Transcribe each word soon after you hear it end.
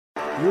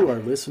You are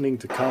listening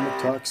to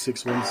Comic Talk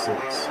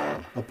 616,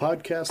 a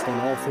podcast on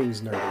all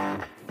things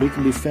nerdy. We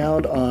can be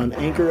found on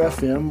Anchor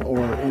FM or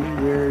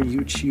anywhere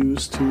you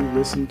choose to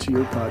listen to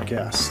your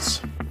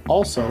podcasts.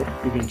 Also,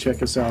 you can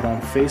check us out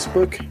on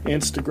Facebook,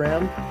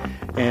 Instagram,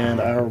 and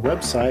our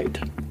website,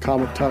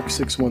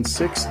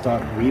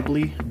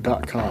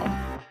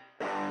 comictalk616.weebly.com.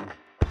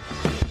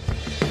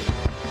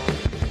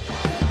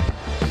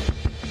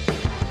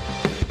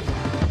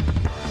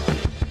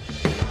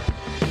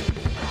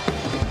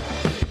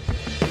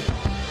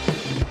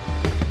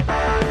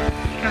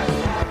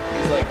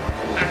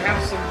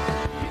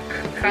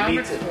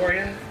 For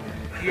you.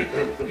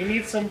 You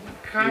need some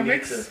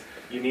comics.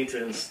 You need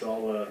to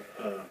install a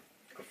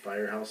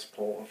firehouse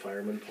pole, a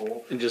fireman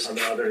pole, and just on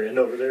the other end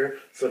over there.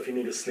 So if you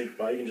need to sneak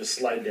by, you can just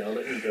slide down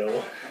it and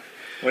go.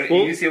 When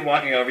you see him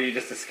walking over, you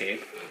just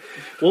escape.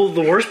 Well,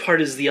 the worst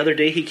part is the other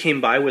day he came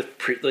by with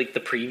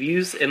the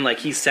previews, and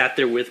he sat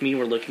there with me.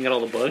 We're looking at all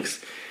the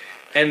books,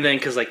 and then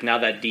because now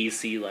that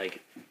DC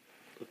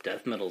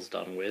death metal's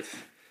done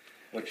with.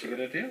 What you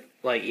gonna do?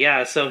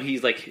 So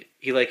he's like,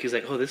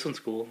 oh, this one's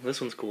cool.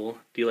 This one's cool.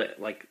 Do you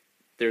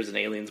there's an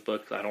Aliens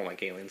book. I don't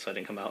like Aliens, so I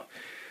didn't come out.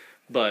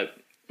 But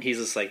he's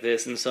just like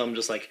this, and so I'm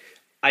just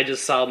I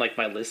just saw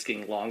my list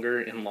getting longer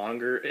and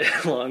longer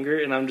and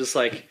longer, and I'm just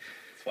like,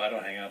 that's why I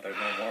don't hang out there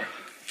no more.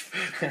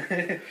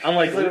 I'm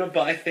gonna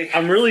buy things.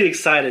 I'm really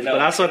excited,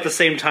 but also at the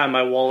same time,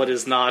 my wallet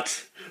is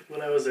not.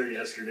 When I was there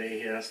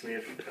yesterday, he asked me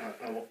if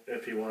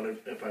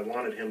I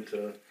wanted him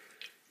to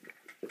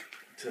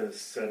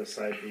set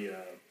aside the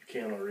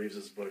Keanu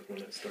Reeves' book when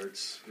it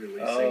starts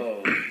releasing.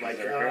 Oh,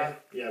 Berserker?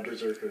 Yeah,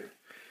 Berserker.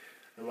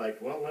 I'm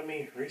like, well, let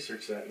me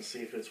research that and see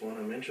if it's one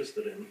I'm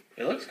interested in.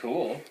 It looks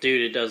cool. Dude,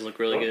 it does look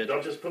really good.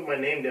 Don't just put my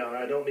name down.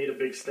 I don't need a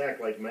big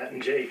stack like Matt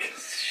and Jake.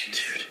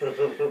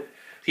 Dude.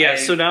 Yeah,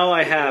 so now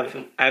I have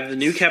the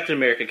new Captain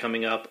America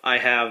coming up. I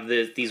have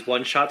these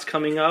one-shots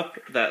coming up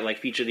that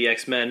feature the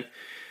X-Men.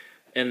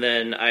 And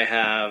then I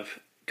have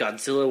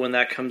Godzilla when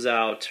that comes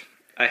out.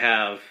 I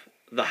have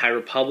the High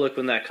Republic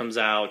when that comes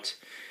out,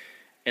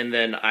 and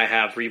then I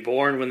have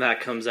Reborn when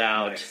that comes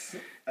out.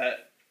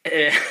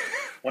 Nice.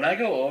 When I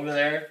go over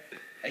there,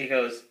 he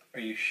goes, "Are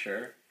you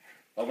sure?"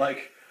 I'm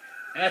like,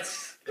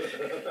 "That's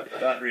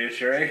not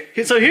reassuring."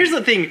 So here's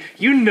the thing,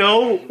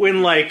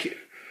 when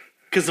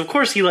because of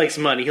course he likes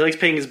money, he likes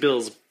paying his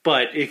bills,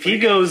 but if he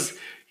goes,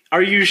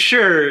 "Are you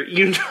sure?"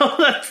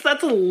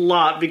 That's a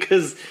lot,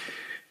 because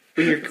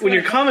when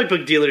your comic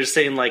book dealer is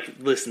saying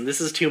 "Listen, this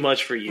is too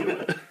much for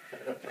you."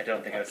 I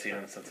don't think I've seen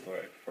him since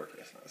before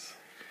Christmas.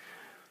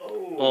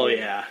 Oh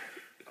yeah.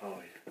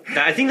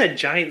 I think that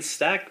giant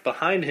stack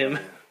behind him.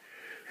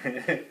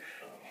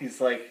 He's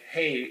like,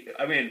 hey,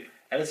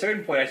 at a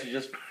certain point I should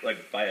just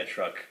buy a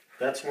truck.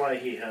 That's why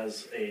he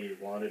has a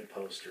wanted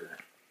poster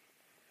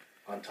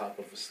on top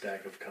of a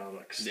stack of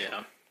comics.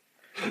 Yeah.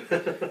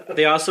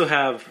 They also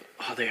have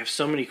they have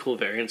so many cool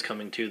variants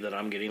coming too that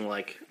I'm getting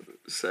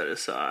set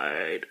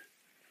aside.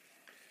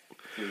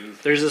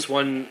 Please. There's this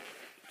one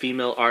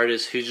female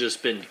artist who's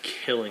just been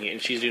killing it, and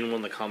she's doing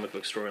one of the comic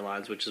book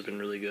storylines, which has been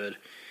really good.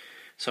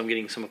 So I'm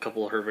getting a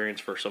couple of her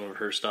variants for some of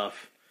her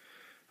stuff.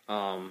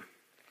 Was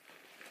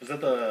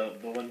that the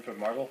one from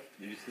Marvel?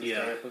 Did you see the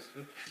story I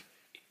posted?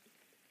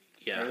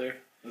 Yeah. Earlier?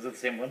 Was it the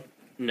same one?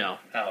 No.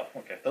 Oh,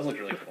 okay. Those look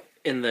really cool.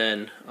 And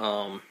then,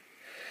 and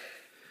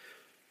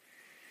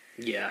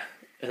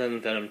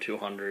then Venom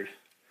 200.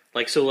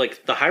 The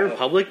High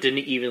Republic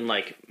didn't even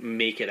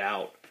make it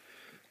out.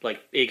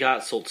 It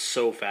got sold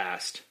so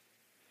fast.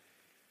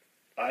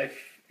 I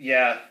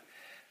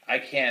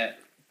can't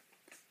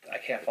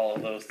follow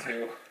those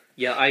two.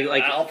 Yeah,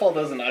 I'll follow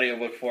those in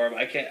audiobook form.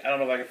 I don't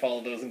know if I can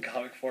follow those in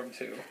comic form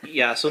too.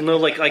 Yeah, so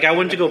no, I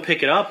went to go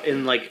pick it up,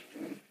 and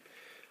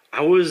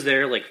I was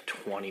there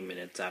 20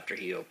 minutes after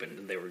he opened,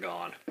 and they were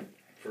gone.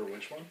 For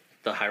which one?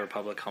 The High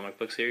Republic comic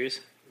book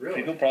series. Really?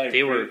 People probably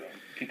pre-ordered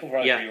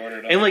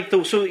them.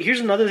 And so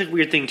here's another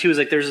weird thing too, is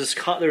there's this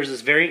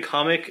variant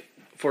comic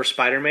for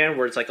Spider-Man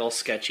where it's all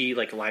sketchy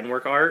line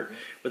work art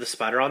with a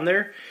spider on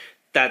there.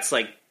 That's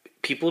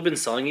people have been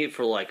selling it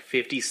for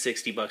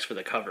 $50-$60 for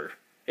the cover.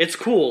 It's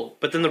cool,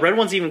 but then the red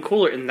one's even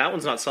cooler, and that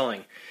one's not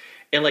selling.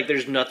 And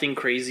there's nothing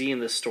crazy in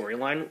the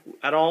storyline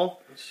at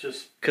all. It's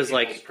just because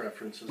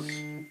preferences.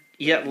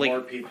 Yeah,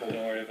 more people.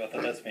 Don't worry about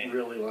that. That's me.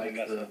 Really like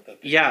the.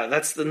 Yeah,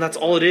 that's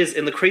all it is.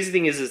 And the crazy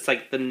thing is, it's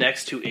the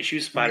next 2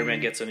 issues,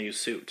 Spider-Man gets a new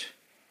suit.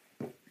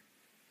 Okay.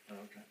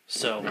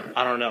 So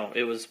I don't know.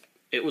 It was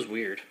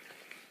weird,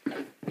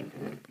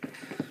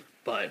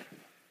 but.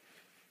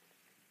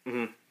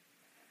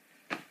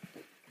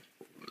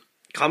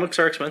 Comics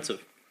are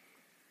expensive.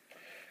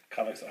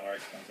 Comics are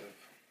expensive.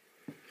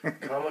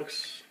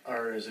 Comics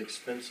are as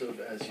expensive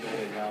as you'll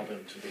allow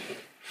them to be.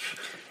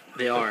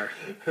 They are.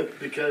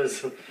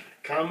 Because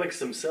comics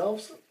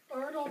themselves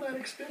aren't all that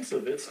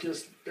expensive. It's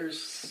just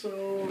there's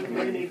so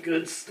many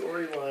good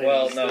storylines.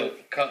 Well, no,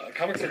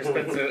 comics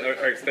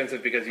are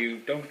expensive because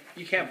you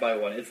can't buy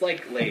one. It's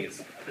like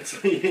Lay's.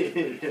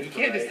 You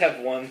can't just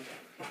have one.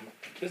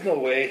 There's no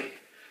way.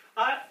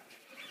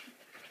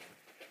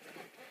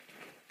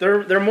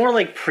 They're more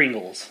like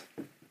Pringles.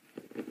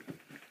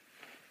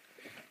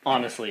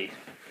 Honestly.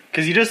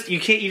 Because you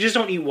just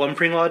don't eat one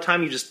Pringle at a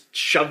time. You just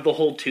shove the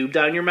whole tube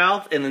down your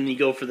mouth, and then you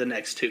go for the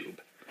next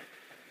tube.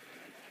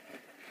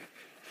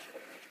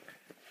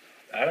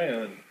 I don't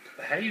even.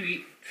 How do you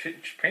eat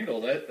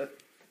Pringles?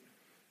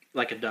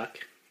 Like a duck.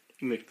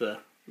 You make the.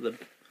 What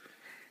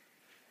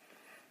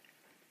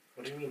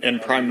do you mean?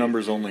 And prime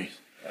numbers only.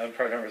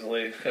 Prime numbers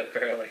only,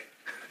 apparently.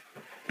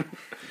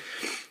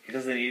 He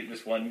doesn't eat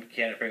just one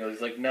can of Pringles.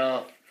 He's like,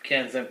 no,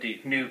 can's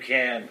empty. New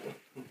can.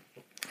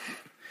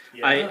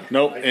 Yeah,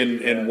 Nope, I can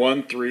do in that.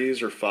 1,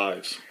 3s, or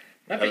 5s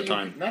Not at a that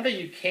time. Not that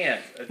you can't.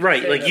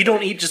 Right, like you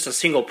don't eat just a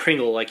single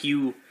Pringle. Like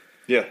you.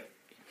 Yeah.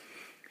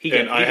 He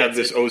And I have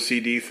gets this it.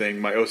 OCD thing.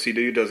 My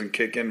OCD doesn't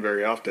kick in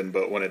very often,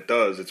 but when it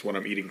does, it's when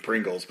I'm eating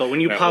Pringles. But when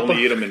you And pop I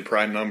only a- eat them in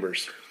prime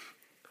numbers.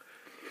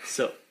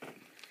 So,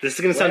 this is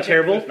going to sound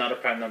terrible. It's not a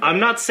prime number. I'm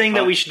not saying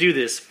that Huh? we should do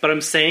this, but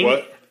I'm saying.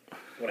 What?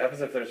 What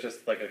happens if there's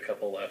just like a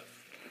couple left?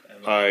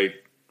 And I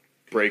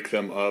break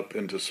them up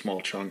into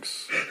small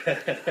chunks.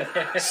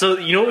 So,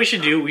 you know what we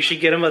should do? We should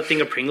get him a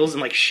thing of Pringles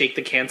and like shake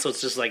the can so it's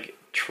just like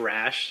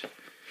trash.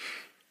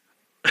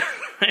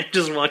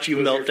 Just watch you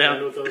Does melt your friend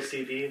down. with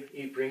OCD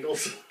eat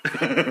Pringles?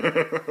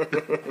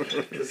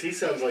 Because he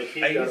sounds like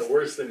he's I got used- it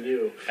worse than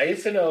you. I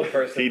used to know a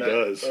person He that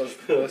does. was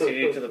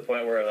OCD to the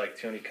point where like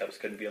too many cups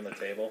couldn't be on the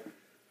table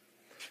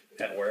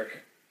at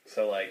work.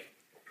 So like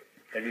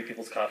there'd be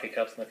people's coffee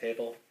cups on the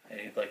table, and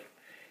he'd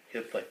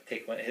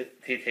take one.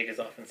 He'd take his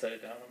off and set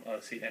it down on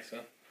the seat next to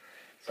him.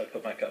 So I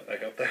put my cup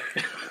back up there.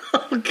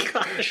 Oh,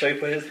 gosh. So he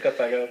put his cup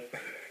back up,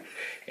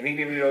 and he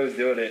didn't even know he was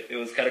doing it. It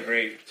was kind of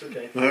great. It's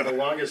okay. For the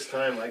longest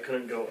time, I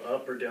couldn't go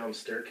up or down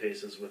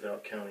staircases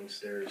without counting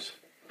stairs.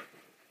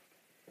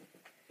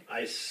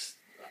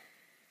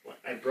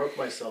 I broke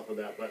myself with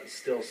that, but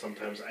still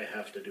sometimes I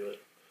have to do it.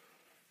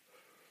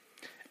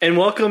 And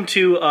welcome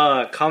to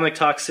Comic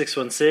Talk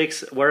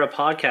 616. We're a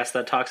podcast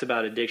that talks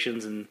about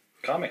addictions and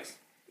Comics.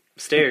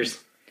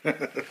 stairs.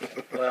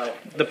 Well,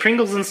 The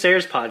Pringles and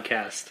Stairs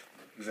podcast.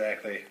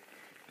 exactly.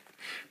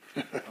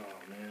 Oh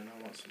man,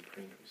 I want some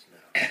Pringles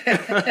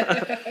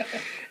now.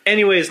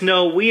 Anyways,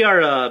 no, we are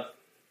a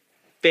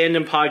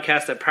fandom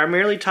podcast that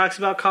primarily talks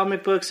about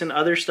comic books and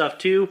other stuff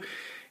too.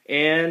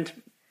 And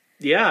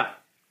yeah,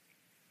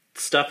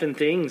 stuff and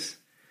things.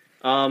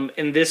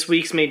 In this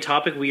week's main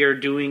topic, we are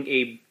doing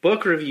a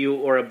book review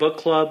or a book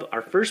club,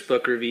 our first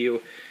book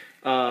review.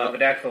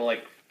 An actual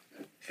like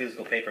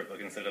physical paper book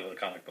instead of a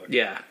comic book.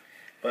 Yeah,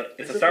 But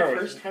it's Is a it Star the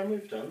Wars. first time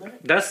we've done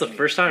that? that's the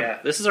first time. Yeah.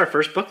 This is our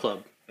first book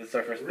club. This is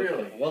our first book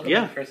Really? club. Welcome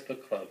Yeah. to the first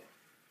book club.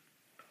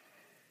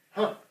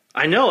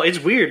 I know, it's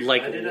weird.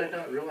 Like, Why did I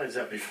not realize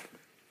that before?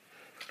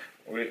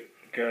 We're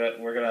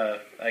gonna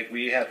like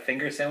we have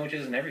finger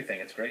sandwiches and everything.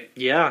 It's great.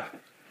 yeah.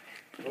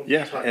 Don't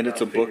Yeah, talk and it's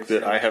a about book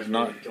finger that I have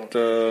sandwiches, not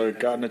don't-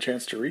 gotten a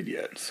chance to read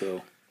yet.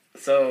 So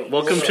So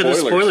Welcome we'll, to the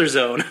Spoilers. spoiler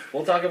zone.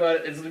 we'll talk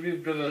about it.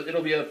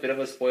 It'll be a bit of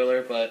a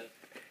spoiler, but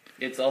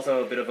it's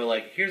also a bit of a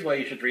like. Here's why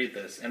you should read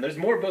this. And there's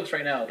more books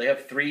right now. They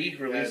have 3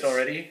 released It's-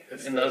 already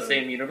it's in the the-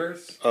 same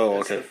universe. oh,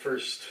 It's okay, the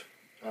first.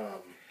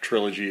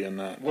 trilogy in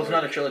that. Well, it's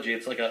not a trilogy.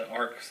 It's like an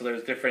arc. So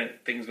there's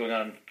different things going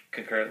on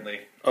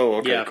concurrently. Oh,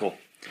 okay, Yeah. cool.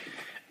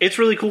 It's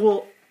really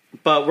cool,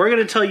 but we're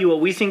going to tell you what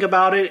we think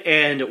about it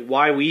and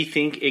why we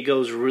think it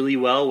goes really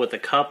well with a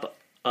cup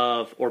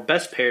of, or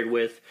best paired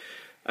with,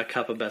 a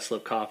cup of Best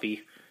Lip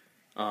coffee.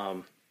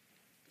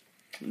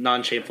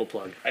 Non-shameful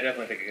plug. I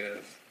definitely think it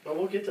is. But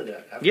we'll get to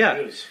that after Yeah.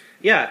 news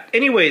Yeah,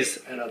 anyways,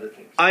 and other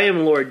things. I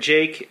am Lord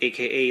Jake,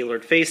 a.k.a.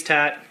 Lord Face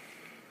Tat.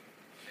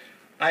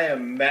 I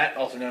am Matt,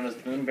 also known as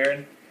the Moon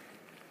Baron.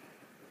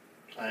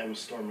 I am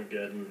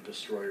Stormageddon,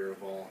 destroyer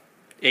of all.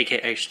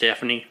 A.k.a.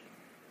 Stephanie.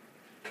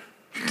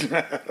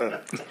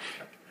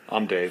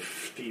 I'm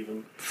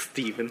Dave.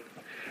 Steven.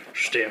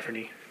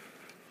 Stephanie.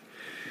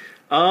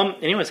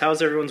 Anyways, how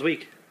was everyone's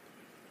week?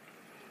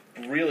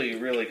 Really,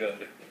 really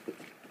good.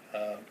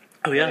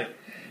 Oh, yeah.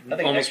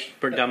 Nothing Almost extra-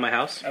 burnt down my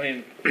house. I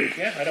mean,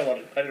 yeah, I had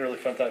a really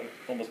fun time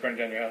almost burning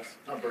down your house.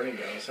 Not burning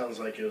down. It sounds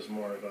like it was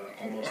more of a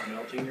almost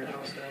melting your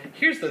house down.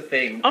 Here's the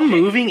thing. I'm Jake.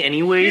 moving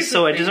anyways, Here's the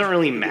so it thing. doesn't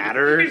really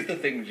matter. Here's the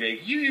thing,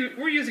 Jake.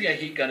 We're using a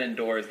heat gun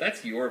indoors.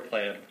 That's your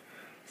plan,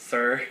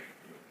 sir.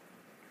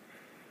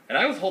 And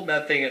I was holding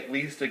that thing at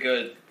least a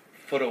good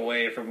foot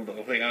away from the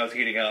thing I was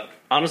heating up.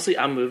 Honestly,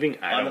 I'm moving.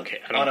 I don't care.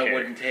 I don't on care. a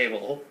wooden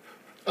table.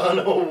 On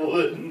a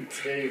wooden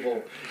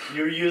table.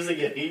 You're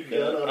using a heat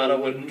gun on a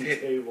wooden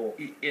table.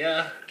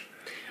 Yeah.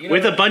 You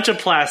With know- a bunch of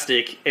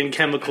plastic and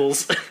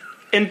chemicals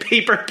and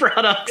paper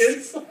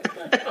products.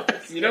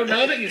 You know,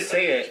 now that you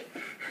say it,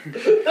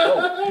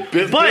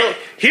 But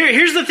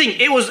here's the thing.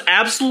 It was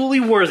absolutely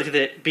worth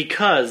it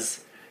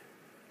because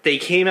they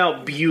came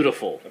out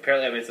beautiful.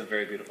 apparently I made some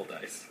very beautiful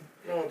dice.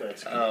 Oh,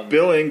 that's good.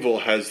 Bill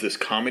Engvall has this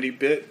comedy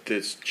bit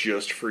that's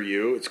just for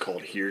you. It's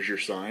called "Here's Your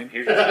Sign."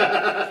 Here's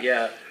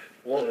yeah.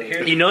 Well,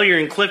 here's You know you're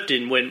in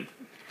Clifton when...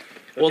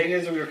 the thing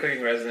is we were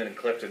cooking resin in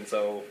Clifton,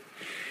 so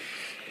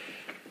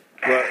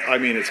Well, I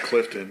mean, it's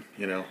Clifton,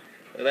 you know.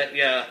 that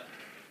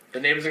the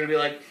neighbors are gonna be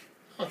like,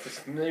 Oh, it's a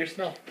familiar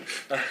smell.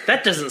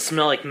 That doesn't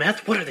smell like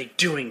meth. What are they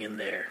doing in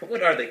there?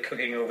 What are they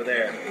cooking over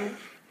there?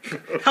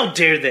 How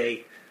dare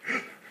they?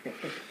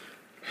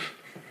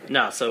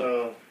 No, so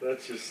Oh,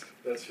 that's just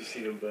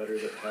even better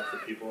that half the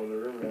people in the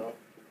room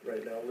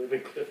right now live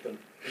in Clifton.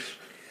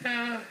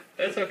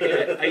 That's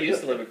okay. I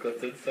used to live in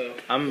Clifton, so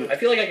I'm I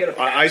feel like I get a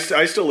pass.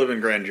 I still live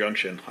in Grand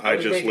Junction. I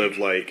was just making- live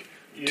like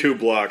 2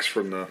 blocks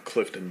from the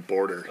Clifton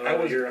border. Oh, I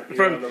was you're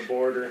from- on the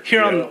border.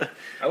 here on. Yeah.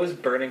 I was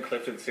burning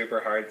Clifton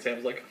super hard.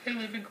 Sam's like, I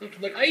live in Clifton.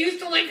 Like, I used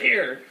to live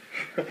here.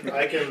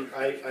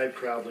 I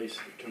proudly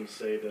can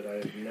say that I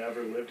have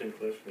never lived in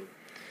Clifton.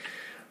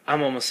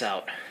 I'm almost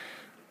out.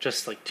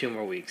 Just like 2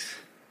 more weeks.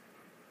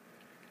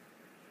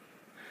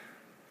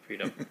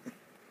 Freedom.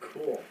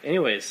 Cool.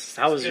 Anyways,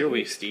 how was Good your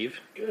week. week, Steve?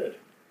 Good.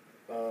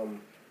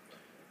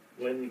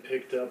 Went and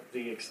picked up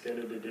the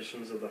extended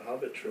editions of the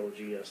Hobbit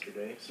trilogy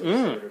yesterday, so I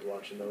started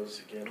watching those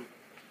again.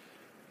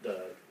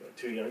 The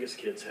 2 youngest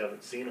kids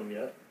haven't seen them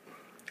yet.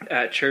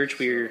 At church,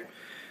 we were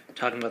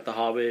talking about The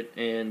Hobbit,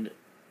 and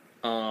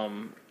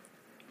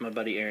my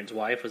buddy Aaron's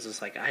wife was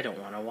just like, I don't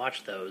want to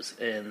watch those.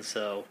 And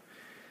so,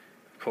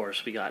 of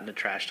course, we got into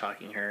trash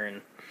talking her,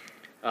 and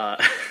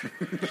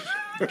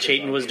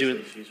Chayton was doing...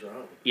 Obviously, she's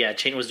wrong. Yeah,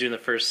 Chayton was doing the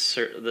first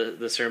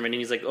the sermon, and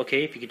he's like,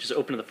 okay, if you could just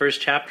open to the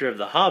first chapter of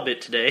The Hobbit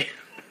today.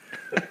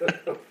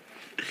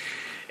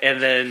 And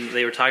then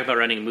they were talking about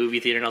running a movie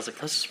theater, and I was like,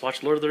 let's just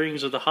watch Lord of the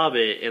Rings or The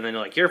Hobbit. And then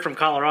they're like, you're from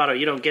Colorado,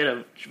 you don't get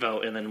a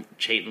vote. And then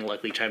Chayton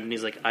luckily chimed in,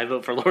 he's like, I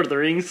vote for Lord of the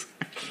Rings.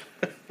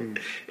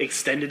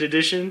 Extended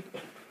edition.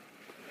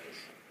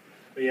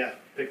 But yeah,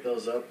 picked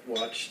those up,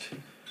 watched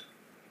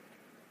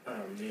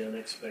The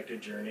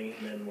Unexpected Journey,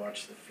 and then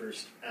watched the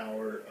first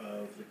hour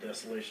of The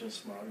Desolation of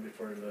Smaug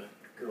before the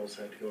girls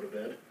had to go to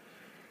bed.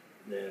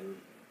 Then,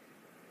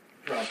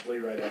 promptly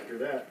right after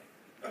that,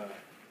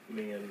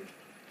 me and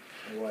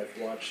my wife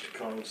watched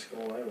Kong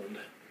Skull Island,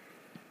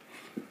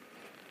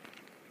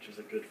 which is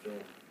a good film.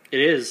 It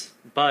is,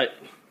 but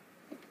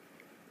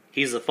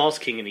he's the false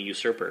king and a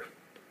usurper.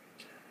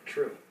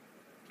 True.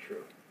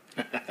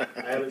 I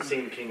haven't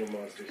seen King of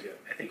Monsters yet.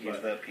 I think he's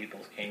the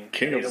people's king.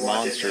 King I need of to watch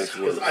it Monsters next,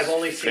 was 'cause I've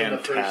only seen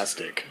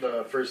fantastic.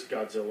 the first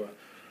Godzilla,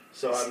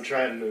 so I'm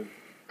trying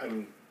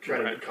to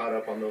get caught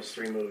up on those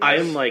 3 movies.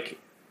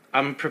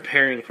 I'm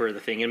preparing for the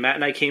thing, and Matt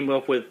and I came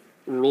up with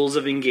rules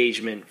of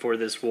engagement for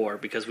this war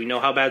because we know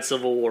how bad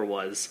Civil War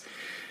was.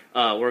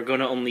 We're going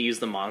to only use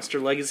the Monster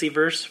Legacy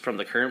verse from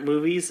the current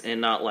movies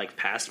and not like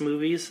past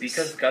movies.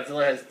 Because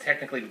Godzilla has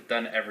technically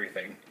done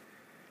everything.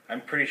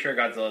 I'm pretty sure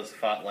Godzilla's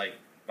fought like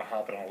a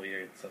Hobbit all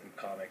year in some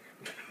comic.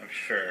 I'm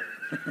sure.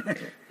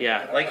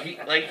 Yeah.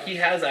 He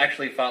has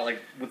actually fought like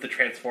with the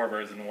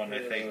Transformers in one, I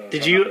think.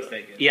 Did if I'm you? not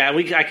mistaken. Yeah,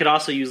 I could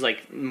also use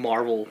like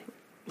Marvel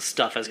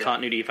stuff as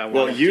continuity if I wanted.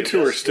 Well, you to.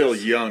 two are still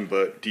young,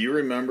 but do you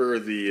remember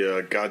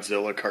the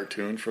Godzilla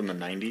cartoon from the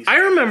 90s? I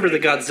remember the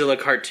Godzilla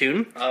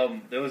cartoon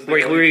There was the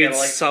where only he'd channel,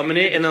 like, summon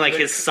it, and then like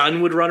his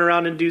son would run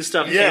around and do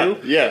stuff Yeah,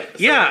 too. yeah.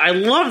 Yeah, I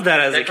loved that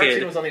as That a cartoon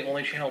kid. was on the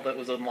only channel that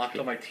was unlocked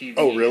on my TV.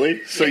 Oh,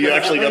 really? So you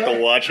actually got to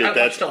watch I it.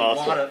 That's watched a lot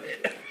awesome. of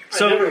it.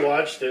 So- I never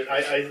watched it.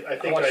 I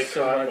think watched I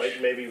so caught much.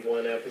 like maybe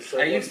one episode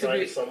I one used to time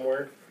be-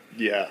 somewhere.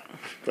 Yeah.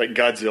 Like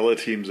Godzilla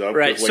teams up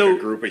Right, with like so- a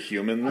group of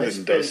humans I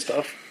and does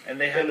spent- stuff. And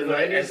they In had the the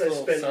 90s, I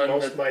little spent son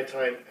most that- of my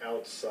time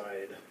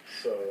outside,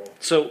 so...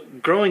 So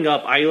growing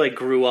up, I like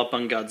grew up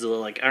on Godzilla.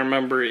 Like I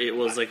remember it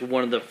was like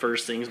one of the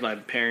first things my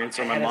parents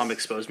or my mom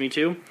exposed me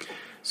to.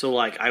 So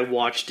like I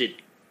watched it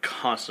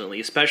constantly,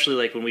 especially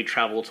like when we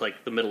traveled to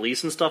like the Middle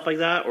East and stuff like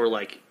that, or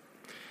like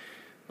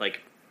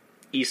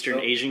Eastern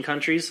So- Asian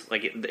countries.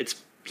 Like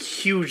it's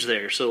huge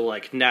there, so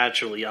like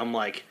naturally I'm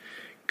like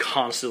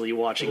constantly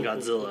watching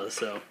Godzilla.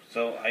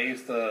 So I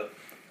used to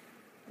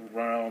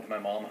run around with my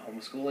mom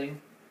homeschooling,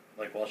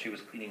 like while she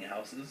was cleaning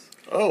houses.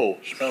 Oh,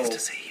 So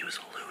say he was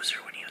a loser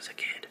when he was a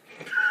kid.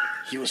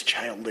 he was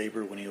child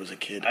labor when he was a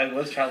kid. I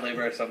was child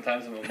labor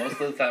sometimes, but most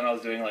of the time I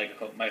was doing like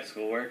my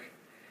schoolwork.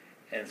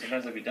 And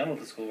sometimes I'd be done with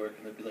the schoolwork,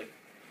 and they'd be like,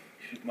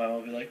 my mom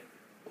would be like,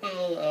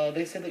 well,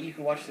 they said that you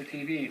could watch the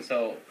TV.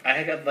 So I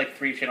had like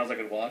 3 channels I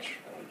could watch,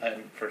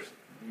 and for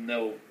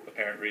no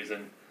apparent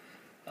reason.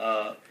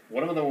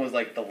 One of them was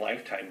like the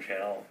Lifetime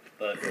channel,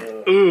 but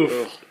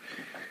Oof,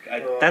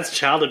 I that's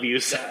child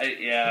abuse.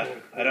 I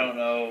don't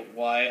know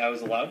why I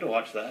was allowed to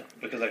watch that,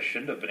 because I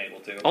shouldn't have been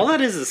able to. All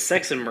that is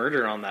sex and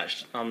murder on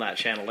that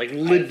channel. Like I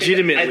think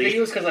legitimately. it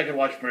was because I could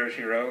watch Murder,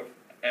 She Wrote,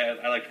 and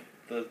I liked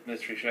the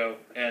mystery show,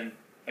 and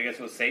I guess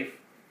it was safe.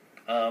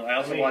 I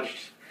also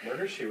watched...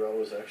 Murder, She Wrote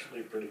was actually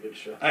a pretty good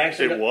show. I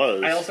actually It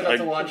was. I also got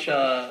to watch.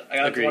 I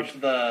got Agreed. to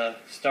watch the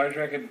Star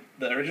Trek,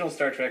 the original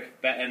Star Trek,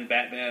 and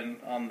Batman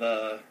on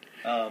the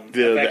FX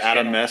The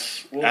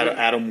channel.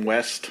 Adam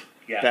West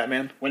Yeah.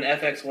 Batman. When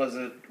FX was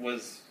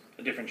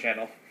a different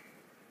channel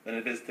than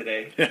it is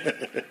today.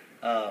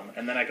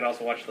 And then I could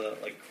also watch the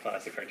like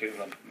classic cartoons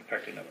on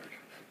Cartoon Network.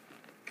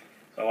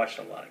 So I watched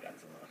a lot of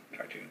Godzilla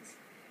cartoons.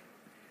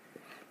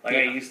 Like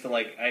I used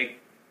to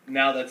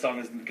now that song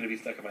is going to be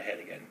stuck in my head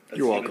again. That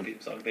You're stupid welcome.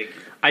 theme song. Thank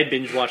you. I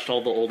binge watched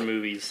all the old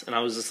movies, and I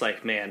was just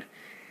like, man,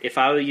 if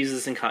I would use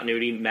this in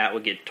continuity, Matt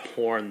would get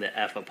torn the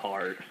F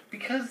apart.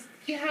 Because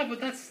but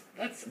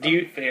that's Do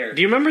you unfair.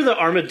 Do you remember the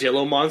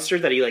armadillo monster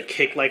that he like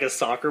kicked like a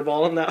soccer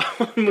ball in that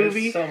one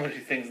movie? There's so many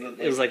things that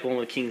It was like one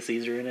with King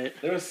Caesar in it.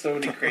 there was so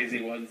many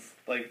crazy ones.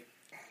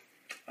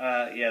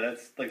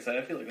 That's like I said.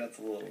 I feel like that's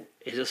a little.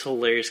 It's just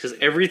hilarious because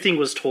everything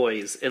was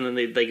toys, and then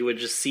they would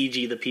just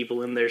CG the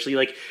people in there. So you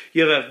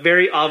have a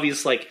very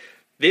obvious like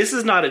this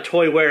is not a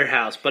toy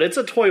warehouse, but it's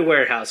a toy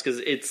warehouse because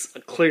it's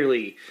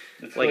clearly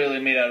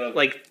made out of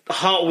like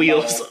Hot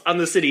Wheels model. on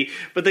the city.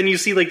 But then you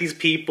see like these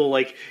people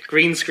like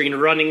green screen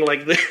running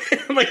like this,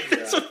 like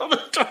this with all the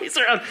toys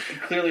around.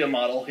 clearly a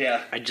model.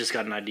 Yeah, I just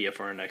got an idea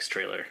for our next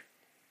trailer.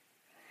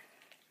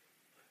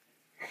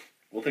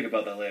 we'll think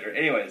about that later.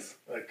 Anyways,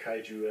 A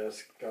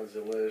kaiju-esque,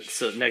 Godzilla-ish.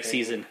 So next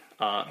thing. season,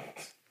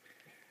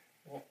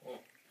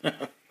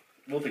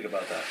 we'll think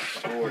about that.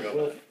 We'll work on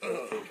We'll that.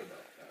 think about that.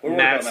 We'll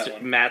work on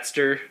that one.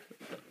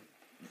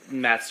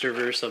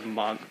 Matsterverse of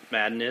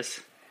Madness.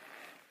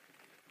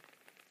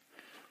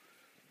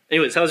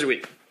 Anyways, how's your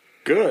week?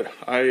 Good.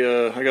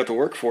 I got to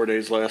work 4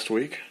 days last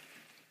week.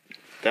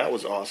 That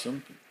was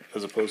awesome,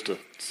 as opposed to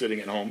sitting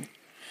at home.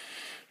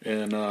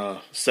 And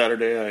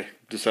Saturday, I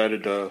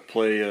decided to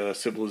play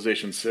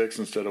Civilization 6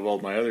 instead of all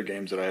my other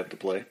games that I have to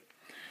play.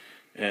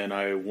 And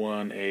I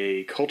won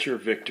a culture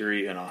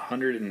victory in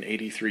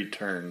 183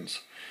 turns.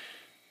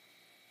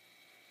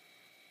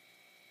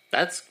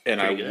 That's And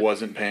pretty I good.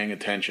 wasn't paying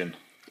attention.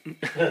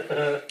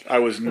 I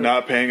was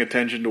not paying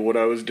attention to what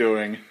I was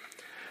doing.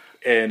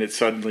 And it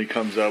suddenly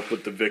comes up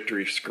with the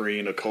victory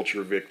screen, a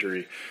culture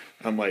victory.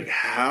 I'm like,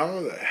 how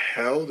the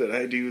hell did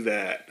I do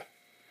that?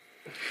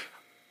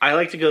 I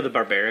like to go the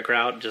barbaric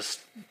route, just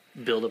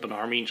build up an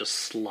army and just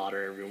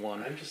slaughter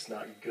everyone. I'm just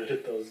not good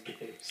at those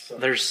games. So.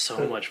 They're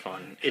so much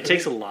fun. It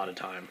takes a lot of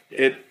time.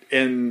 With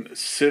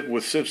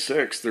Civ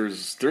 6,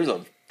 there's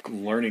a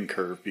learning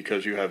curve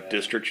because you have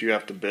districts you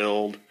have to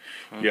build,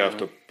 you have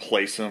to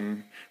place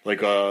them.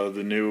 Like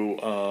the new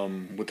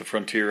with the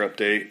Frontier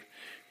update,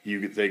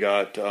 they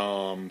got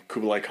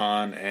Kublai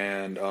Khan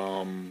and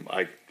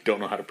I don't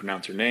know how to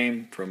pronounce her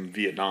name from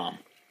Vietnam.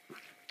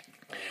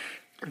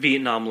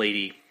 Vietnam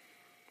lady.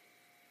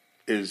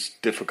 Is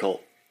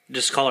difficult.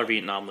 Just call her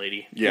Vietnam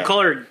lady. Yeah. You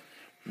call her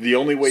The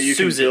only way you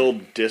Susan. can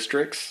build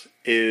districts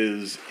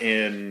is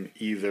in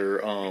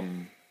either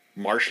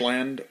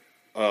marshland,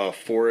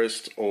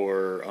 forest,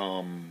 or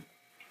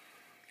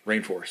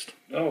rainforest.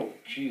 Oh,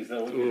 jeez,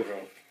 that would be rough.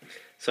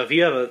 So if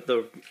you have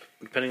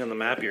depending on the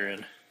map you're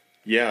in.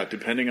 Yeah,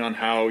 depending on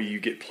how you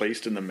get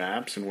placed in the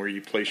maps and where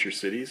you place your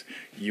cities,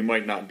 you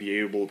might not be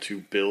able to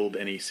build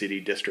any city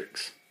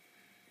districts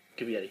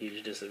Could be at a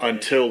huge disadvantage.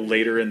 until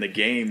later in the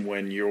game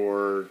when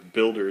your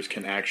builders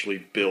can actually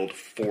build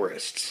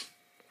forests.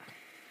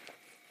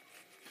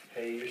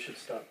 Hey, you should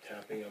stop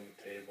tapping on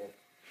the table.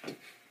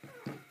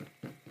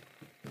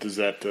 Does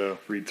that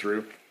read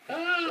through?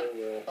 I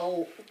will.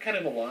 Oh, kind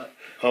of a lot.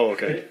 Oh,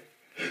 okay.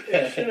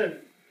 It shouldn't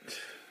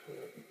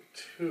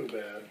too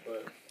bad,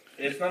 but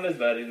It's not as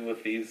bad either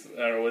with these,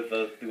 or with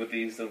the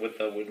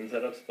wooden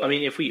setups. But I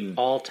mean, if we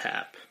all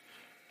tap,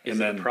 is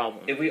And it a then-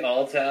 problem? if we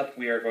all tap,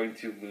 we are going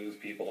to lose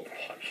people on the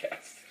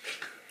podcast.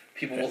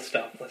 People will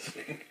stop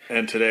listening.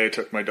 And today I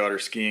took my daughter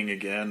skiing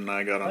again, and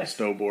I got on Nice.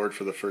 a snowboard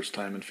for the first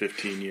time in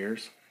 15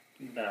 years.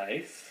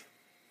 Nice.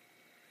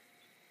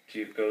 Do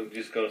you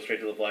just go straight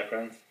to the black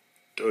runs?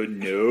 Oh,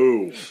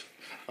 no.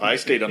 I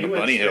stayed on he the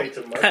went bunny hill. straight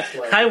to mudslide. I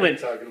What are went-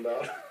 you talking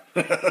about?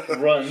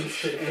 Runs.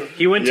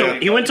 He went Yeah.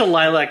 to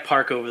Lilac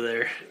Park over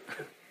there.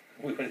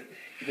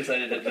 You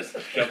decided to just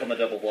jump on the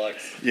double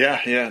blocks.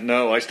 Yeah,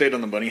 no, I stayed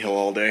on the bunny hill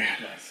all day,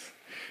 Nice.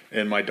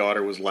 and my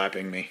daughter was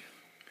lapping me.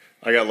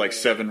 I got like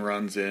 7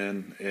 runs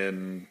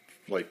in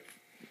like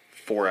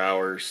 4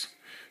 hours,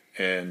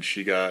 and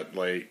she got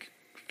like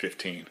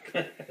 15.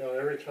 No,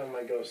 every time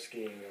I go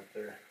skiing up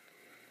there,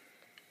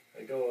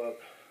 I go up,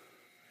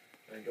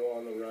 I go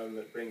on the run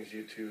that brings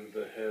you to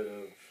the head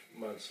of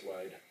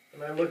Mudslide,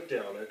 and I look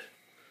down it.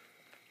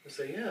 I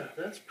say, yeah,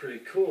 that's pretty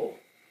cool.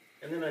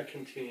 And then I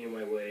continue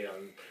my way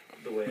on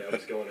the way I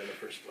was going in the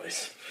first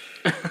place.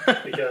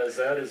 Because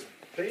that is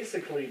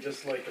basically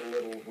just like a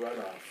little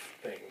runoff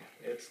thing.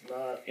 It's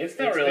not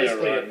really a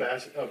basically run.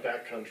 a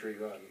backcountry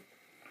run.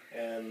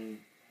 And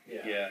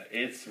yeah. Yeah,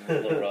 it's a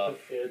little rough.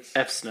 It's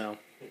F snow.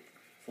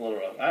 It's a little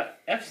rough.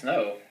 F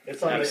snow.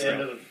 It's on the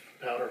Excellent. end of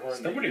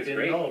Powderhorn that you Snowboarding's didn't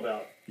great. know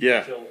about Yeah,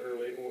 until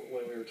early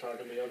when we were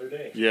talking the other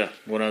day. yeah,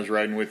 when I was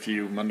riding with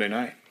you Monday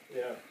night.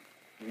 Yeah.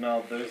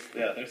 No, there's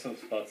some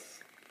spots.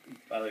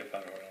 I like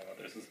Powder Horn a lot.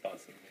 There's some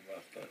spots that are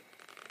rough, but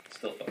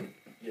still fun.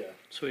 Yeah.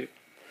 Sweet.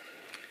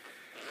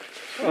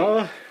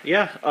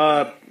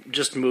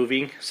 Just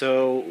moving.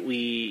 So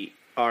we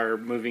are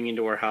moving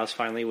into our house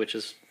finally, which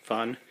is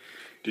fun.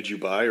 Did you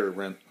buy or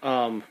rent?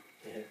 Neither.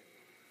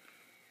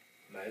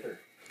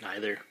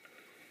 Neither.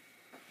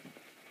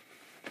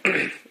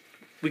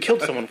 We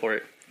killed someone for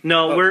it.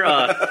 No, we're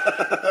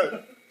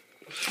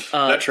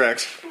That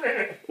tracks.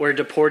 we're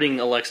deporting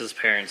Alexa's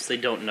parents. They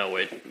don't know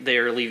it. They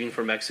are leaving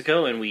for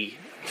Mexico, and we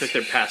took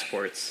their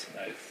passports.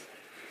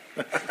 Nice.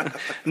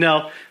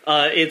 No,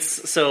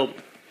 it's so.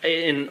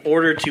 In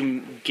order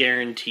to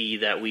guarantee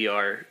that we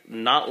are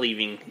not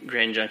leaving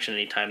Grand Junction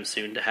anytime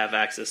soon to have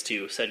access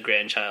to said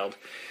grandchild,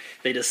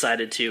 they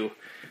decided to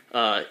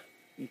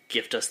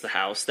gift us the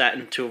house. That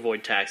and to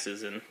avoid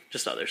taxes and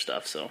just other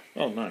stuff. So,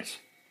 Oh, nice.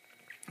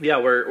 yeah,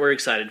 we're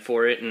excited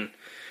for it, and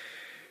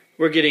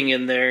we're getting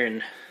in there,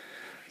 and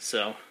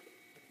so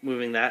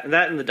moving that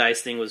and the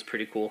dice thing was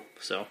pretty cool.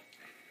 So,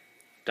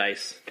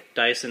 dice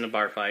in a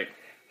bar fight,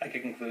 I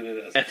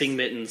concluded effing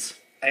mittens.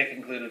 I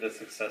concluded a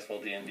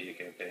successful D&D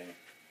campaign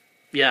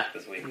Yeah.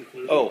 this week.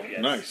 Oh,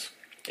 Yes. nice.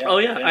 Oh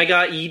yeah, I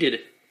got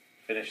yeeted.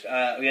 Finished.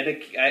 We had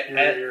to.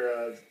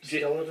 Your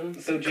skeleton?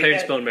 So Jake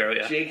Clarence had, Bone Marrow,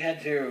 yeah. Jake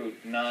had to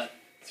not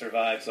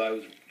survive, so I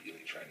was really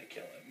trying to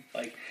kill him.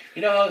 Like,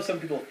 you know how some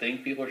people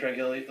think people are trying to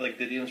kill you, like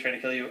the demon's trying to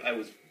kill you? I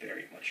was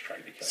very much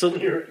trying to kill him. So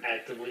You're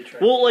actively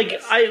trying. well, like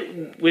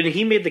Yes. when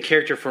he made the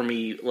character for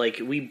me, like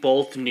we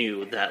both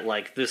knew that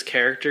like this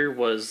character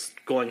was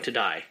going to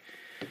die,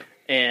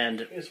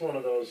 and It's one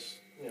of those,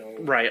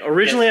 right.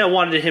 Originally, Yes. I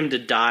wanted him to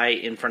die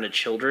in front of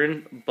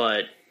children,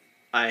 but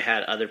I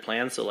had other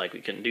plans, so like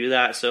we couldn't do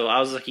that. So I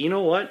was like, you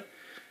know what?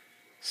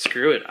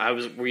 Screw it.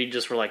 We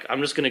just were like,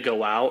 I'm just gonna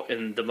go out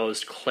in the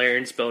most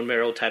Clarence Bone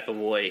Marrow type of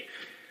way.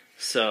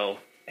 So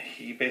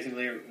He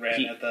basically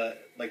ran at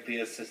the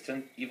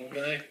assistant evil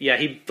guy. yeah,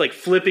 he like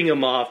flipping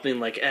him off, being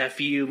like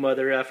 "F you,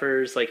 mother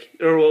effers," like,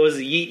 or what was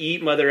it,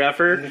 "Yeet, mother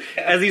effer,"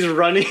 as he's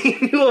running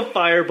into a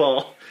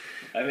fireball.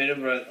 I made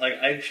him run. Like,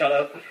 I shot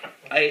up.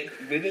 I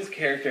did his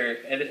character,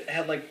 and it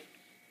had like.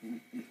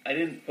 I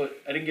didn't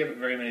give it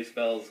very many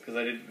spells because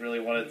I didn't really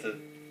want it to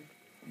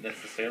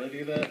necessarily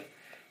do that.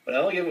 But I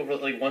only gave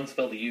it like one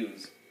spell to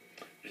use,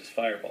 which is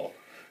Fireball.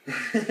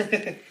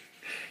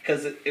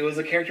 Because it was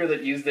a character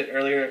that used it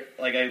earlier.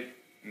 Like, I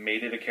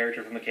made it a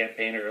character from the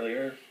campaign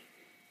earlier.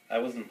 I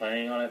wasn't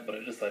planning on it, but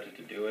I decided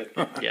to do it.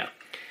 Yeah.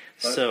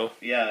 But, So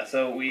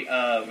so we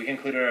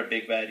concluded our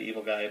big bad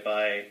evil guy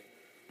by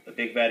the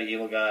big bad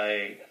evil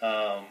guy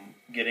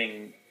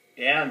getting,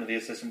 and the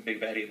assistant big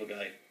bad evil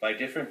guy, by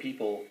different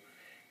people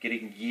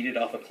getting yeeted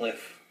off a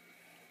cliff.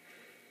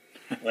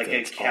 Like a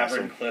That's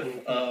cavern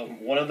awesome. cliff.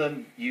 One of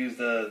them used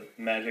a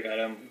magic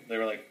item. They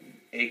were like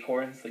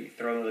acorns that you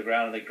throw into the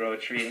ground and they grow a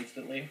tree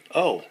instantly.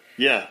 Oh,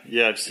 yeah,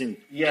 I've seen.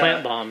 Yeah.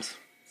 plant bombs.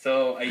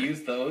 So I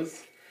used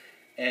those,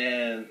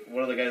 and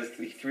one of the guys,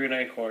 he threw an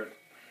acorn.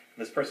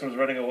 This person was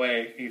running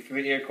away. He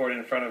threw the acorn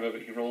in front of him,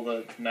 but he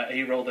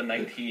rolled a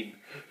 19.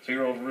 So he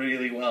rolled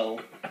really well.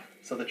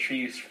 So the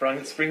tree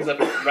springs up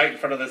right in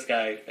front of this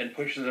guy and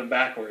pushes him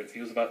backwards. He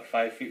was about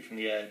 5 feet from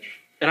the edge.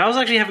 And I was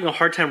actually having a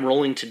hard time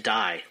rolling to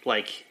die.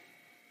 Like,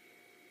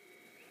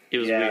 it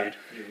was Yeah. weird.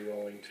 You're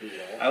rolling too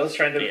well. I was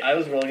trying to. Yeah. I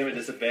was rolling him at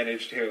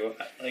disadvantage too.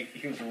 Like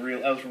he was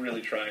real. I was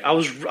really trying.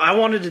 I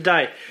wanted to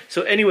die.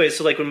 So anyway,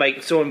 so like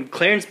when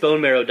Clarence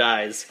Bone Marrow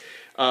dies,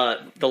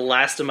 the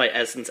last of my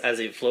essence as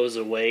it flows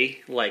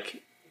away,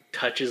 like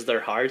touches their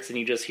hearts, and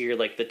you just hear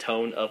like the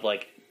tone of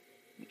like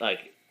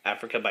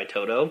Africa by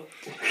Toto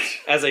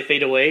as I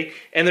fade away.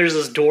 And there's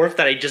this dwarf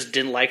that I just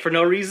didn't like for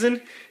no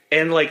reason,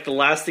 and like the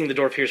last thing the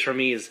dwarf hears from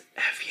me is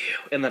 "F you,"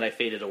 and then I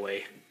faded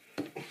away.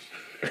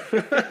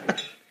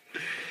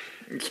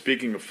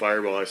 Speaking of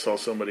Fireball, I saw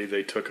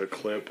they took a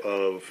clip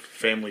of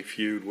Family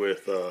Feud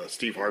with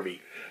Steve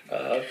Harvey,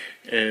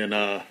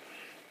 and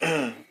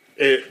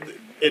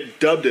it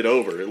dubbed it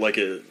over, like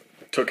it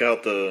took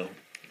out the,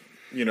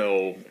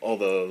 all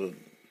the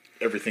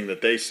everything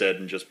that they said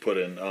and just put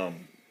in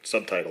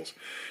subtitles,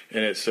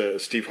 and it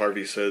says Steve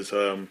Harvey says,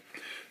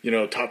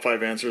 top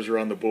 5 answers are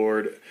on the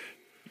board.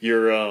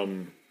 You're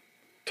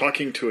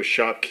talking to a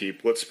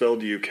shopkeep. What spell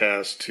do you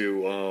cast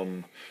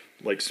to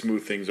like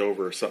smooth things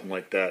over or something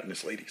like that? And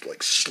this lady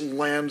like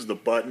slams the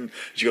button.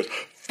 She goes,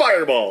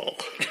 "Fireball!"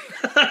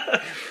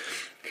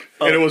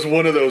 And it was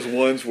one of those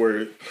ones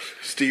where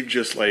Steve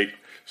just like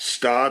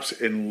stops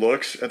and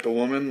looks at the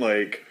woman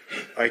like,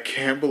 "I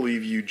can't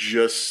believe you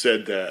just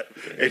said that."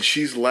 And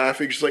she's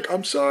laughing. She's like,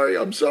 "I'm sorry,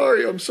 I'm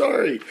sorry, I'm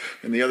sorry."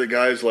 And the other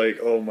guy's like,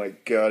 "Oh my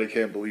God, I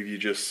can't believe you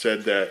just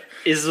said that."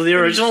 Is the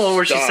original one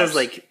where she says stops.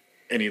 like,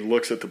 And he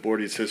looks at the board.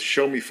 He says,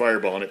 "Show me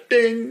Fireball." And it,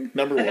 ding,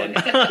 number 1.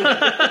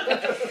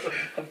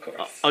 Of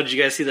course. "Oh, did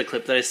you guys see the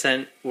clip that I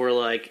sent where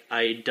like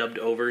I dubbed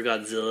over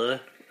Godzilla?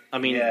 I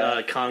mean,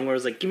 Yeah. Kong, where I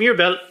was like, 'Give me your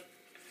belt.'"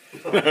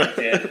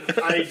 Yeah.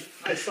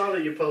 I saw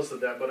that you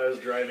posted that, but I was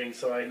driving,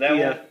 so I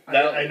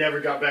That never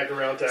got back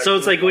around to. So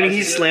it's like when actually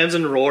he watching it. slams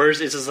and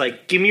roars, it's just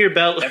like, "Give me your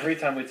belt." Every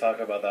time we talk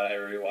about that, I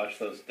rewatch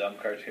those dumb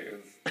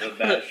cartoons, the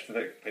Bash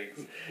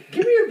things.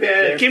 Give me your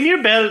bed. Give me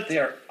your belt. They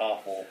are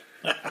awful.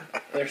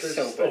 They're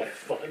so bad.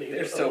 funny.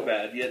 They're so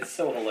bad, yet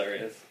so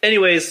hilarious.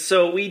 Anyways,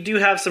 so we do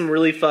have some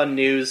really fun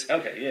news.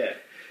 Okay,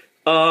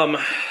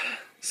 yeah.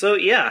 So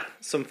yeah,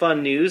 some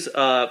fun news.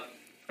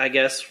 I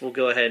guess we'll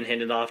go ahead and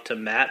hand it off to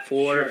Matt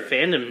for Sure.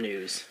 fandom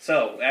news.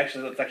 So,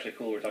 actually, that's actually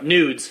cool. We're talking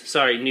Nudes.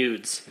 Sorry,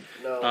 nudes.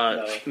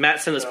 No. Matt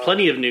sent us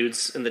plenty of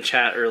nudes in the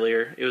chat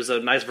earlier. It was a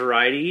nice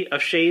variety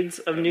of shades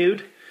of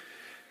nude.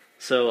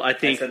 So I I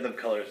think send them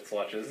color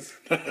swatches.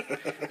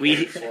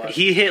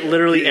 he hit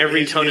literally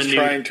every tone he's of nude.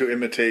 trying to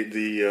imitate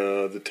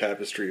the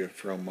tapestry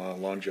from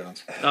Long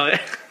John's. Oh, yeah.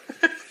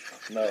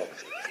 No.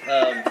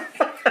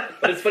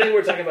 But it's funny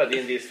we're talking about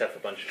D&D stuff a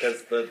bunch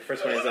because the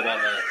first one is about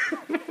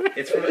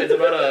it's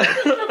about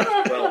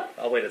a. Well,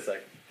 I'll wait a sec.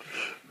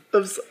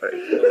 I'm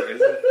sorry. No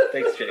worries.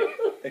 Thanks, Jake.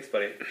 Thanks,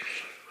 buddy.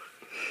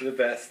 You're the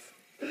best.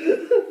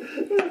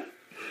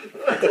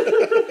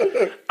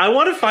 I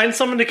want to find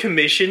someone to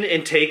commission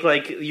and take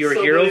like your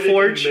Somebody Hero that can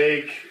Forge.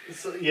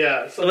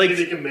 Somebody Like-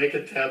 that can make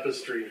a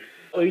tapestry.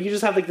 Or you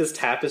just have like this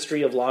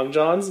tapestry of Long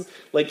Johns,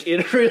 like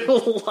in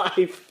real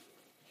life.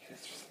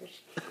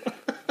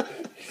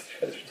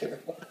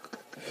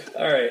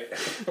 All right.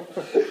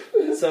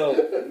 So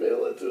And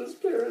mail it to his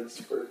parents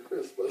for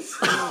Christmas.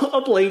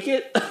 A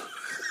blanket.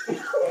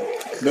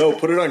 No,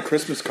 put it on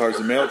Christmas cards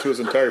and mail it to his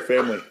entire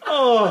family.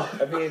 Oh,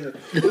 I mean,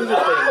 here's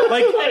the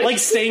thing. like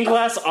stained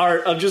glass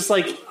art of just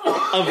like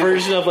a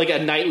version of like a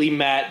nightly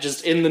mat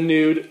just in the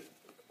nude.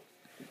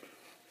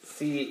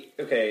 See,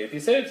 okay, if you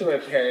send it to my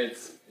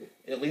parents,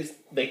 at least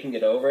they can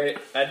get over it.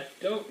 I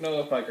don't know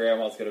if my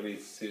grandma's going to be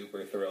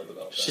super thrilled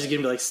about that. She's gonna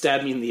be like,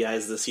 stab me in the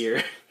eyes this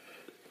year.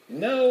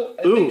 No,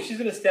 I Ooh. think she's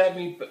going to stab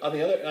me on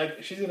the other.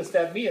 She's going to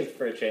stab me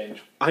for a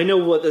change. I know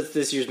what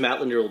this year's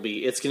Matlander will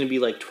be. It's gonna be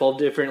like 12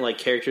 different like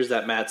characters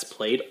that Matt's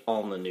played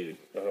all in the nude.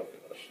 Oh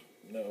gosh,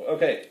 no.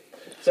 Okay,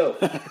 so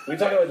we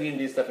talk about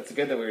D&D stuff. It's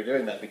good that we were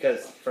doing that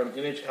because from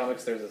Image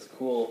Comics, there's this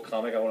cool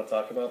comic I want to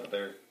talk about that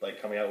they're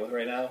like coming out with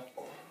right now.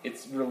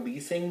 It's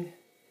releasing,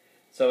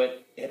 so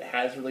it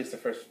has released the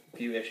first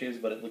few issues,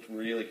 but it looks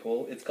really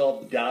cool. It's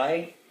called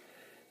Die,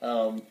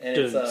 and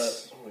it's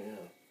Dunce. Oh,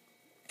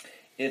 yeah.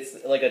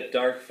 it's like a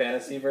dark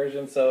fantasy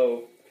version.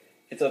 So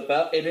it's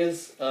about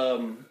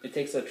it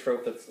takes a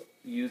trope that's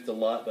used a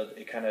lot, but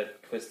it kind of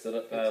twists it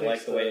up. I It like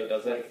takes the way it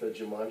does it. Like the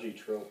Jumanji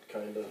trope,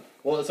 kind of.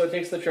 Well, so it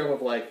takes the trope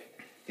of like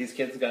these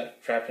kids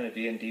got trapped in a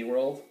D&D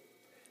world,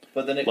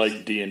 but then it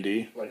Like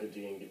D&D. Like a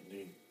D&D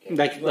game.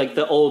 Like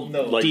the old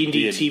No, like D&D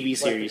D&D. TV Like the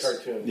series,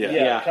 cartoon. Yeah.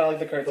 yeah, Yeah. kind of like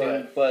the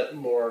cartoon, but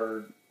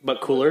more but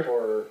cooler.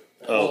 horror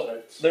Oh.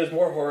 aspects. there's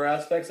more horror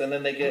aspects, and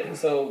then they get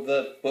so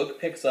the book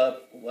picks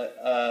up.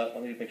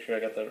 Let me make sure I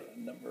got the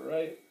number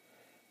right.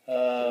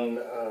 And,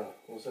 what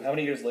was it? How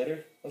many years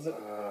later was it?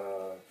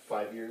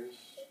 5 years,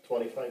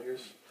 25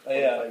 years, Oh,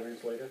 yeah. 25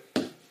 years later.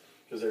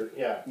 Because they're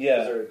Yeah.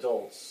 because they're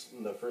adults.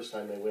 And the first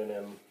time they went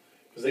in,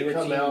 because They they were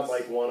come out teens.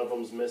 like one of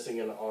them's missing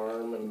an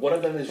arm, and One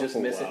of them is just Oh,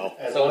 missing. wow.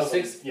 and So one of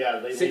them, six, yeah,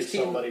 they leave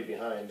 16 somebody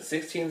behind.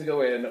 16s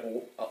go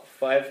in,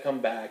 5 come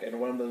back, and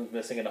one of them is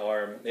missing an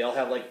arm. They all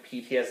have like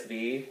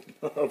PTSD,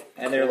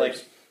 and they're like,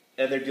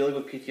 and they're dealing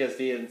with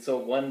PTSD. And so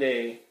one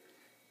day,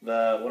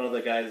 one of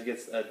the guys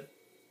gets a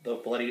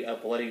bloody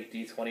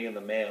D20 in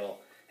the mail,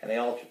 and they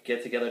all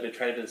get together to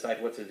try to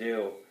decide what to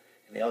do,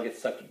 and they all get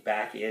sucked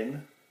back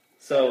in.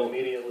 So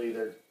Immediately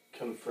they're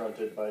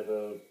confronted by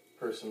the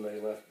person they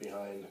left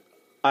behind.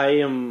 I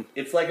am.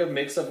 it's like a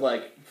mix of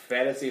like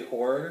fantasy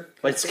horror.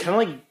 It's kind of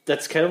like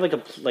that's kind of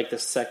like the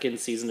second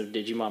season of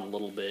Digimon a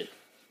little bit,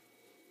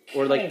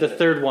 or like the Kinda.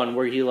 third one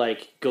where he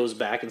like goes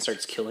back and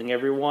starts killing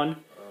everyone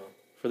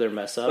for their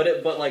mess up.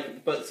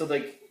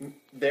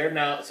 They're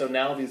now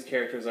now these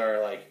characters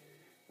are like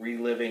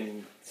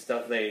reliving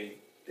stuff they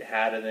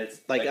had, and it's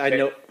Like, I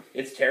know-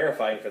 it's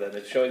terrifying for them.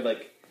 It's showing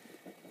like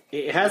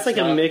it has like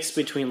it's a not- mix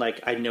between like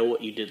I know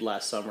what you did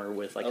last summer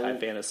with like Oh. high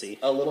fantasy.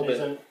 a little bit.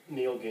 Isn't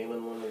Neil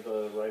Gaiman one of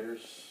the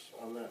writers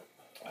on that?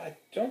 I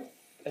don't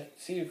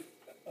see.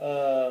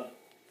 I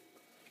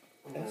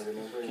don't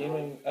remember.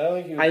 Gaiman, I don't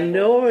think he was I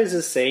know I was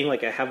just saying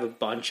like I have a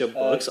bunch of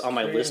books on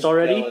my Kieran list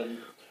already, Gillen.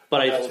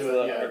 but That's I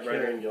who- Yeah, art writer.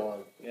 Kieran Gillen.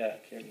 Yeah,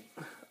 Kieran.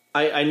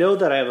 I know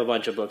that I have a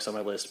bunch of books on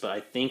my list, but I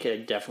think I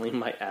definitely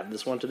might add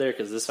this one to there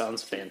because this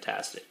sounds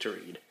fantastic to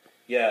read.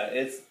 Yeah,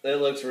 it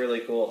looks really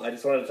cool. I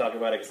just wanted to talk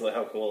about it because of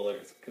how cool it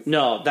looks. 'Cause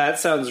No, that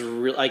sounds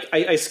real. Like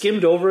I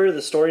skimmed over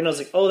the story and I was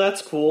like, oh,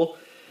 that's cool.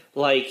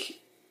 Like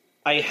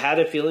I had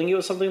a feeling it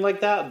was something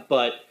like that,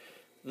 but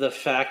the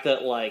fact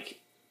that like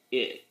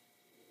it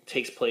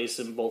takes place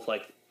in both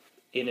like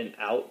in and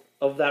out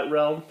of that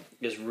realm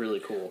is really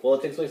cool. well,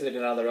 it takes place in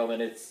another realm,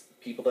 and it's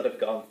people that have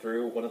gone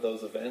through one of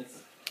those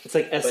events. It's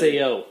like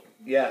SAO.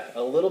 Yeah,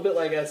 a little bit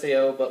like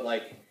SAO, but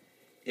like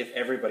if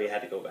everybody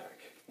had to go back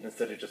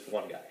instead of just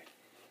one guy.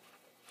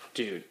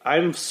 Dude,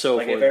 I'm so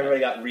Like for if that. everybody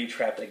got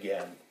retrapped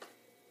again.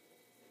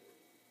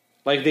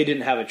 Like they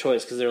didn't have a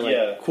choice because they're like,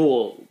 Yeah.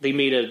 cool. They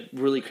made a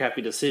really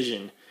crappy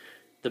decision.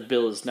 The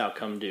bill is now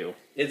come due.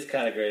 It's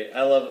kind of great.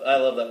 I love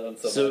that one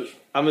so So much.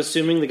 I'm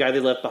assuming the guy they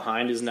left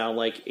behind is now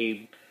like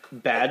a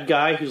bad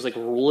guy who's like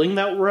ruling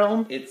that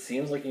realm. It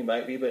seems like he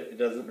might be, but it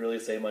doesn't really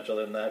say much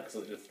other than that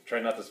because it's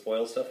trying not to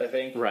spoil stuff. I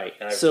think. Right.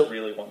 And I So-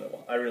 really want to.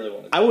 I really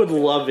want to. I would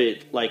love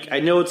it. Like I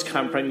know it's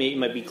kind of probably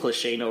might be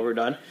cliche and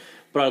overdone,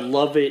 but I'd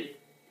love it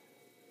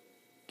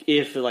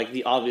if like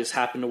the obvious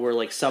happened to where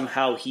like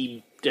somehow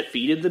he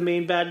defeated the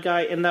main bad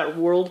guy in that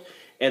world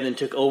and then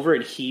took over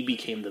and he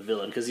became the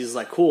villain because he's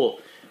like, cool,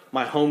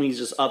 my homies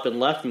just up and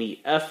left me,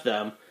 F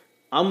them,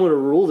 I'm going to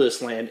rule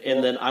this land,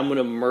 and then I'm going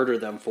to murder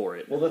them for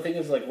it. Well, the thing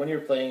is, like, when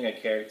you're playing a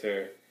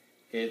character,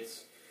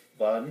 it's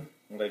fun,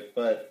 like,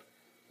 but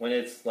when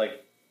it's,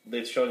 like,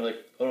 it's showing, like,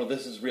 oh, no,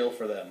 this is real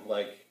for them,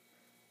 like,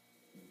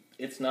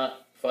 it's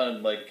not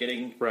fun, like,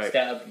 getting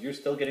stabbed, you're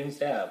still getting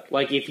stabbed.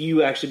 Like, if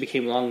you actually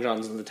became Long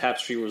Johns and the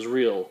tapestry was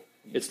real,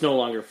 it's no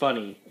longer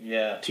funny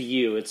to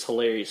you, it's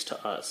hilarious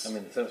to us. I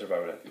mean, the censor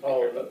bar would have to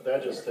be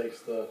that just takes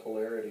the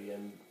hilarity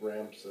and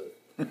ramps it.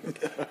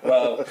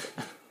 Well,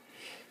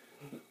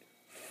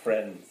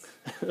 friends.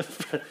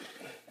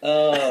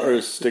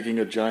 Or sticking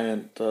a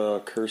giant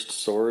cursed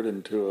sword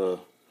into a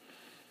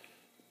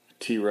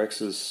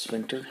T-Rex's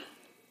sphincter.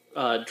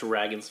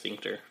 Dragon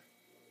sphincter.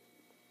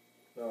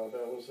 No,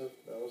 that was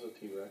a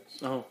T-Rex.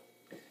 Oh.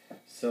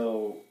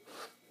 So,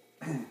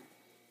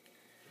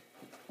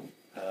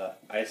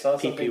 I saw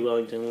something. P.P.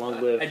 Wellington, long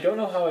live. I don't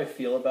know how I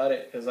feel about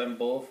it because I'm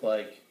both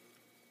like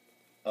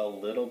a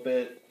little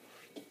bit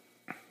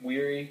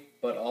weary,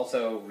 but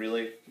also I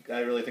really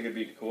think it'd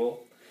be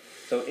cool.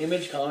 So,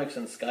 Image Comics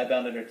and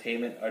Skybound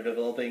Entertainment are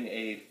developing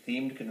a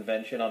themed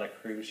convention on a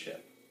cruise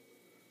ship.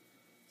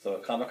 So, a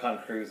Comic-Con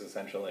cruise,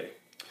 essentially.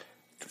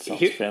 Sounds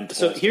fantastic.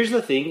 So here's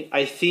the thing.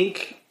 I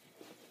think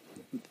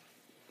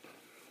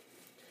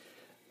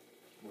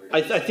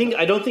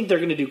I don't think they're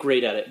going to do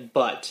great at it,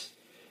 but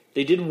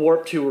they did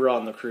Warp Tour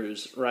on the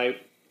cruise,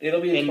 right?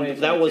 It'll be in And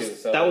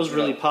 2022, that was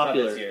really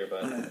popular. Not this year,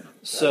 but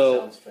So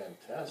That sounds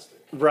fantastic.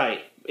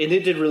 right, and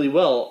it did really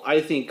well.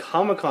 I think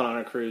Comic-Con on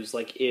a cruise,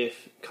 like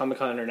if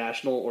Comic-Con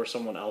International or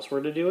someone else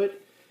were to do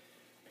it,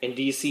 and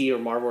DC or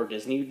Marvel or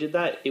Disney did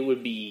that, it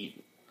would be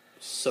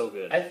so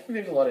good. I think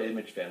there's a lot of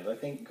Image fans. I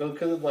think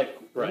because like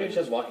Image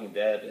has Walking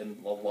Dead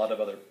and a lot of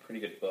other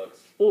pretty good books.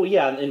 Oh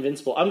yeah, and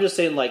Invincible. I'm just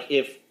saying, like,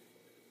 if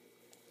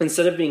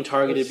instead of being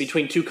targeted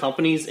between two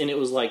companies, and it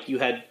was like you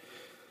had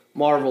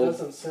Marvel. It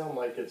doesn't sound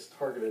like it's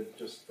targeted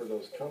just for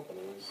those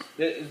companies.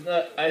 It's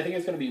not. I think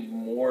it's going to be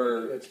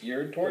more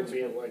geared towards.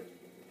 Being like,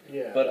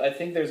 yeah. But I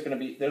think there's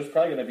probably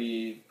going to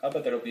be. I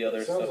bet there'll be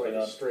other stuff like going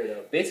on. Straight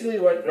up. Basically,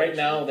 right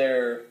now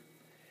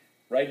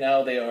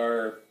they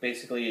are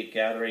basically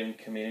gathering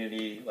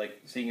community, like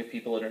seeing if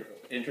people are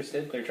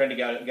interested. They're trying to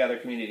gather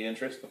community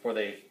interest before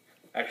they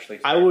actually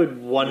start. I would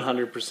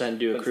 100%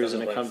 do a Put cruise in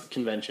something a like-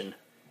 convention.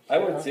 I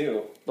would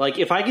too. Like,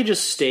 if I could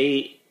just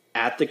stay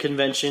at the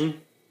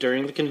convention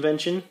during the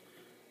convention,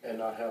 And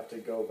not have to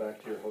go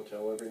back to your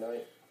hotel every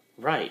night.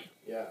 right?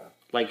 Yeah.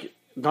 Like,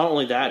 not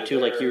only that, too.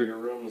 Like your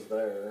room's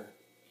there.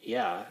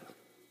 yeah.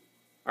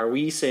 Are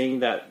we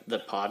saying that the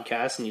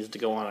podcast needs to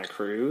go on a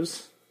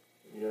cruise?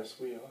 Yes,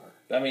 we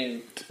are. I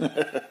mean,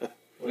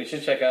 we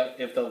should check out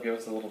if they'll give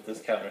us a little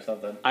discount or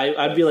something.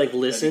 I'd be like, That'd be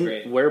listen,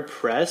 great. we're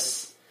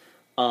press.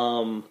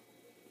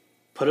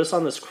 Put us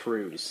on this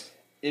cruise.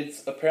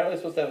 It's apparently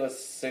supposed to have a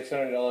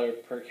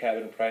 $600 per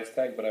cabin price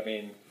tag, but I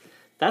mean,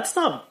 That's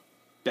not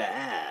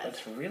bad.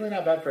 that's really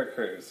not bad for a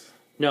cruise.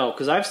 No,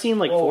 because I've seen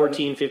like Well,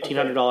 $1,400,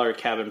 $1,500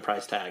 cabin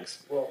price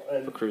tags. Well,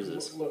 and For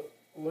cruises.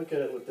 Look at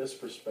it with this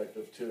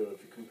perspective too.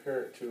 If you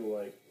compare it to,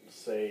 like,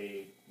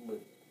 say, with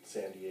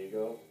San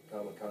Diego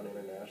Comic-Con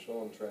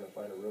International and trying to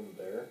find a room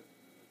there,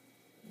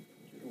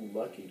 you're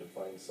lucky to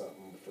find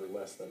something for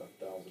less than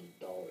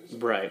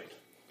 $1,000. Right.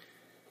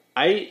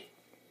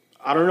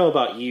 I don't know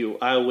about you.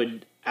 I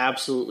would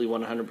absolutely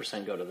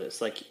 100% go to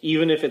this. Like,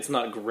 even if it's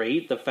not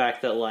great, the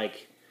fact that,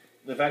 like,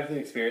 The fact that the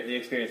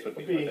experience would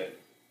be worth it.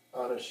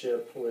 On a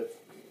ship with,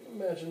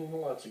 imagine,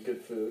 lots of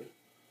good food,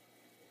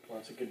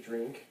 lots of good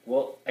drink,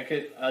 Well, I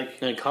could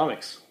and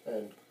comics.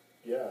 and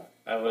yeah,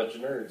 I a would bunch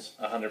of nerds.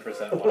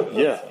 100% watch this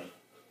Yeah.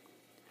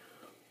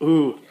 one.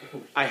 Ooh,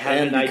 I have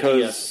And an idea.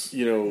 because,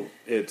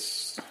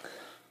 it's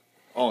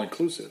all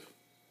inclusive.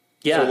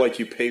 Yeah, So, like,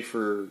 you pay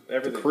for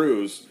Everything. the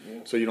cruise,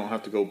 so you don't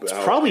have to go out. it's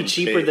probably and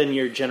cheaper pay, than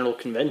your general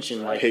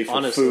convention. Like, pay for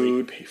honestly,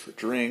 food, pay for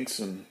drinks,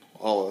 and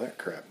all of that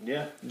crap.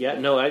 Yeah. yeah,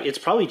 no, it's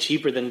probably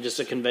cheaper than just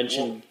a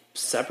convention Well,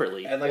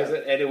 separately. And like I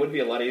said, and it would be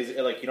a lot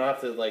easier. Like, you don't have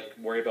to like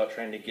worry about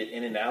trying to get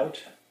in and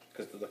out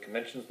because the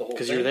convention's the whole thing.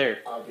 Because you're there.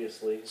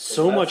 Obviously,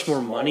 So that's much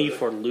more money smarter.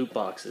 for loot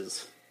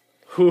boxes.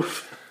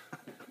 Oof.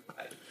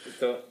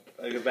 So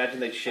I imagine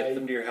they ship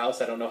them to your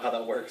house. I don't know how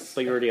that works.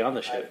 But you're already on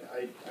the ship.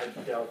 I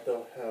doubt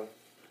they'll have.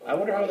 I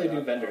wonder how they do on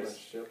a vendors.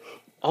 ship.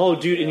 Oh,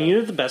 dude, and you know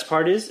what the best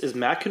part is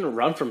Matt couldn't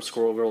run from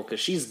Squirrel Girl because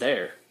she's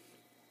there.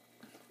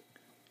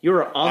 You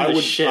were on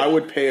the ship. I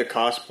would pay a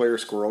cosplayer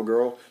Squirrel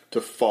Girl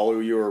to follow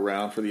you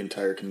around for the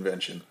entire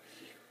convention.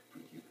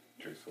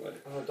 Truthfully.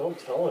 Oh, don't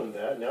tell him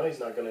that. Now he's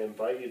not going to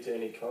invite you to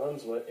any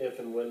cons if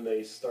and when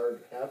they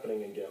start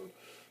happening again.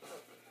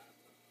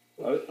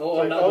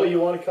 You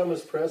want to come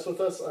as press with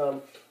us?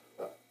 I'm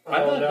Oh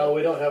not- no,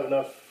 we don't have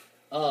enough.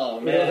 Oh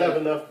We don't have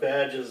man, enough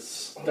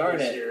badges Darn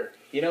this it. year.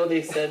 you know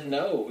they said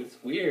no. It's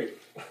weird.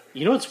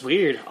 You know what's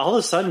weird? All of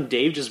a sudden,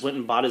 Dave just went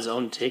and bought his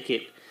own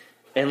ticket.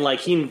 And, like,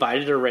 he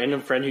invited a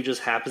random friend who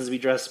just happens to be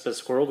dressed up as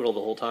Squirrel Girl the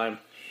whole time.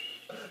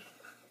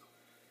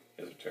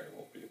 These are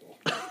terrible people.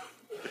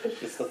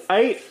 It's the-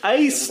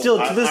 I still,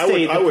 to this I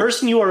day, would- the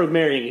person you are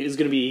marrying is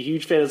going to be a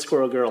huge fan of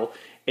Squirrel Girl,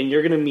 and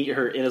you're going to meet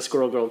her in a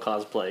Squirrel Girl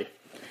cosplay.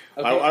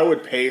 Okay. I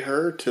would pay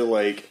her to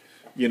like,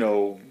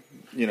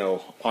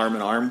 arm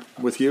in arm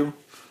with you,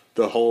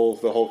 the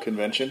whole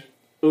convention.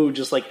 Ooh,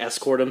 just like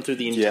escort him through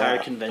the entire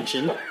Yeah.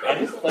 convention. I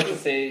just like to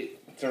say,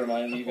 to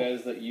remind you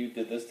guys that you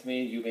did this to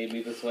me, you made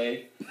me this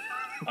way.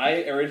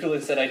 I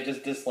originally said I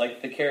just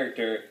disliked the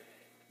character.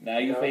 Now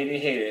you've made me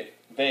hate it.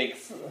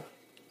 Thanks.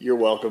 You're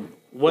welcome.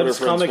 What are does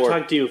friends Comic for.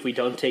 Talk do if we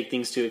don't take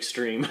things too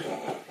extreme?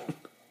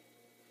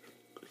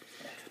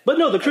 But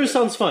no, the cruise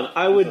sounds fun.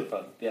 This is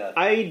fun. Yeah.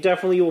 I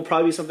definitely will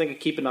probably be something to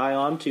keep an eye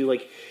on too.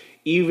 Like,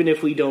 even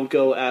if we don't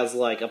go as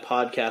like a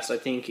podcast, I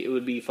think it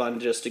would be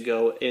fun just to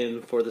go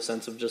in for the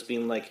sense of just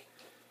being like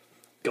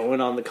going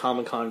on the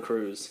Comic-Con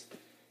cruise,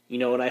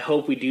 And I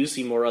hope we do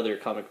see more other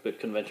comic book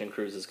convention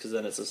cruises because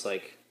then it's just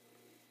like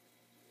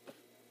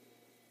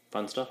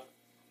fun stuff.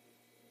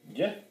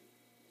 Yeah.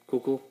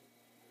 Cool.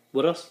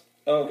 What else?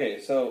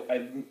 Okay, so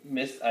I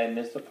missed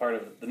a part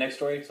of the next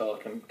story, so I'll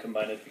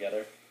combine it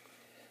together.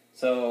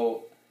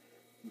 So,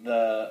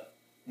 the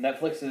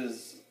Netflix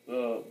has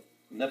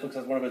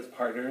one of its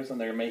partners,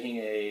 and they're making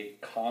a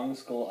Kong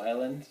Skull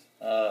Island.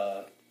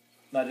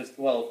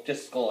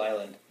 Just Skull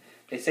Island.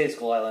 They say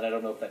Skull Island. I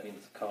don't know if that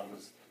means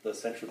Kong's the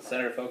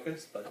center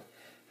focus, but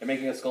they're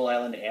making a Skull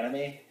Island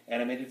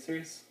animated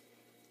series.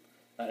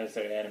 Not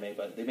necessarily anime,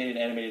 but they're making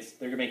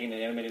an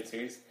animated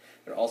series.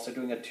 They're also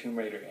doing a Tomb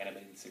Raider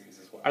animated series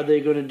as well. Are they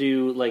going to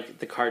do like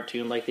the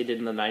cartoon like they did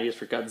in the 90s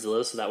for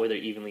Godzilla, so that way they're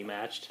evenly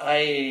matched?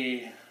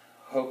 I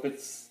hope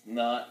it's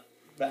not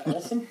that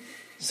wholesome.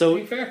 So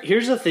to be fair.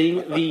 here's the thing: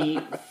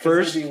 the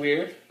first, It'd be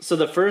weird. so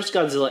the first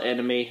Godzilla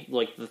anime,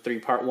 like the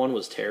 3-part one,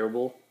 was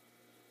terrible.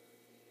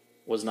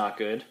 Was not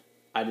good.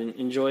 I didn't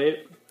enjoy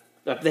it.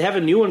 They have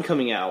a new one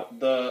coming out.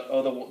 The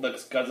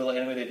Godzilla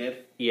anime they did.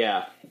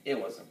 Yeah, It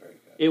wasn't very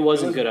good. it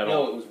wasn't good at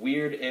all. No, it was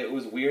weird. It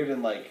was weird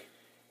and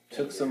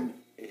took some.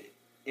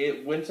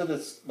 It went to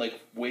this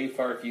way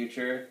far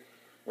future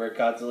where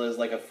Godzilla is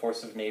like a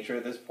force of nature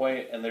at this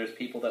point, and there's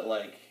people that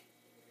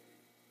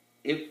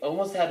It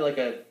almost had like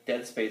a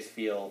Dead Space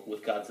feel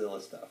with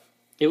Godzilla stuff.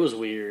 It was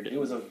weird. It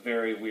was a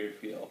very weird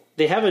feel.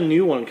 They have a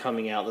new one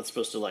coming out that's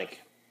supposed to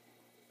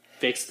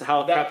fix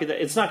how crappy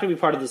that. It's not going to be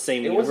part of the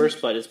same universe,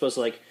 but it's supposed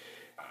to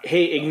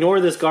hey, ignore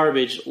this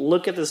garbage.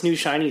 Look at this new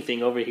shiny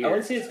thing over here. I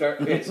wouldn't say it's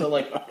garbage. Okay, so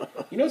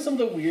some of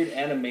the weird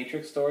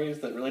Animatrix stories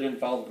that really didn't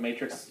follow the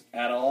Matrix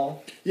at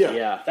all.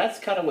 Yeah. That's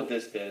kind of what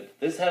this did.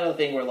 This had a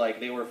thing where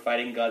they were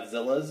fighting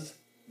Godzillas,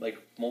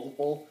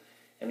 multiple,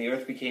 and the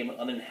Earth became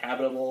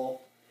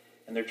uninhabitable,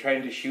 and they're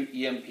trying to shoot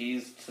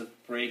EMPs to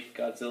break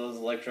Godzilla's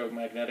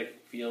electromagnetic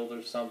field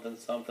or something.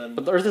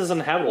 But the Earth is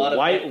uninhabitable. A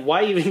lot of-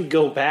 Why even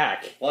go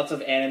back? Lots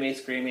of anime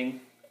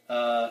screaming,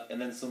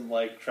 and then some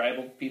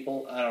tribal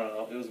people. I don't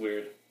know. It was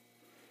weird.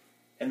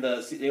 And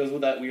it was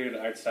with that weird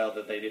art style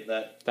that they did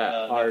that. That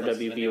Netflix has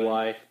been doing.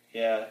 RWBY.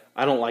 Yeah,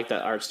 I don't like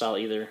that art style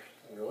either.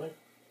 Really?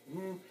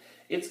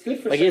 it's good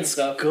for certain It's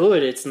stuff.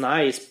 good, it's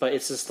nice, but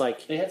it's just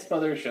They had some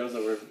other shows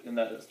that were in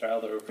that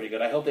style that were pretty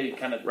good. I hope they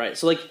kind of right.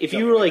 So if jump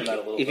you were away from that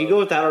a little if you bit. go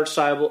with that art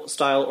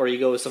style, or you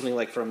go with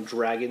something from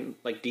Dragon,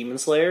 Demon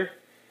Slayer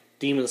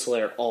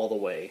all the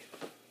way.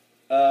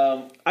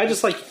 I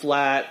just like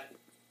flat,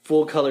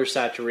 full color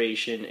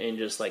saturation and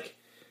just Yeah,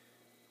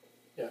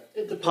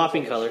 it depends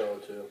Popping on the color. show,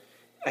 too.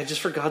 I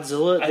just for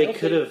Godzilla I they hope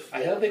could have.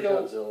 I hope they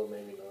go. Godzilla,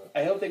 maybe not.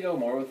 I hope they go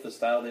more with the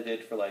style they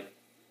did for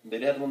they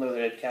had one where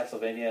they had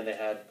Castlevania and they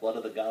had Blood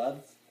of the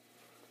Gods,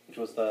 which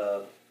was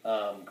the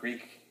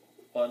Greek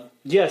one.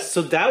 Yes,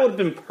 so that would have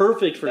been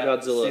perfect for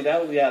Godzilla. See, I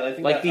think that art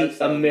The style would be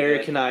good.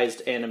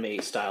 Americanized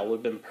anime style would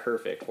have been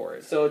perfect for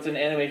it. So it's an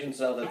animation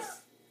style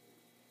that's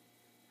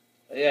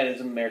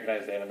it's an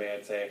Americanized anime,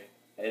 I'd say,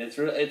 and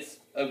it's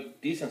a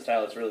decent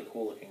style. It's really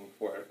cool looking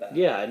for it.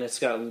 Yeah, and it's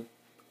got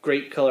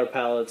great color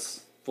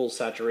palettes, full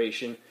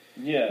saturation.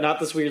 Yeah, Not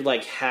this weird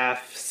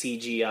half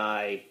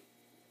CGI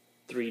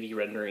 3D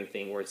rendering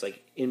thing where it's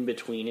in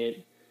between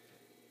it.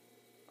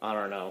 I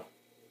don't know.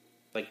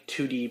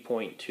 2D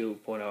point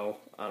 2.0.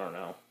 I don't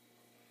know.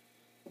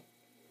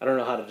 I don't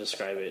know how to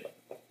describe it.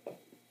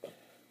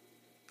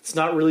 It's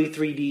not really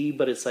 3D,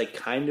 but it's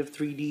kind of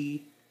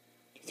 3D.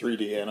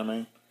 3D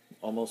anime,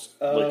 almost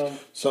Um,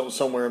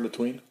 somewhere in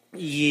between.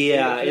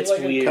 Yeah, It feels it's like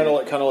a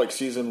weird. Kind of like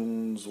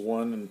seasons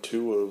 1 and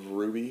 2 of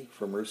Ruby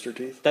from Rooster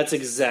Teeth. That's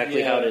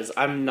exactly how it Yeah. is.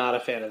 I'm not a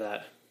fan of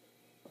that.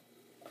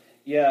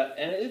 yeah,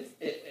 and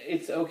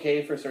it's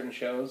okay for certain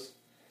shows.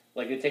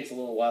 It takes a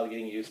little while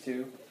getting used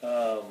to.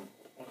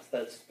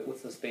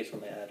 What's the space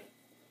one they had?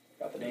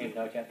 Got the name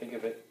now. I can't think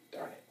of it.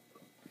 Darn it!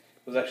 It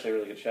was actually a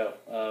really good show.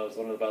 It was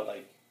one about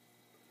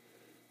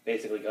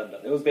basically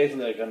Gundam. It was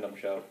basically a Gundam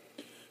show.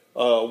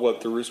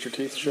 What, the Rooster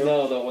Teeth show?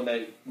 No, the one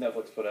that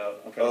Netflix put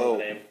out. I'm trying to remember Oh.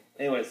 the name.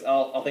 Anyways,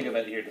 I'll think of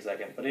it here in a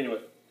second. But anyway,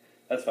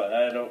 that's fine.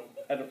 I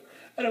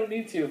don't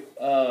need to.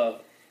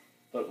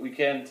 But we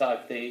can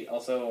talk. They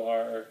also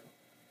are.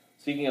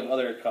 Speaking of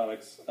other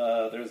comics,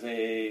 there's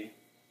a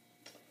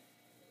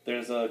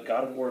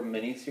God of War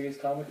miniseries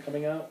comic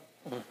coming out.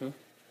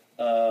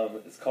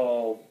 It's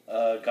called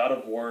God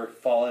of War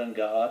Fallen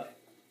God,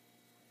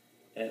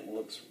 and it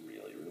looks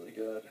really, really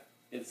good.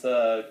 It's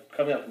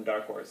coming out from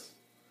Dark Horse.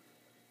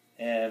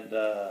 and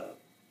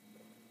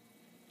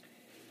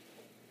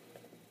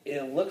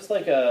it looks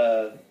like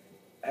a.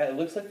 It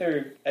looks like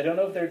they're. I don't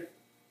know if they're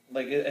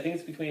like. I think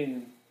it's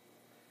between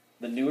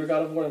the newer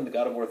God of War and the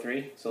God of War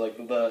 3. So like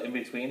the in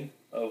between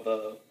of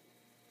the.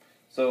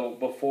 So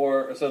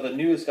the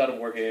newest God of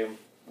War game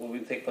will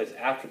take place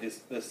after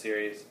this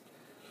series.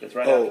 It's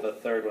right after the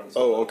third one.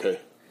 So okay.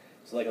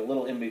 So like a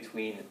little in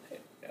between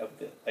of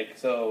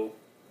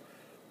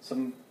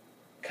some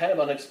kind of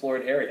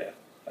unexplored area.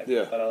 I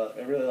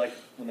really like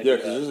when they do that.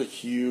 Because there's a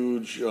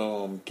huge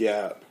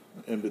gap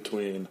in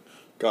between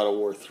God of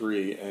War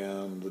 3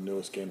 and the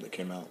newest game that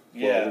came out.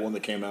 Yeah. Well, the one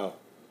that came out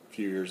a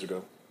few years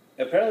ago.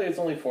 Apparently it's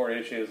only 4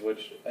 issues,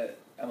 which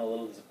I'm a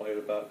little disappointed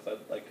about because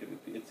I'd like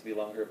it to be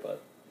longer,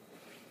 but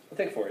I'll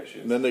take 4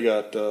 issues. And then they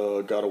got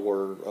God of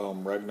War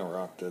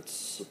Ragnarok that's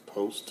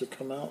supposed to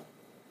come out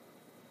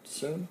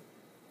soon.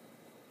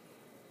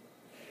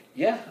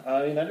 Yeah,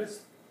 I mean, that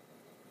is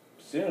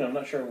soon. I'm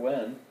not sure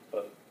when,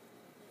 but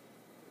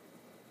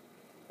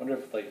I wonder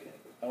if they're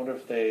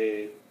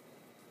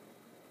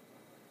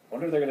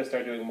going to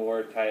start doing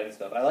more tie-in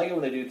stuff. I like it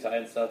when they do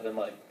tie-in stuff and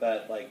like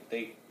that, like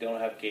they don't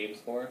have games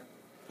for,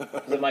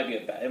 because it might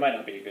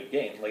not be a good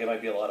game. Like it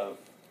might be a lot of.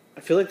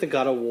 I feel like the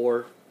God of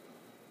War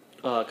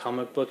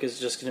comic book is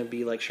just going to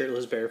be like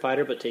Shirtless Bear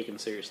Fighter, but taken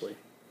seriously.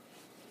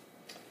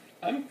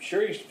 I'm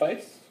sure he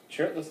fights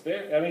shirtless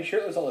bear. I mean,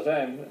 shirtless all the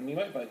time. I mean, he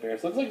might fight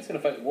bears. Looks like he's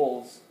going to fight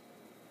wolves.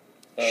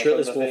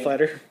 Shirtless wolf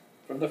fighter.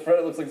 From the front,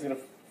 it looks like he's going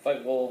to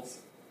fight wolves.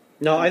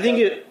 No, I think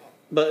it.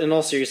 But in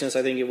all seriousness,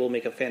 I think it will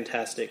make a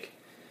fantastic.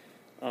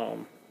 It's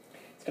going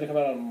to come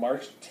out on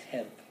March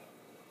 10th.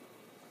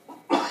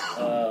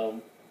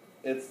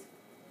 It's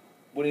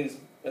when he's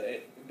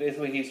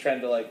basically he's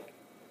trying to like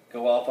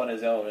go off on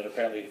his own, and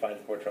apparently he finds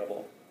more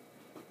trouble.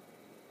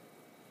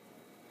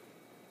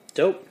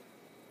 Dope.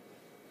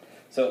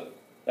 So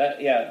I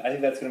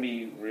think that's going to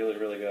be really,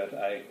 really good.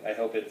 I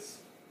hope it's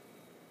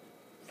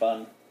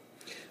fun.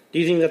 Do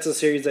you think that's a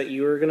series that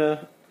you were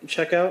gonna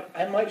check out?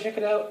 I might check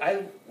it out.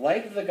 I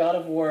like the God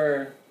of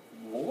War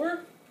lore,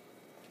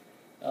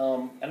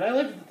 and I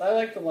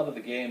liked a lot of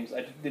the games.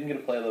 I didn't get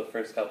to play the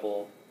first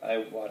couple.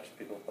 I watched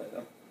people play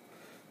them.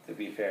 To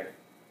be fair,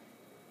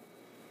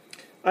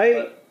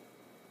 I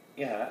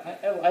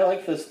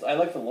like this. I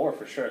like the lore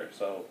for sure.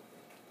 So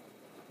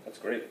that's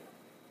great.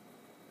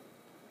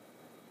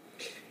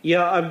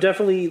 Yeah, I'm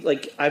definitely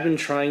I've been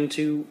trying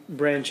to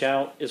branch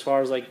out as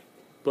far as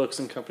books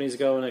and companies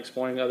go and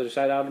exploring the other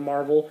side out of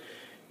Marvel,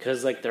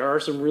 because there are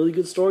some really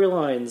good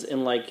storylines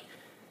and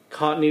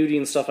continuity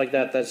and stuff like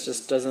that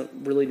just doesn't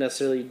really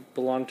necessarily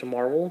belong to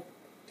Marvel.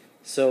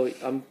 So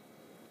I'm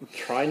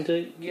trying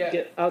to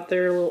get out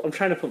there a little. I'm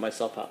trying to put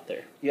myself out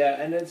there. Yeah,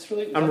 and it's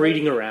really. I'm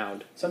reading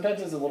around. Sometimes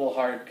it's a little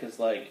hard because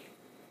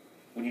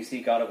when you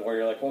see God of War,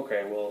 you're like,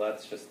 okay, well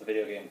that's just the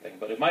video game thing,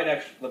 but it might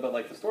actually, but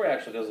the story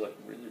actually does look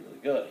really, really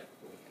good.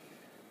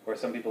 Or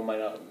some people might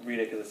not read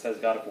it because it says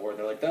God of War.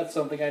 They're like, that's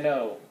something I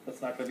know.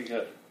 That's not going to be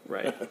good.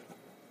 Right.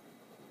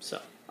 So,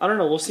 I don't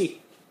know. We'll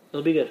see.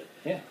 It'll be good.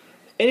 Yeah.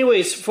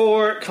 Anyways,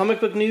 for comic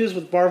book news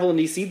with Marvel and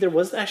DC, there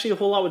wasn't actually a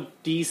whole lot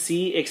with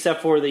DC,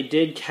 except for they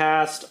did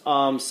cast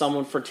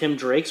someone for Tim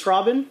Drake's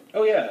Robin.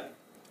 Oh, yeah.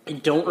 I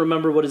don't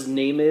remember what his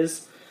name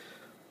is.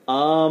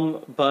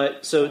 Tim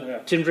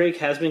Drake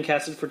has been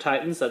casted for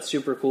Titans. That's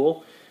super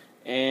cool.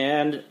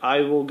 And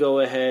I will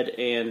go ahead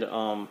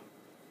and,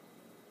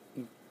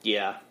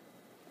 yeah.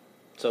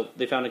 So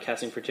they found a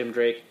casting for Tim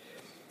Drake.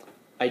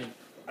 I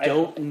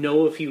don't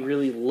know if he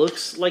really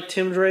looks like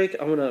Tim Drake.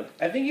 I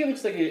think he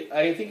looks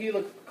I think he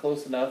looks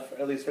close enough,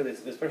 at least for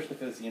this, especially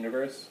for this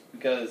universe,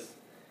 because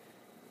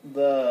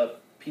the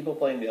people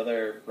playing the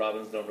other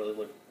Robins don't really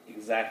look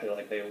exactly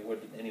like they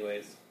would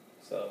anyways.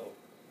 So.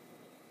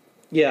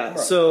 Yeah.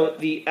 So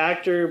the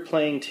actor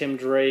playing Tim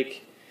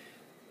Drake,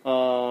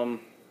 he'll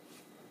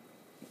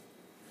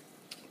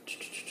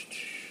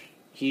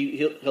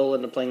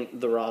end up playing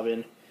the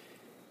Robin.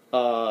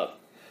 Well,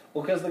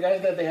 because the guy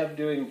that they have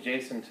doing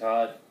Jason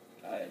Todd,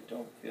 I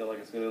don't feel like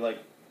it's gonna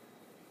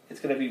it's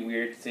gonna be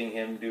weird seeing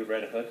him do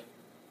Red Hood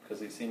because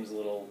he seems a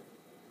little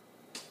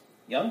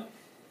young.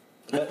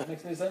 Does that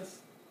makes any sense?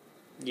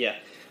 Yeah,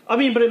 I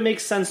mean, but it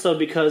makes sense though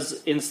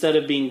because instead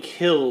of being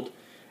killed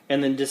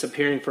and then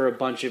disappearing for a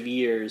bunch of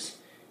years,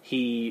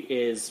 he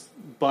is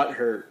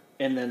butthurt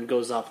and then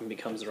goes off and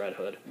becomes the Red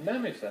Hood.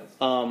 That makes sense.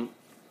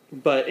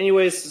 But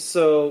anyways,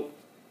 so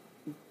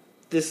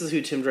this is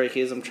who Tim Drake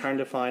is. I'm trying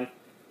to find.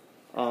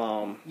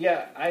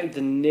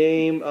 The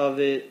name of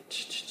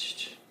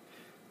it.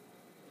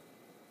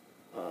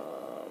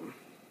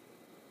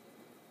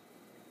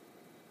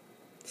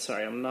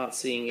 Sorry, I'm not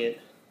seeing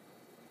it.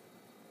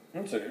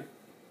 I'm sorry.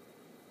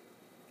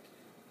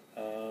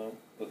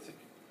 Let's see.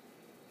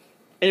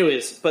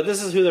 Anyways, but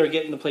this is who they're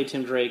getting to play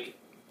Tim Drake.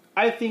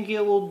 I think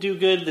it will do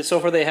good. So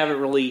far, they haven't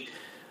really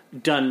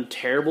done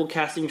terrible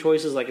casting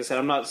choices. Like I said,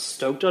 I'm not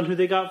stoked on who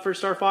they got for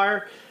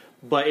Starfire,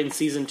 but in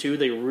season 2,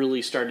 they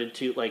really started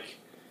to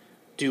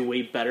do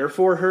way better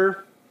for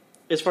her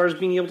as far as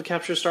being able to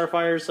capture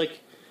Starfire's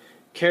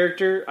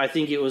character. I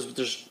think it was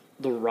just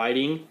the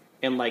writing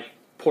and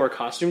poor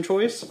costume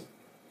choice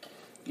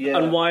Yeah.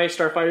 on why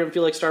Starfire didn't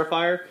feel like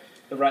Starfire.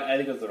 I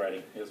think it was the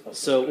writing. It was supposed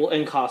to So, be. well,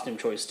 and costume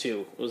choice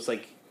too. It was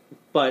like,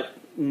 but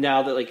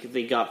now that like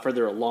they got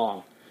further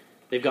along,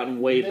 they've gotten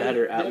way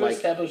better at They've like.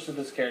 established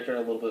this character a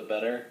little bit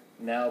better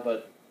now,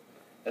 but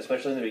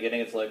especially in the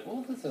beginning, it's like,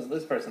 well,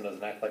 this person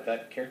doesn't act like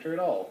that character at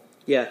all.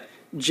 Yeah,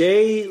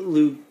 Jay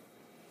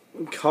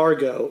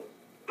Lucargo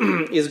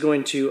is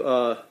going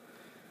to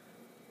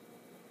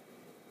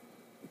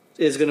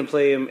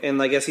play him,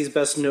 and I guess he's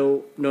best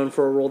known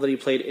for a role that he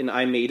played in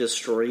 "I May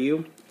Destroy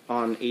You"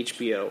 on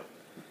HBO,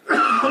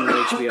 on the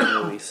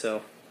HBO movie.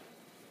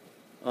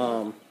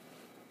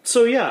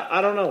 So yeah,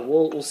 I don't know.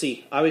 We'll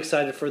see. I'm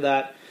excited for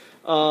that.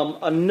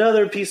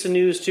 Another piece of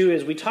news too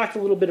is we talked a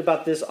little bit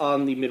about this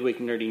on the Midweek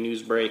Nerdy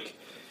News Break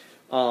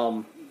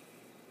a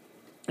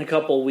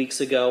couple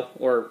weeks ago,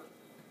 or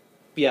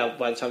yeah,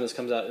 by the time this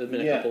comes out, it's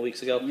been a couple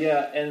weeks ago.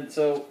 Yeah, and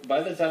so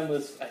by the time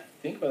this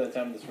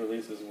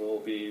releases, we'll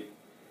be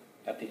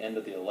at the end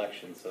of the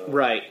election. So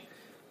Right.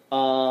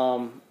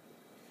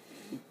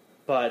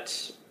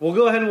 But we'll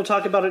go ahead and we'll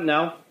talk about it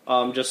now,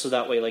 just so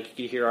that way, like, you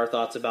can hear our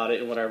thoughts about it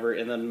and whatever,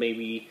 and then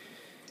maybe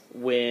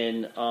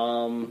when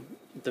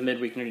the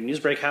Midweek Nerdy News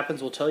Break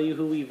happens, we'll tell you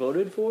who we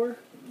voted for.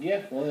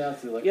 Yeah, we'll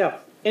announce the election. Yeah.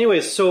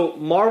 Anyways, so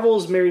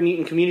Marvel's Mary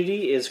Neaton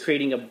community is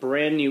creating a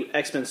brand new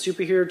X-Men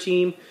superhero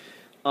team,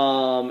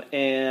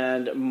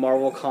 and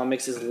Marvel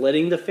Comics is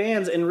letting the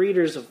fans and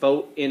readers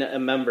vote in a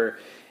member.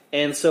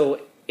 And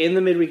so in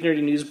the Midweek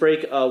Nerdy News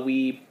Break,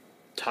 we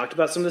talked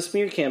about some of the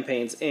smear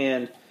campaigns,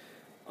 and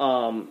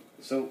so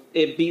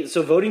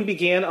voting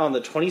began on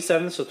the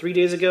 27th, so 3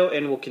 days ago,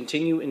 and will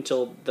continue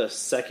until the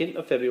 2nd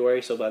of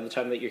February. So by the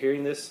time that you're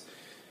hearing this,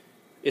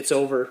 it's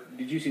over.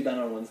 Did you see that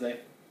on Wednesday?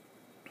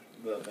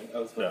 The thing.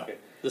 Oh, Yeah. okay.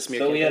 The smear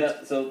So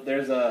campaigns.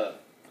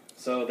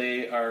 so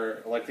they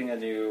are electing a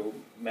new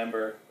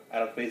member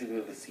out of basically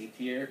the C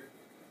tier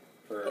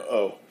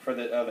for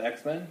the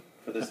X-Men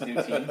for this new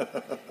team,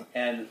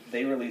 and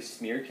they released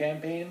smear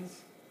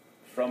campaigns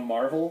from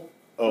Marvel.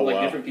 Oh,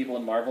 wow. Different people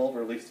in Marvel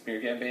released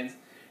smear campaigns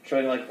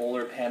showing like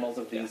older panels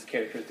of these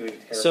characters doing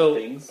terrible So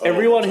things.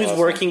 everyone that's who's awesome.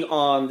 working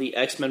on the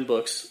X-Men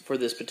books for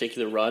this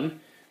particular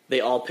run,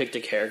 they all picked a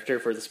character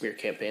for the smear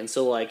campaign.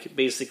 So like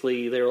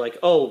basically they were like,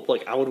 oh,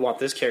 like I would want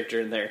this character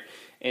in there,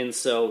 and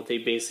so they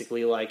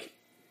basically like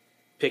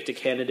picked a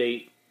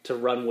candidate to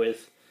run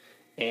with,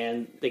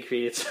 and they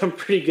created some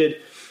pretty good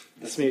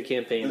smear The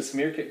campaigns.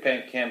 smear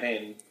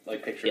campaign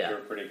like pictures Yeah. were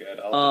pretty good.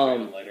 I'll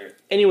show them later.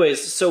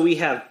 Anyways, so we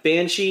have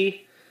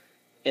Banshee,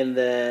 and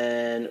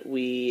then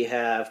we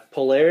have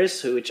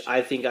Polaris, which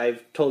I think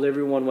I've told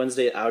everyone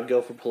Wednesday I would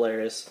go for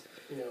Polaris.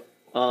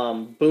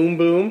 Boom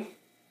Boom,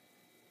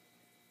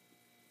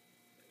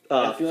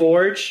 I feel like-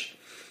 Forge,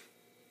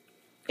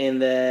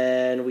 and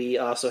then we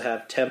also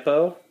have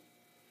Tempo,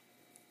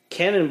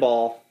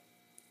 Cannonball,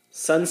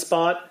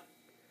 Sunspot,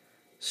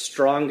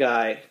 Strong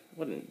Guy.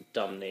 What a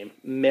dumb name.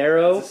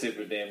 Marrow, It's a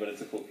stupid name, but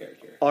it's a cool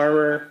character.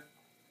 Armor.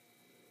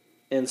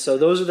 And so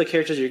those are the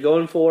characters you're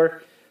going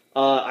for.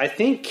 I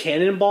think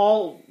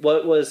Cannonball,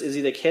 is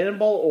either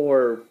Cannonball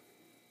or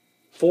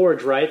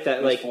Forge, right? That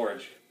It was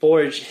like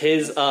Forge.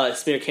 his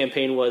smear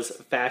campaign was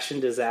Fashion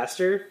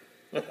Disaster.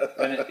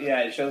 And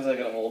it shows like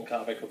an old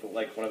comic with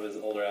like one of his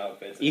older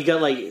outfits. You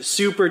got like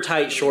super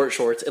tight short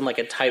shorts and like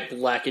a tight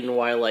black and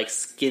white, like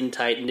skin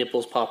tight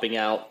nipples popping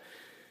out.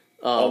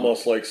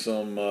 Almost like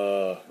some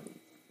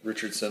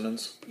Richard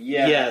Simmons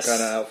Yeah. Yes.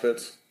 kind of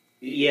outfits.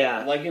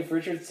 Yeah. Like if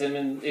Richard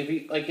Simmons,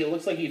 it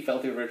looks like he fell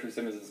through Richard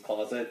Simmons'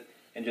 closet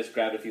and just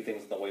grabbed a few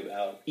things on the way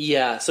out.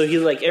 Yeah, so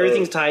he's like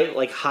everything's tight,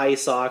 like high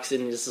socks,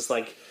 and it's just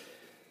like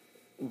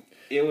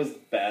It was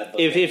bad.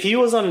 if he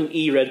was on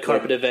an red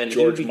carpet Like event,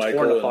 George he would be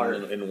Michael torn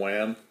apart. in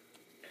Wham.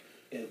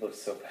 It looked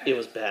so bad. It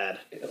was bad.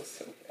 It was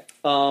so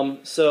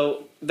bad.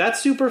 So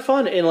that's super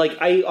fun, and like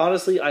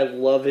I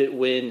love it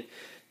when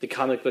the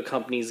comic book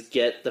companies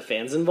get the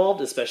fans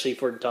involved, especially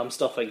for dumb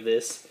stuff like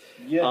this.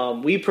 Yeah.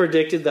 We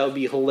predicted that would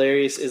be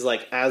hilarious. Is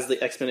like as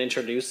the X-Men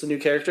introduce the new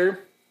character,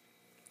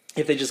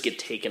 if they just get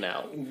taken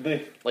out,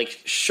 like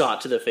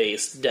shot to the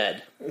face,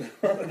 dead.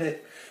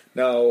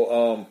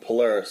 Now,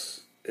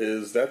 Polaris,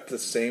 is that the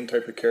same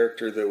type of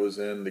character that was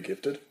in The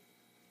Gifted?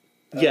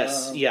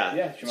 Yes, yeah.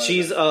 yeah, she might have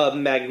She's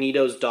been.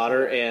 Magneto's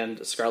daughter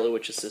and Scarlet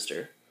Witch's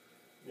sister.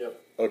 Yep.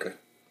 Okay.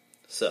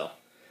 So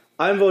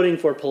I'm voting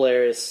for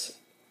Polaris.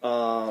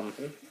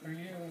 Good for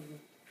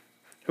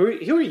you.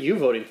 Who are you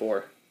voting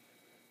for?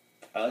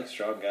 I like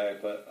Strong Guy,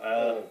 but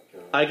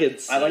I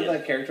could. See I like it.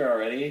 that character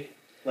already.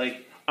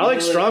 Like I like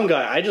even though Strong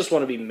Guy. I just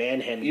want to be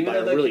manhandled Even by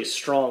though a that really kid-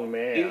 strong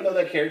man. Even though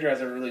that character has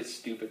a really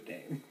stupid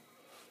name.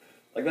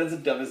 Like, that's the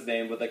dumbest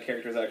name, but that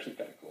character is actually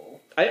kind of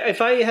cool. If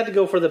I had to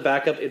go for the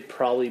backup, it'd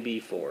probably be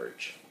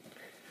Forge.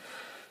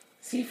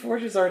 See,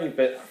 Forge has already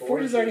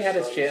had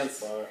his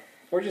chance.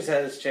 Forge has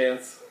had his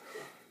chance.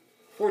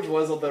 Forge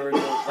was on the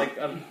original, like,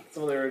 on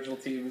some of the original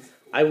teams.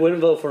 I wouldn't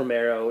vote for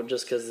Marrow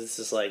just because it's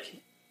just like,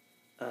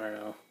 I don't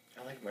know.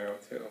 I like Marrow,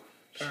 too.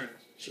 Darn.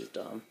 She's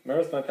dumb.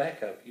 Marrow's my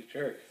backup, you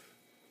jerk.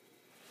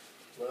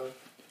 Well,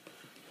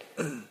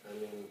 I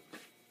mean,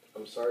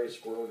 I'm sorry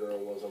Squirrel Girl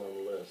wasn't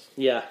on the list.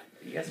 Yeah.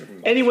 You guys are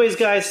from Anyways,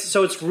 guys,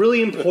 so it's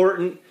really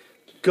important.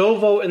 Go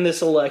vote in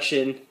this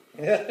election.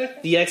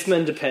 The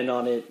X-Men depend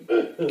on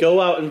it. Go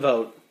out and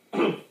vote.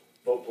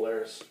 Vote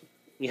Polaris.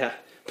 Yeah.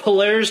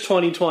 Polaris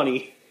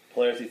 2020.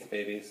 Polaris eats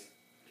babies.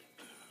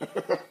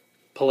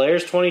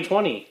 Polaris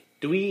 2020.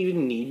 Do we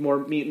even need more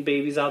mutant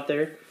babies out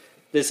there?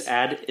 This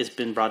ad has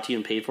been brought to you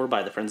and paid for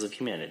by the Friends of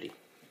Humanity.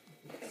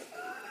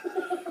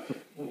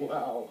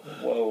 Wow.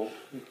 Whoa.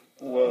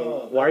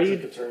 Whoa. Why are you?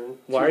 Took a turn.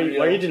 Why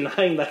are you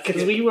denying that?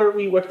 Because we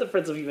were the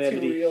Friends of Too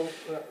Humanity. real.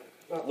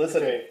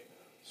 Listen. Okay.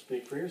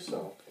 Speak for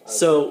yourself.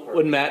 So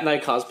when Matt and I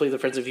cosplayed the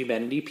Friends of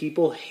Humanity,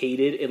 people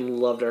hated and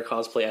loved our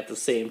cosplay at the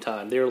same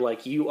time. They were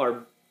like, "You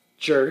are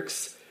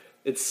jerks."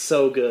 It's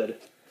so good.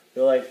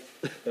 They're like,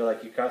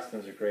 your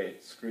costumes are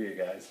great. Screw you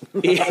guys.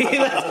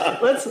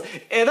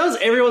 And that was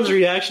everyone's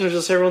reaction. It was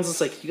just everyone's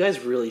just like, "You guys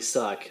really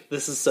suck.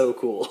 This is so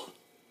cool."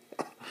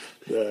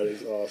 That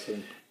is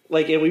awesome.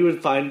 Like, and we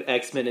would find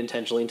X-Men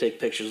intentionally and take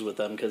pictures with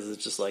them because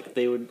it's just like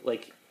they would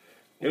like.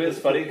 It was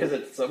funny because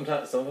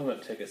sometimes some of them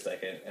it took a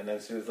second, and then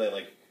as soon as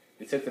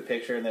they took the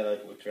picture and they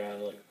looked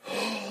around and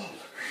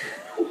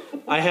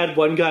I had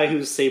one guy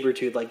who's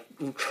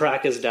Sabretooth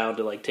track us down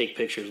to take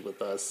pictures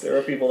with us. there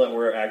were people that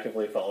were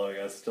actively following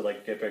us to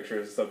get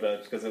pictures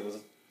sometimes because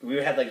we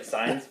had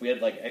signs. We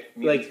had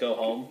mutants go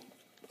home.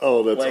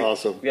 Oh, that's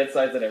awesome. We had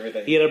signs and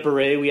everything. He had a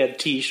beret. We had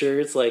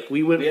T-shirts.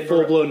 We went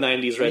full blown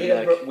 '90s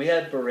redneck. We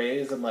had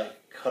berets and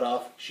cut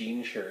off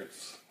jean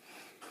shirts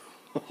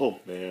Oh,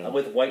 man.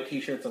 with white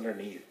T-shirts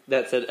underneath.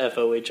 That said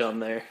FOH on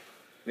there.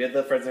 We had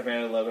the Friends of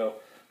Humanity logo.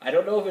 I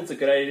don't know if it's a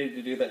good idea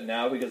to do that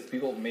now because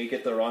people may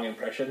get the wrong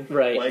impression.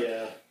 Right.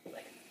 Yeah.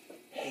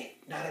 Hey,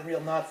 not a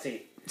real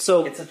Nazi.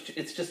 So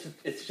It's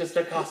just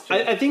a costume.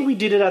 I think we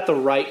did it at the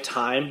right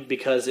time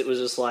because it was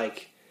just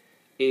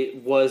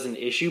it was an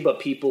issue, but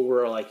people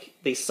were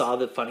they saw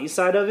the funny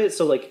side of it.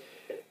 So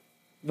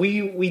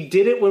we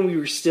did it when we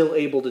were still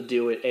able to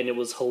do it, and it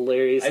was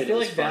hilarious. I feel and it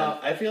was fun.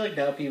 I feel like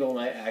now people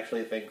might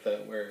actually think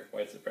that we're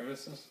white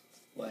supremacists.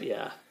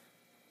 Yeah.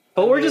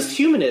 But we're just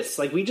humanists.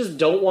 We just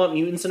don't want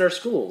mutants in our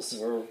schools.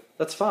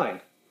 That's fine.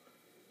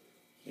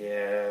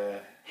 Yeah.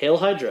 Hail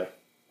Hydra.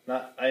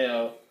 I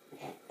know.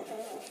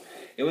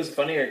 It was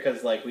funnier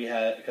because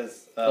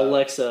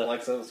Alexa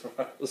was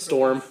The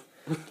Storm.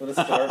 with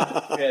a storm.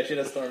 Yeah, she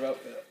had a storm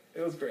outfit.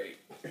 It was great.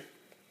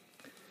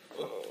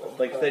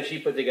 That she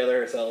put together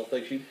herself.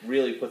 She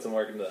really put some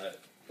work into that.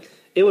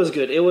 It was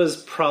good. It was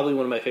probably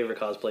one of my favorite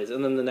cosplays.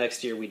 And then the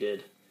next year we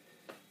did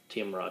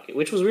Team Rocket,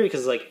 which was weird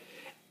because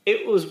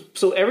it was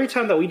so every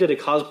time that we did a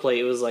cosplay,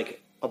 it was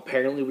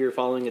apparently we were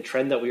following a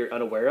trend that we were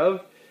unaware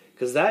of.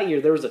 Because that year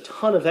there was a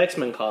ton of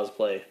X-Men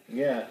cosplay.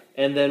 Yeah.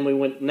 And then we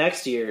went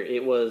next year.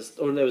 It was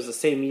the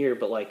same year,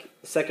 but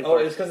the second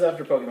part. Oh, it's because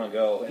after Pokemon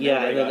Go. And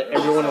then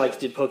everyone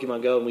did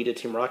Pokemon Go, and we did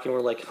Team Rocket, and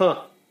we're like,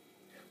 huh.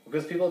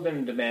 Because people have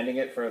been demanding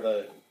it for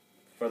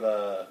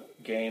the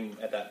game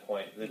at that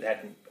point. It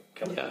hadn't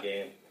come to the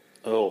game.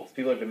 Oh. So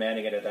people are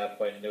demanding it at that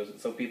point, and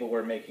so people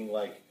were making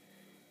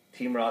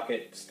Team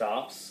Rocket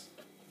stops,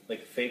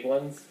 fake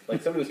ones.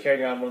 Somebody was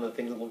carrying around one of the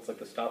things that looks like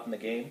the stop in the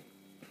game.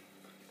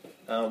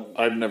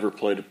 I've never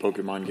played a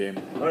Pokemon game.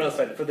 Oh no,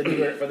 sorry. For the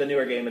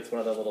newer game, it's one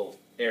of the little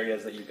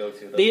areas that you go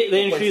to.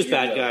 They introduced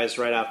bad guys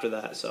right after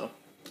that, so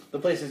the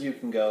places you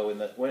can go in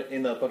the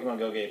Pokemon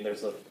Go game,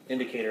 there's an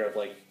indicator of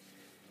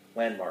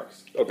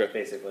landmarks. Okay.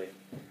 Basically,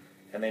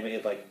 and they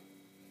made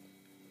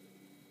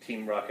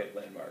Team Rocket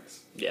landmarks.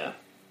 yeah.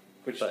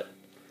 Which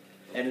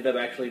ended up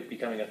actually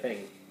becoming a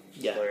thing.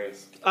 Yeah.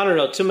 Hilarious. I don't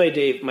know. To my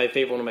Dave,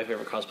 one of my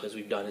favorite cosplays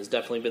we've done has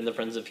definitely been the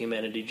Friends of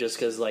Humanity, just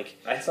because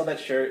I saw that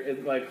shirt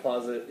in my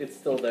closet. It's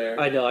still there.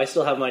 I know I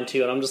still have mine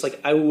too, and I'm just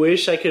I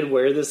wish I could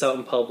wear this out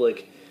in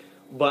public,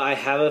 but I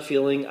have a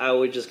feeling I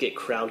would just get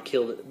crowd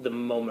killed the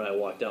moment I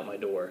walked out my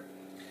door.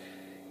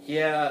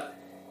 Yeah.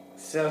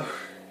 So.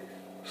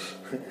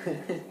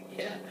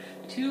 Yeah.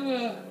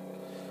 Two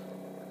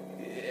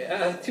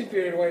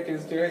bearded white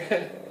dudes doing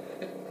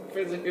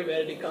Friends of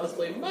Humanity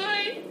cosplay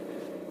might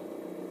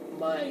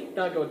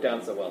not go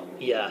down so well.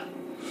 Yeah,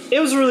 it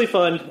was really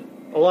fun.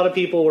 A lot of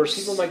people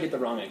might get the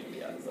wrong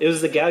idea. So. It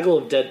was the gaggle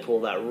of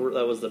Deadpool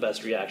that was the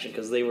best reaction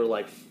because they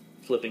were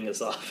flipping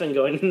us off and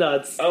going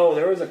nuts. Oh,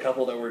 there was a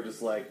couple that were just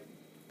they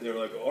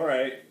were all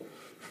right,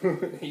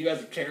 you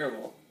guys are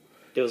terrible.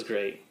 It was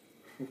great.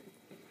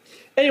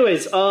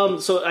 Anyways,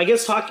 so I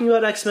guess talking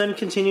about X-Men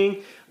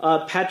continuing,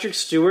 Patrick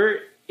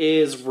Stewart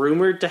is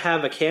rumored to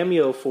have a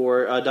cameo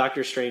for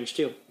Doctor Strange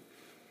too.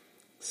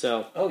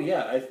 So. Oh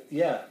yeah,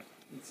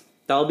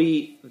 that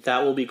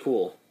will be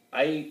cool.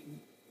 I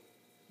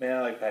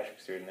like Patrick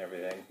Stewart and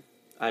everything.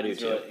 I do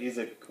too. He's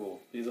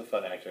a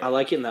fun actor. I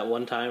like it in that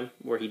one time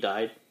where he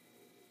died.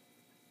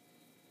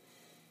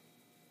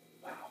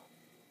 Wow.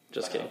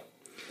 Just kidding.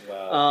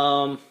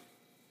 Wow.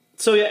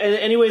 So yeah,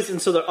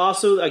 and so they're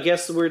also, I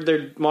guess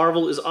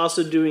Marvel is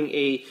also doing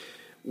a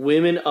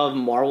Women of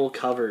Marvel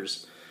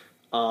covers.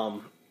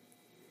 And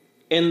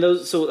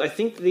so I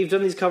think they've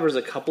done these covers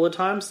a couple of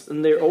times,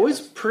 and they're always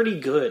pretty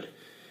good.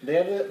 They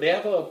have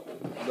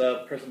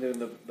the person doing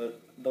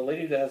the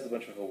lady that has a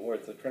bunch of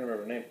awards. I'm trying to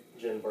remember her name.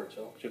 Jen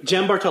Bartel.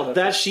 Jen Bartel.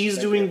 That she's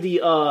Thank doing you.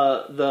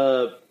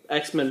 the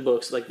X-Men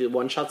books, like the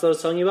one shots I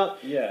was telling you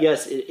about. Yeah.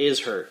 Yes, it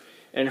is her,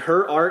 and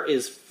her art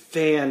is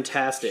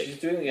fantastic. She's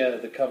doing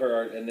the cover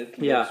art, and it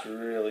Yeah. looks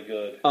really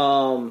good.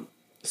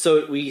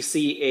 So we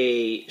see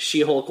a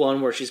She-Hulk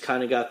one where she's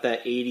kind of got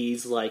that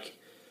 80s like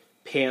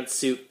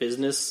pantsuit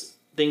business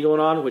thing going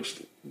on,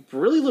 which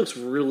really looks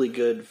really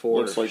good for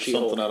Looks like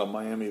She-Hulk. something out of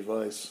Miami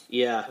Vice.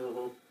 Yeah.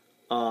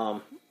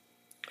 On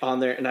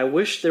there, and I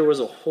wish there was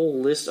a whole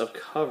list of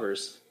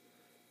covers.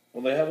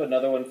 Well, they have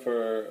another one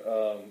for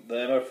the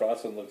Emma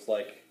Frost one. Looks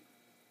like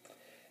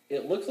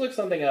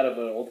something out of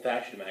an old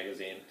fashion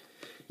magazine.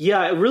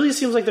 Yeah, it really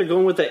seems like they're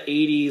going with the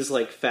 80s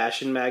like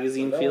fashion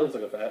magazine That feel. looks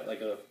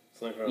like a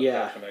something from a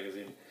Yeah. fashion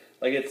magazine.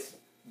 Like it's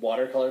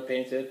watercolor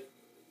painted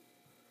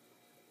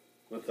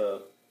with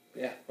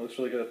looks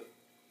really good.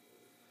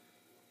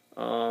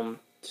 I'm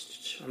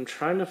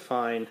trying to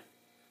find.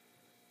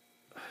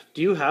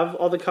 Do you have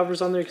all the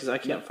covers on there? Because I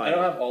can't I find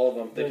don't them. have all of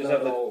them. They just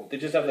have the. They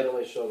just have They the.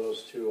 only show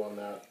those two on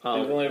that.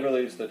 They've only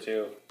released the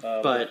two.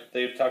 But-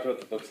 they've talked about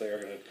the books they are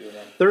going to do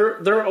them.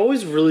 There are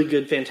always really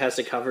good,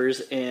 fantastic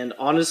covers, and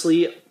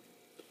honestly,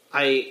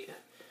 I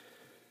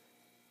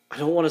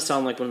don't want to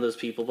sound like one of those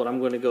people, but I'm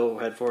going to go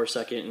ahead for a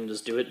second and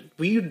just do it.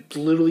 We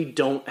literally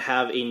don't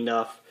have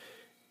enough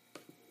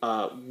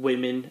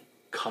women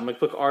comic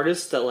book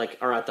artists that like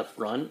are at the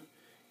front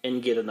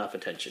and get enough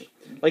attention.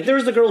 Like there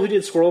was the girl who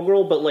did Squirrel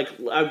Girl, but like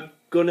I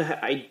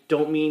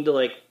don't mean to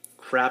like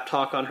crap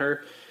talk on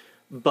her,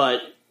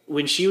 but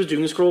when she was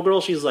doing Squirrel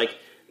Girl, she's like,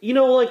 you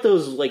know, like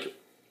those like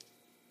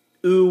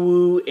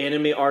ooh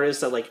anime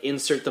artists that like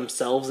insert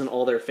themselves in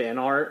all their fan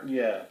art.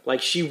 Yeah.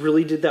 Like she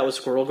really did that with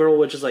Squirrel Girl,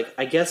 which is like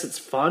I guess it's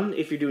fun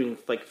if you're doing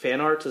like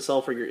fan art to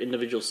sell for your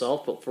individual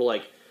self, but for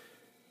like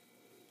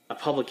a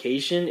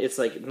publication, it's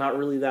like not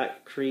really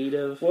that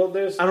creative. Well,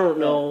 there's. I don't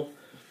know.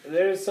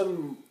 There's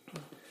some.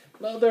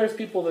 Well, there's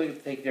people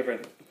that take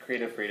different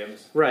creative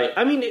freedoms. Right.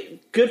 I mean,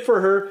 good for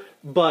her,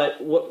 but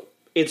what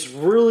it's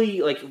really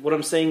like what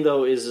I'm saying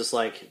though is just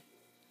like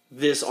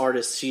this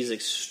artist, she's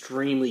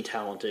extremely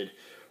talented.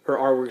 Her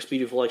artwork's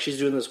beautiful. Like she's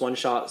doing this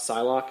one-shot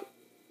Psylocke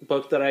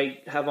book that I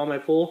have on my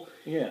pool.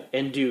 Yeah.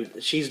 And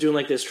dude, she's doing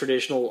like this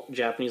traditional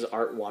Japanese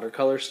art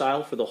watercolor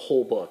style for the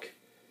whole book.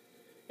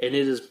 And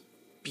it is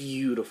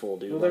beautiful,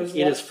 dude. Well, Like,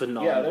 it is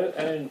phenomenal.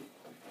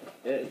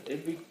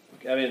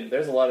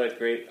 There's a lot of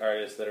great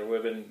artists that are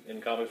women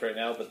in comics right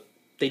now, but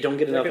They don't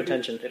get there enough could be-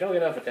 attention. They don't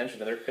get enough attention,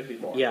 and there could be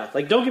more. Yeah,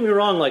 like don't get me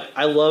wrong, like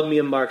I love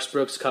Mia Marks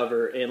Brooks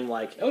cover and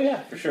like Oh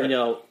yeah, for sure. you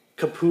know,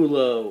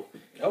 Capullo,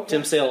 Okay.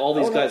 Tim Sale, all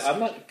these no, guys. I'm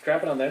not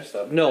crapping on their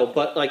stuff. No,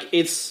 but like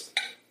it's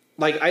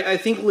like I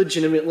think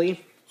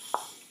legitimately,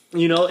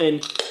 you know,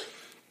 and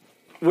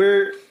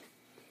we're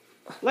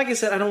like I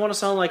said, I don't want to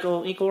sound like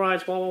equal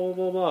rights, blah blah blah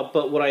blah blah.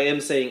 But what I am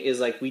saying is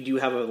like we do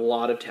have a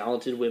lot of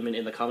talented women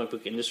in the comic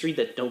book industry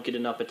that don't get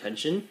enough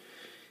attention,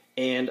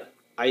 and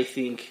I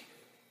think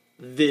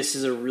this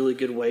is a really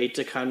good way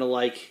to kind of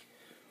like.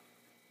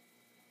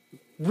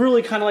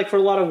 Really, kind of like for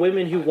a lot of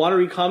women who want to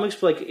read comics,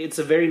 but like it's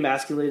a very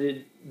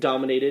masculine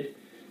dominated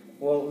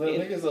Well, the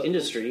thing is that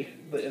industry.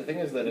 The thing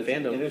is that it's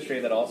Fandom. an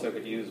industry that also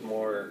could use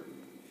more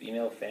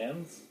female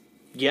fans.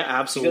 Yeah, Because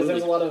absolutely.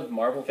 there's a lot of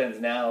Marvel fans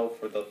now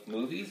for the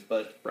movies,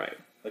 but Right.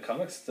 the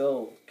comics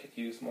still could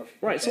use more female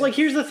Right. fans. So like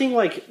here's the thing,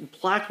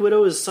 like Black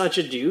Widow is such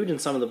a dude in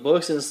some of the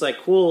books, and it's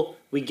like cool,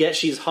 we get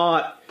she's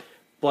hot,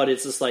 but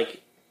it's just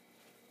like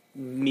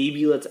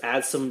maybe let's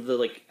add some of the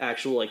like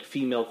actual like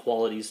female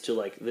qualities to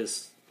like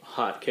this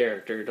hot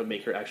character to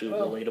make her actually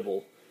Well,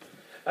 relatable.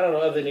 I don't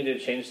know if they need to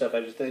change stuff. I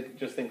just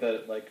think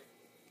that like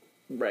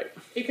Right.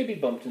 it could be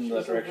bumped in that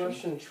She's a direction.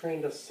 Russian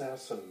trained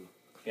assassin.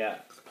 Yeah.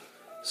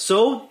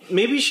 So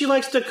maybe she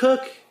likes to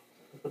cook.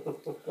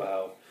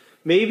 Wow.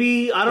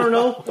 Maybe I don't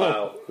know.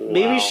 Wow.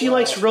 Maybe she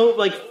likes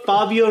like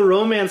Fabio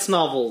romance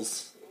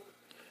novels.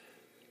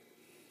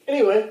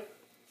 Anyway,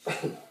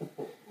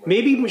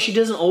 Maybe she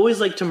doesn't always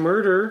like to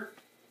murder.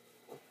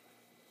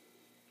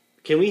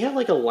 Can we have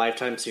like a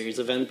Lifetime series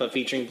event but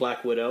featuring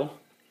Black Widow?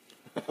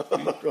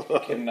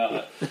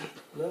 Cannot.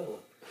 no.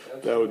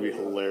 That would be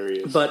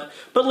hilarious. But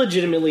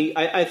legitimately,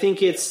 I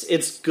think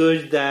it's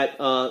good that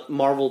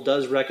Marvel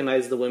does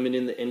recognize the women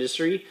in the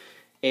industry,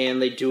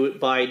 and they do it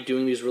by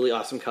doing these really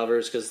awesome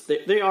covers because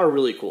they are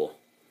really cool.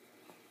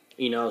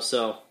 You know,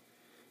 so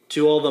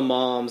to all the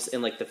moms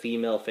and like the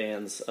female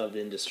fans of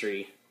the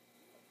industry,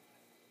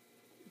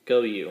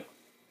 go you.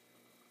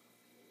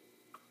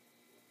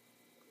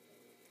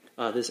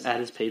 This ad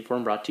is paid for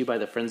and brought to you by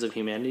the Friends of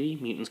Humanity.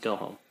 Mutants go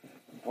home.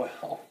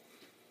 Well,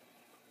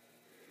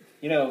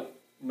 you know,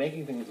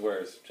 making things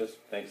worse just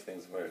makes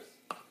things worse.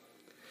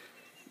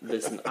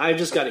 Listen, I've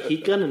just got a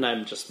heat gun and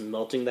I'm just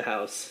melting the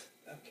house.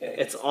 Okay.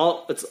 It's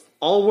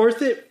all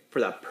worth it for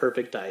that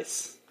perfect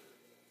dice.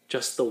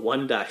 Just the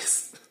one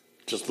dice.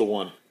 Just the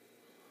one.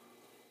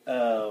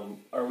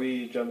 Are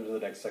we jumping to the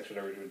next section?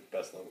 Or are we doing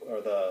best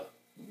or the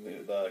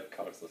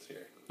comics list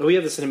here? We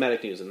have the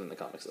cinematic news and then the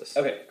comics list.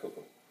 Okay, cool.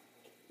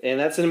 And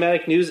that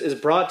cinematic news is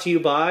brought to you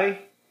by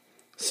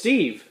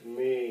Steve.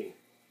 Me.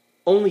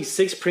 Only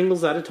 6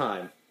 Pringles at a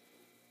time.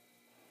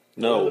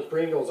 No, The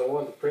Pringles. I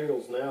want the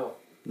Pringles now.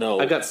 no.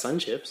 I got Sun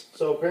Chips.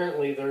 So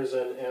apparently there's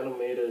an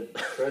animated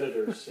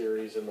Predator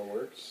series in the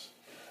works,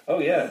 Oh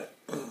yeah.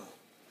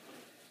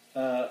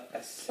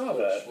 I saw which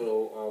that.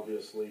 will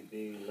obviously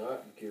be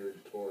not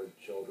geared toward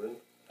children.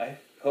 I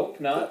hope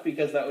not,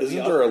 because that would Isn't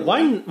be there a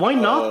awkward. Why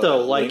not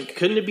though? Like, Link?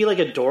 couldn't it be like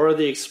a Dora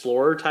the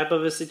Explorer type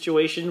of a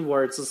situation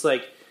where it's just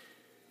like,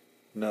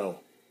 No.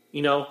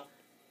 you know,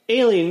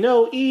 alien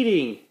no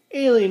eating,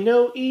 alien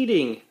no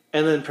eating,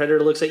 and then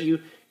Predator looks at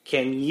you.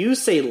 Can you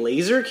say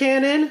laser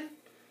cannon?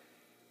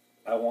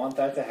 I want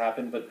that to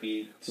happen, but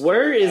be.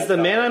 Where is the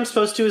man I'm I'm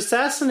supposed to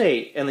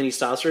assassinate? And then he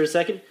stops for a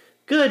second.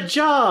 Good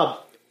job.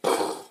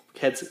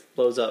 Head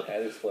blows up.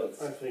 Head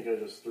explodes. I think I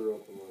just threw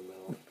up in my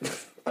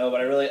mouth. No,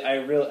 but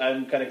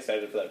I'm kind of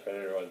excited for that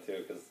Predator one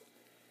too, because,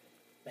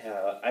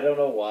 yeah, I don't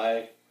know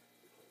why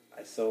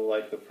I so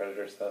like the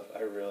Predator stuff.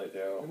 I really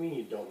do. I mean,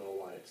 you don't know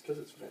why. It's because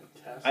it's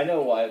fantastic. I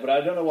know why, but I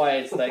don't know why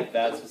it's like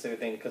that specific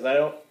thing. Because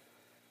I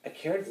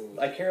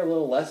care a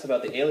little less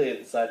about the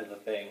alien side of the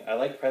thing. I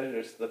like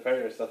the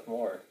Predator stuff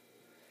more.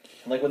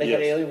 And like when they had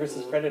Yes. Alien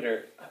versus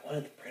Predator, I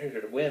wanted the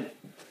Predator to win.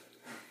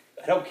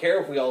 I don't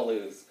care if we all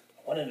lose.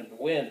 I wanted him to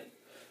win.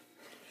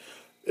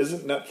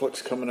 Isn't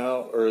Netflix coming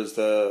out, or is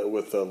that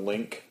with a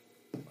Link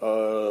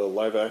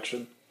live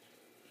action?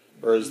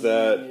 Or is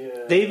that...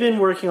 Yeah. They've been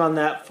working on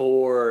that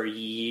for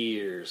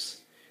years.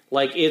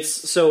 Like,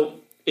 it's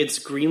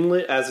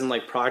greenlit as in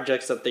like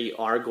projects that they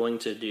are going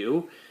to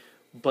do,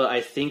 but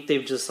I think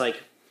they've just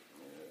like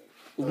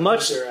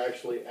They're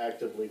actually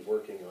actively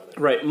working on it.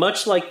 right,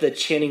 much like the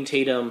Channing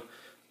Tatum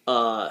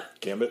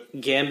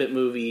Gambit?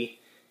 movie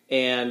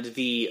and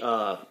the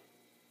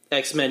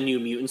X-Men New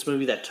Mutants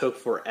movie that took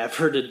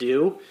forever to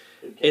do.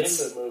 The Gambit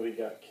It's- movie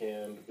got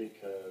canned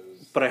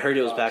because... But I heard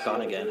it was Fox back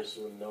on again. Universe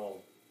would know.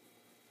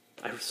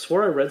 I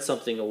swore I read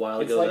something a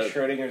while It's ago. like that-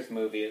 Schrodinger's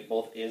movie. It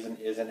both is and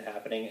isn't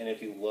happening, and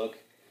if you look,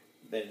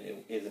 then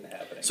it isn't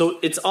happening. So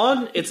it's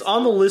on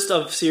the list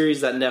of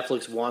series that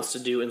Netflix wants to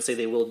do and say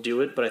they will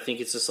do it, but I think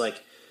it's just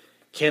like,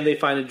 can they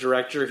find a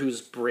director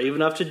who's brave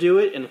enough to do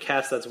it and a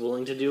cast that's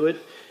willing to do it?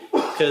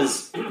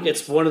 Because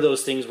it's one of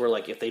those things where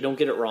like if they don't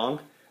get it wrong,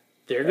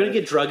 they're going to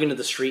get dragged into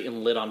the street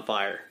and lit on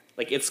fire.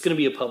 Like it's going to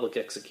be a public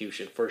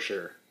execution for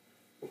sure,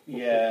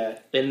 yeah,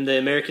 and the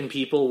American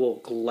people will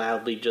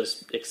gladly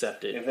just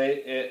accept it.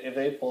 if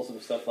they pull some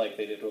stuff like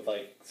they did with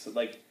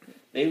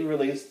they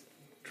released.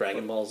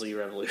 Dragon Ball Z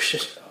Revolution.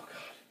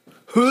 Oh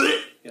god.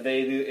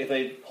 If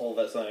they pull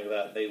something like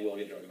that, they will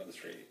get dragged into the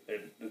street.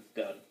 It's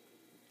done.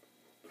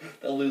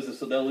 They'll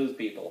lose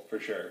people for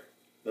sure.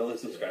 They'll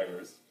lose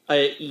subscribers.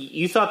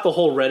 You thought the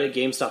whole Reddit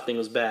GameStop thing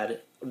was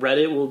bad.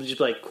 Reddit will just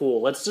be like,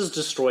 cool, let's just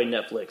destroy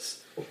Netflix.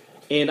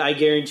 And I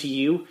guarantee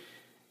you,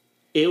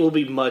 it will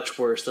be much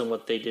worse than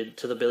what they did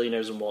to the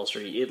billionaires in Wall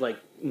Street.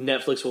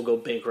 Netflix will go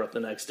bankrupt the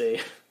next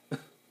day.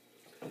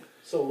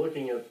 So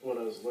when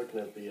I was looking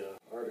at the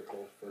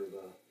article for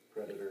the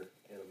Predator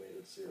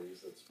animated series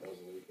that's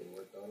supposedly being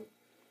worked on,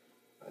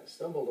 I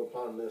stumbled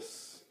upon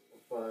this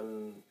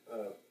fun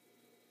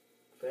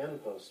fan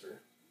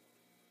poster.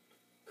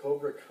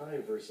 Cobra Kai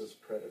versus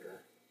Predator.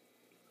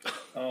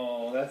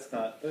 Oh,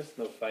 there's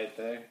no fight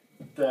there.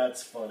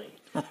 That's funny.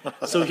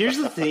 So here's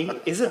the thing.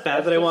 Is it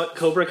bad that I want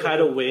Cobra Kai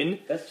to win?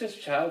 That's just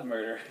child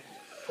murder.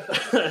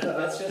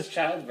 That's just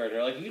child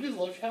murder. Like, you just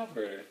love child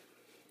murder.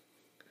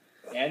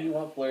 And you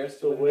want players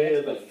to The win way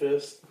of the X-Men.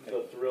 fist,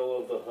 the thrill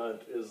of the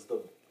hunt is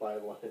the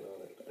byline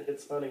on it.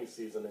 It's hunting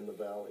season in the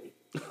valley.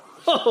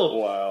 Oh,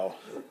 Wow.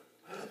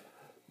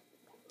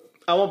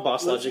 I want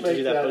Boss Let's Logic to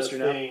do make that poster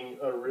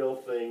now. a real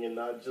thing, and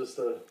not just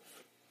a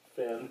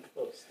fan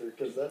poster,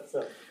 because that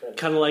sounds fantastic.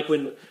 Kind of like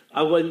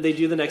when they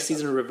do the next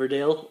season of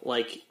Riverdale,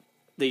 like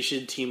they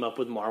should team up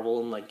with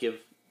Marvel and like give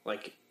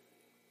like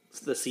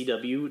the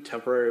CW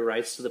temporary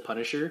rights to the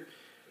Punisher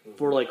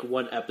for like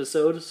one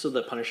episode, so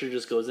the Punisher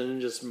just goes in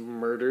and just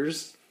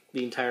murders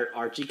the entire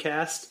Archie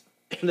cast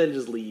and then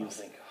just Oh, leaves.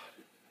 thank God.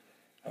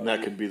 And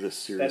that could be the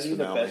series That'd be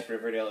the finale. best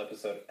Riverdale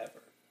episode ever.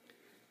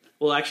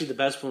 Well, actually, the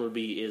best one would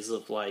be is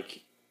if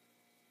like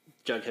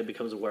Jughead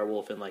becomes a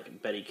werewolf and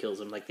like Betty kills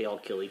him, like they all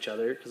kill each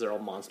other because they're all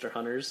monster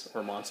hunters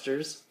or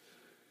monsters.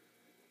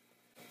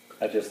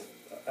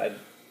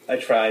 I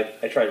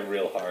tried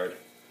real hard.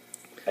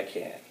 I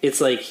can't. It's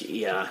like,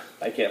 yeah,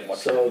 I can't watch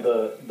So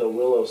it. the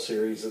Willow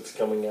series that's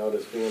coming out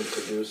is being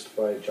produced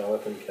by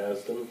Jonathan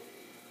Kasdan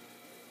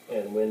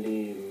and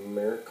Wendy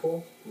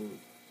Miracle. I'm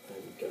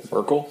guessing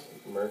Merkel?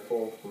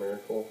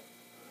 Miracle,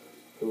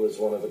 who was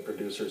one of the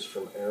producers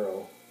from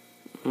Arrow.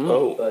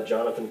 Oh. But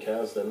Jonathan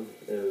Kasdan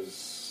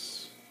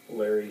is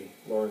Larry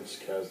Lawrence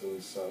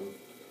Kasdan's son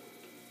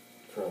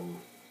from,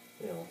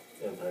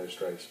 Empire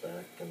Strikes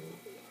Back, and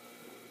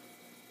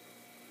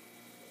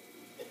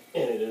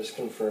it is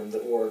confirmed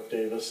that Warwick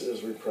Davis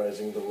is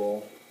reprising the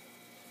role.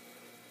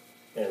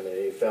 And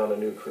they found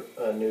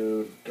a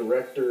new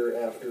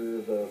director after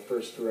the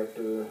first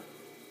director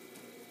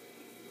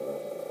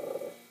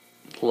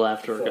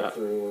laughter fell got.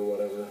 through or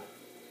whatever.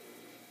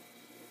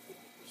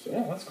 So,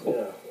 Yeah, that's cool.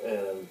 Yeah,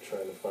 and I'm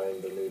trying to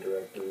find the new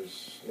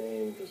director's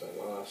name because I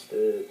lost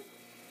it.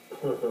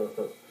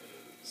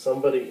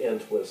 Somebody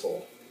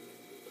Entwistle.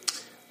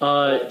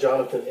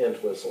 Jonathan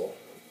Entwistle,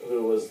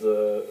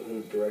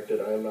 who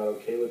directed I Am Not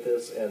Okay With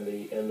This and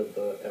The End of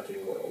the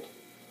Effing World.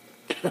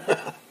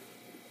 I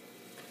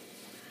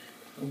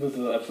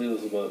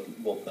believe this is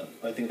both them.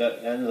 I think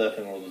that End of the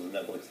Effing World was a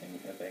Netflix thing,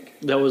 I think.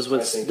 That was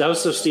with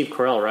Steve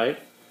Carell, right?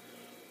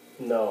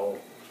 No.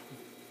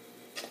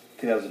 I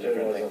think that was a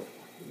different thing.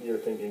 You're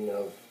thinking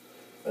of...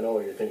 I know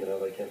what you're thinking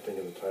of. I can't think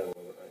of the title of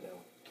it right now.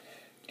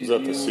 Is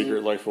that The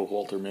Secret Life of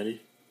Walter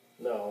Mitty?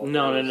 No.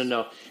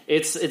 No.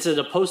 It's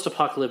a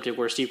post-apocalyptic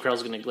where Steve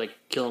Carell's going to like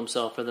kill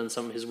himself, and then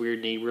his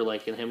weird neighbor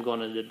and him go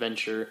on an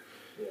adventure.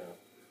 Yeah.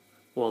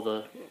 While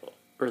the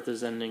Earth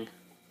is ending.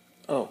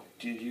 Oh,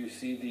 Did you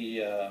see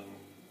the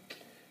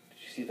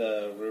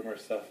rumor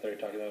stuff they're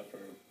talking about for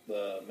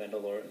the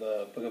Mandalorian,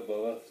 the Book of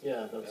Boba?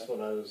 Yeah, that's what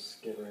I was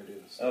getting ready to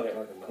Okay,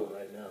 talk about cool.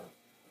 right now.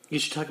 You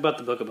should talk about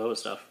the Book of Boba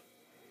stuff.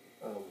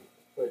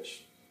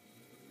 Which,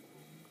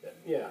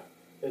 yeah,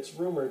 it's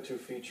rumored to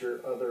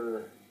feature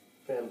other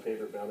fan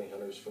favorite bounty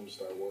hunters from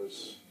Star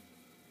Wars.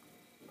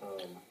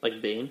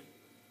 Like Bane?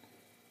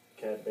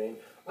 Cad Bane.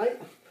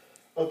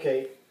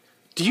 Okay.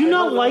 Do you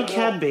not like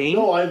Cad Bane?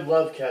 No, I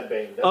love Cad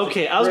Bane. That's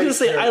okay, I was going to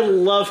say, I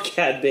love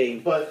Cad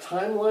Bane. But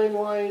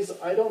timeline-wise,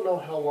 I don't know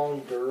how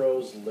long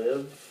Duros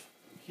live.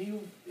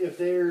 If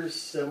they're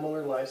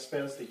similar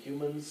lifespans to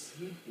humans,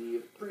 he'd be a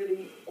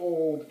pretty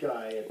old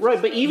guy.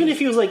 Right, but even if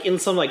he was in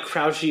some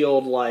crouchy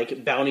old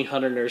bounty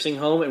hunter nursing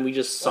home, and we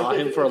just saw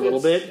him for a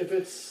little bit,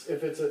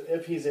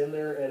 if he's in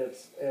there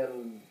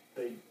and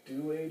they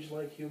do age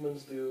like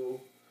humans do,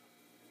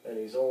 and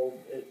he's old,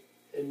 it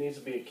needs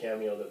to be a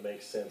cameo that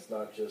makes sense,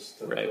 not just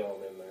to throw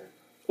him in there.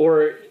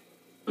 Or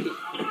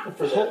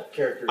for that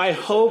character. I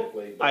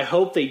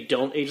hope they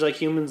don't age like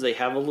humans. They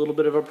have a little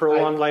bit of a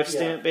prolonged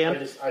lifespan.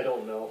 I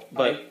don't know.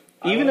 But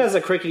even as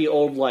a crickety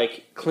old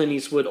Clint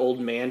Eastwood old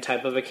man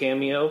type of a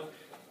cameo,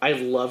 I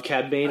love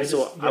Cad Bane.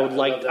 I would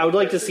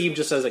like to see him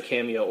just as a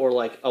cameo or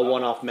a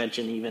one-off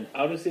mention even.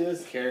 I want to see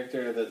this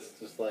character that's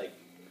just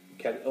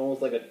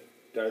almost like a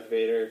Darth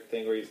Vader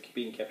thing where he's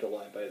being kept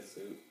alive by his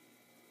suit.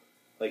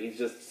 He's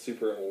just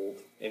super old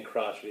and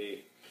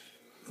crotchety.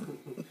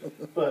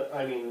 But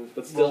I mean,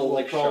 but still,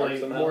 we'll probably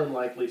somehow. more than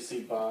likely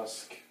see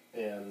Bosk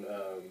and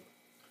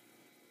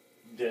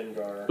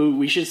Dengar. Ooh,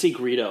 we should see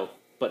Greedo,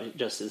 but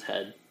just his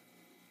head,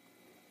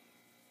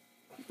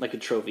 like a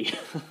trophy.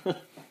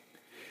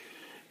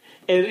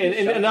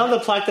 and on the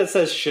plaque that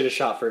says "should have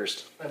shot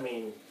first." I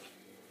mean,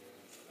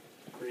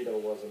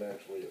 Greedo wasn't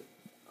actually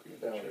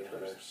a bounty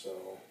hunter,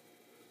 so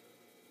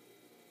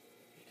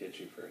he did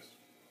shoot first.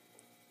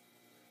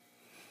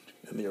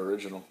 In the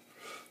original.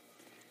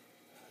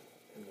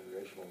 In the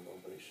original,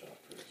 nobody shot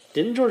first.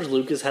 Didn't George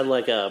Lucas have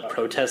a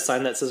protest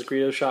sign that says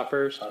Greedo shot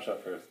first? I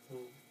shot first.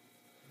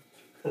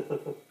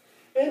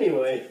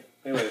 Anyway,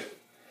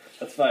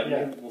 that's fine.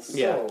 Yeah.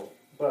 Yeah.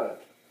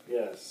 But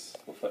yes,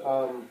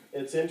 We'll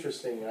it's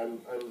interesting. I'm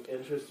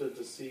interested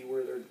to see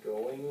where they're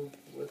going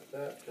with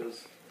that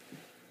because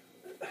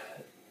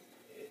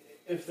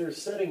if they're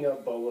setting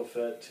up Boba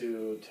Fett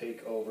to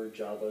take over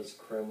Jabba's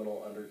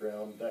criminal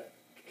underground, that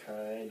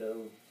kind of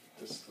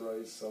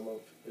destroys some of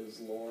his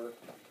lore.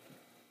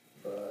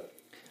 But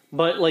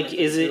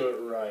is it do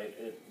it right?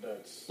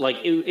 That's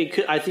it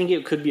could. I think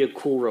it could be a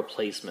cool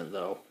replacement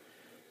though.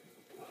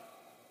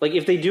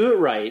 If they do it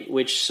right,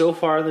 which so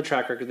far in the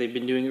track record they've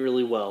been doing it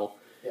really well.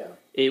 Yeah.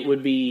 It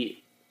would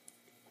be.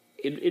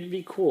 It'd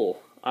be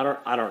cool. I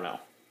don't know.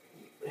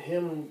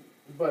 Him,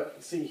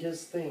 but see,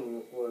 his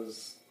thing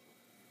was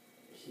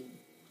he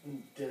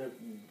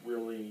didn't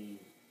really.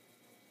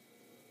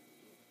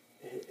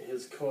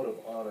 His code of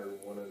honor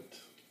wouldn't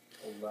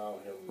allow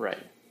him. Right.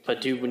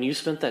 But dude, when you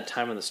spent that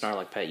time in the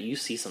Snarlack pit, you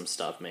see some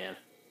stuff, man.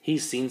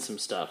 He's seen some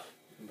stuff.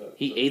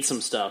 He ate some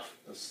stuff.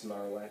 The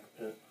Snarlack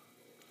pit.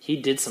 He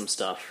did some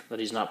stuff that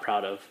he's not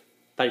proud of.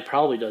 That he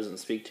probably doesn't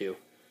speak to.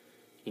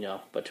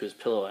 But to his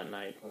pillow at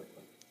night.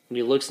 When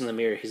he looks in the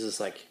mirror, he's just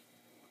like,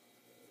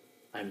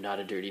 I'm not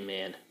a dirty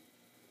man.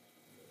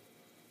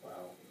 Wow.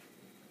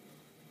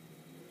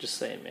 Just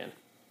saying, man.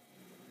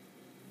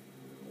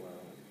 Wow.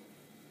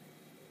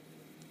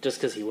 Just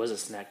because he was a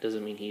snack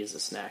doesn't mean he is a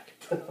snack.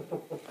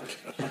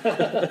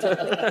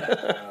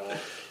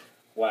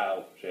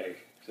 Wow,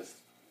 Jake. Just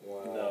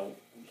Wow. no.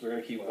 We're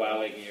gonna keep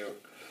wowing you.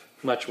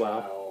 Much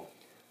wow.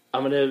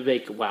 I'm gonna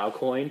make wow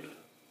coin.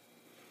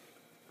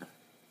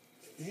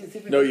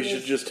 No, you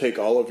should just take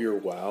all of your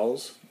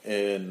wows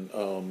and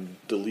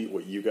delete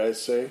what you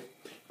guys say,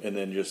 and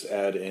then just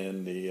add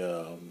in the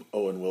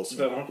Owen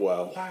Wilson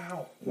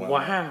wow.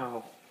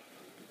 Wow.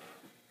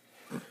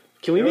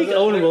 Can we make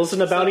Owen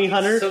Wilson a bounty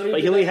hunter?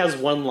 He only has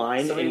one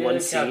line in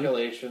one scene.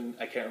 Calculation.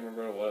 I can't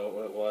remember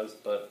what it was,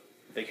 but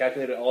they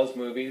calculated all his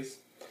movies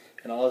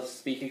and all his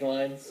speaking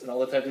lines and all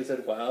the times he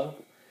said "wow."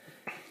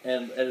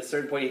 And at a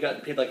certain point, he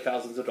got paid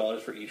thousands of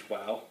dollars for each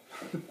wow.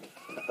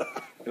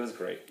 It was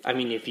great. I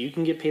mean, if you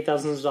can get paid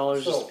thousands of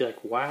dollars, just be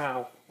like,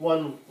 wow.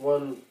 One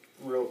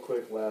real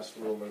quick last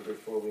rumor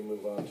before we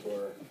move on to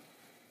our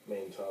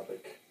main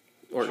topic.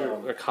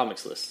 Or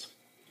comics list.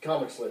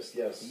 Comics list,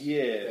 yes.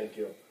 Yeah. Thank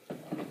you.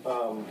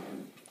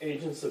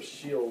 Agents of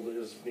S.H.I.E.L.D.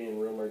 is being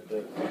rumored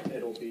that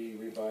it'll be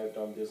revived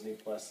on Disney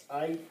Plus.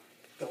 I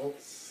don't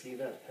see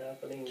that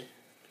happening.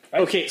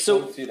 Okay,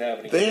 so don't see it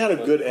happening. They had a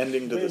good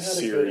ending to They've the had a good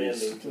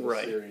series. ending to the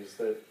Right. series.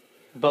 That,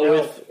 but now,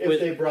 with if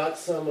they brought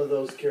some of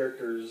those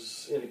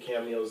characters into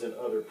cameos in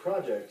other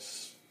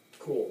projects,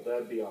 cool.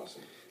 That'd be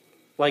awesome.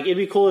 like it'd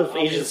be cool if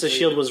Obviously- Agents of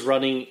Shield was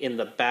running in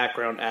the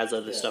background as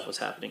other Yeah. stuff was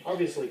happening.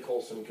 Obviously,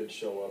 Coulson could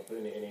show up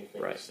in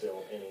anything Right.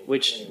 still.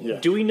 Which anywhere. Yeah.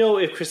 do we know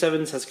if Chris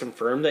Evans has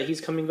confirmed that he's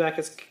coming back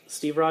as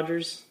Steve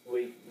Rogers,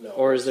 No,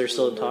 or is there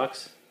still in rumored.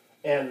 talks?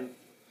 And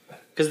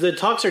Because the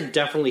talks are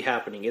definitely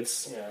happening.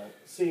 It's yeah,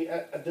 see,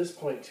 at this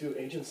point too,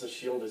 Agents of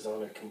S.H.I.E.L.D. is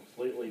on a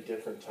completely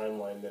different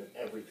timeline than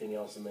everything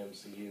else in the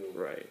MCU.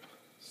 right.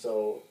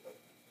 So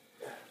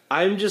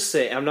I'm just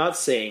saying. I'm not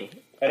saying,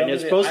 I don't and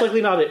it's think most I-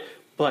 likely not it.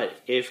 But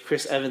if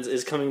Chris Evans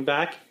is coming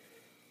back,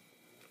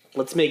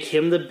 let's make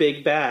him the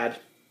big bad.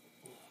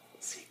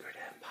 Secret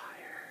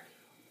Empire.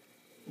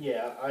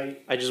 yeah,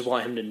 I just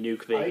want him to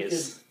nuke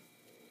Vegas.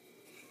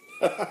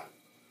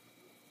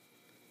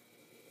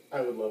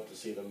 I would love to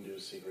see them do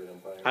Secret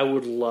Empire I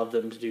would love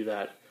them to do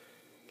that.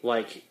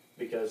 Like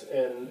because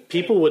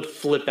people would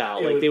flip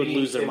out. it Like they would be-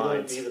 lose their it wouldn't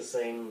minds. be the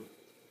same.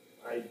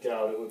 I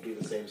doubt it would be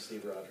the same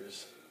Steve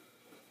Rogers.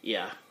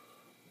 Yeah.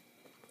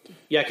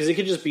 Yeah, because it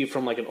could just be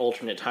from like an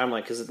alternate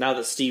timeline. Because now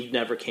that Steve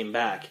never came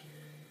back,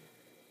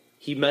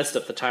 he messed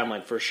up the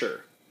timeline for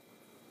sure.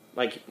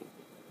 Like,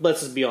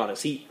 let's just be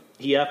honest. He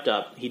effed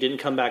up. He didn't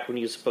come back when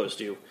he was supposed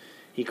to.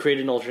 He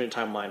created an alternate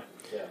timeline.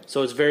 Yeah.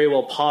 So it's very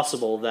well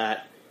possible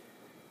that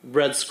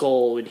Red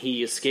Skull, when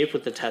he escaped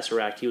with the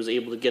Tesseract, he was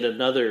able to get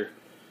another,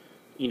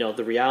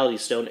 the Reality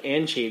Stone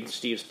and change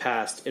Steve's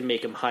past and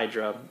make him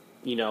Hydra.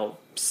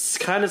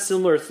 Kind of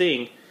similar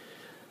thing.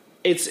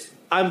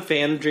 I'm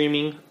fan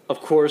dreaming. Of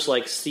course,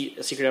 like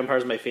Secret Empire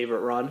is my favorite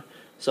run,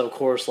 so of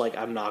course, like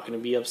I'm not going to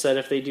be upset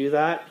if they do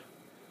that.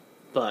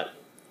 But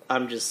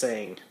I'm just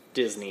saying,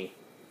 Disney,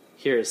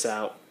 hear us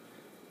out.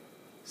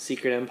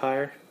 Secret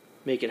Empire,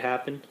 make it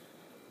happen.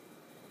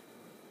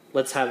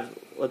 Let's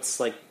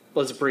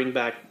bring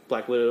back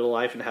Black Widow to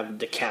life and have him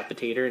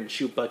decapitate her and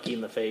shoot Bucky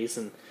in the face,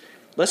 and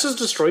let's just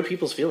destroy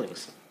people's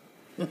feelings.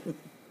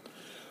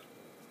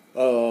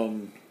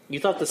 You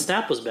thought the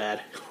snap was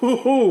bad.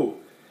 Hoo-hoo!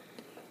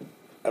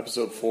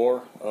 Episode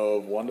 4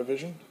 of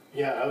WandaVision.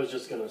 Yeah, I was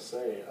just gonna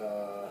say.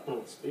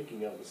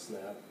 Speaking of the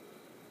snap,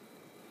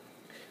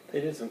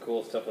 They did some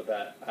cool stuff with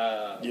that.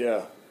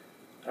 Yeah.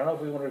 I don't know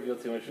if we want to reveal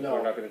too much. No,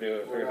 we're not going to do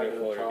it. we're We're going to do a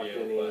not full gonna talk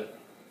review, any- but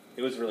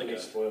it was really any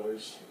good.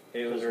 spoilers.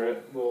 It was. 'Cause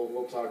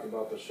we'll talk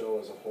about the show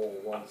as a whole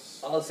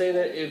once. I'll say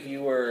that if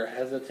you were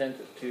hesitant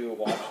to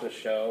watch the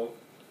show,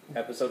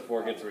 episode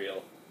 4 gets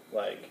real.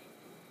 Like,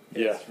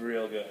 it's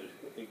real good.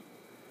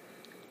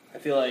 I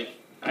feel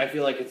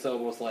like it's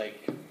almost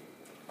like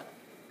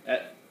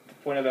at the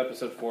point of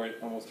episode 4, it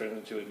almost turns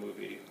into a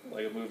movie,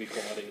 like a movie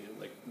quality,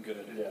 like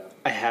good. Yeah,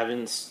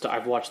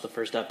 I've watched the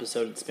first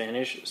episode in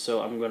Spanish,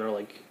 so I'm gonna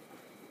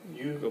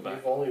you've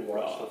back. only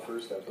watched the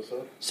first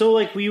episode.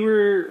 So we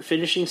were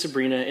finishing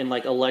Sabrina, and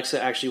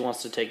Alexa actually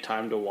wants to take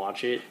time to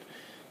watch it.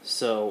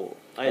 So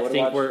I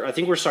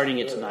think we're starting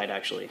it tonight.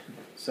 Actually,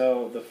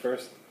 So the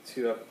first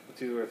two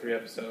or three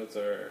episodes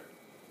are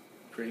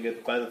pretty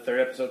good. By the third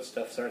episode,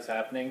 stuff starts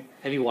happening.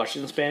 have you watched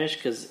it in Spanish?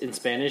 Because in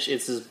Spanish,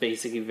 it's just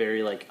basically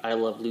very I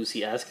Love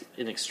Lucy-esque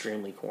and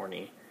extremely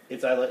corny. It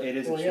is Well,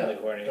 extremely yeah,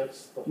 corny.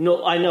 that's the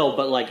No, I know,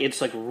 but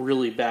it's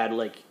really bad.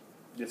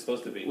 It's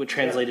supposed to be. Would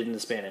translated into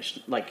Spanish.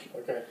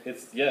 okay.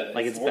 It's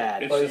it's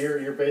bad. But just-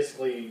 you're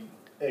basically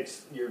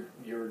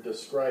you're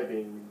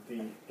describing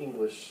the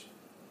English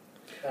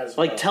as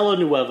well.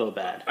 Telenuevo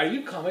bad. Are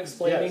you comic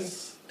explaining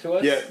Yes. to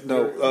us? Yeah,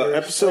 no. You're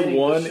Episode explaining the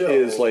 1 show.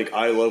 is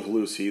I Love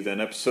Lucy.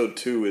 Then episode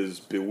 2 is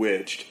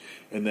Bewitched,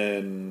 and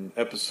then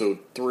episode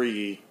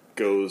 3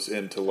 goes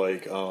into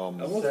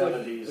Almost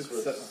 70s like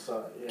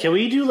with yeah. Can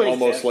we do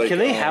almost Can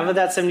they have a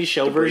That 70s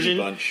Show the Brady version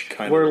Bunch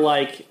kind where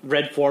of.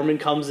 Red Foreman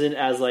comes in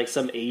as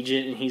some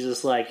agent and he's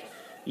just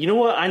you know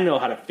what? I know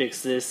how to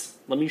fix this.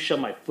 Let me shove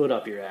my foot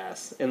up your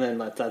ass, and then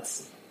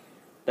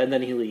and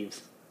then he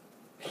leaves.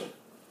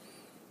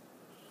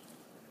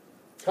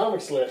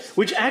 Comics list?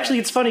 Which actually,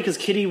 it's funny because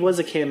Kitty was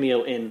a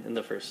cameo in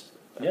the first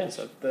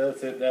episode.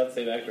 That's it. That's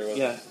the same actor. Wasn't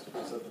Yeah, it?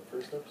 Was that the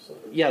first episode?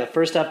 yeah. The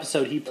first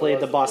episode, he played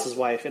was the the boss's first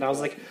wife, and I was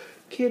like,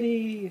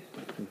 Kitty.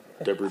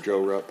 Deborah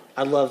Jo Rupp.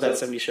 I love that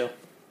So- 70s Show.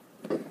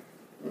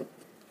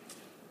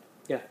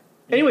 Yeah.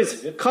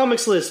 Anyways,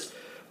 comics list.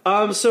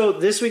 So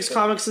this week's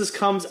comics list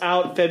comes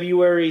out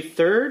February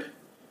 3rd.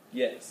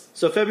 Yes.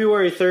 So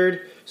February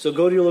 3rd. So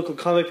go to your local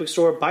comic book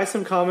store, buy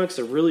some comics.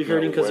 They're really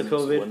hurting because of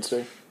COVID.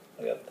 Wednesday.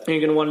 I got that. And you're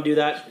going to want to do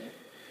that.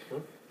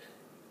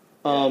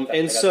 I And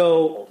got so, the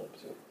whole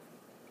episode.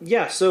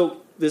 yeah, so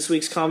this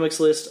week's comics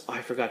list. Oh,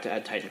 I forgot to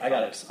add Titan I got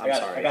Comics. it. I'm I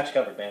sorry. got you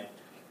covered, man.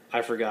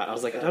 I forgot. I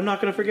was like, I'm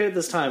not going to forget it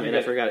this time, and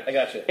I forgot it. I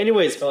got you.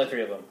 Anyways, It's only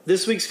 3 of them.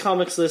 this week's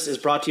comics list is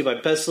brought to you by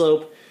Best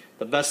Slope.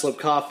 the best slope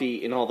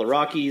coffee in all the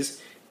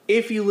Rockies.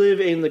 If you live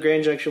in the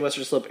Grand Junction,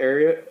 Western Slope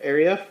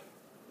area,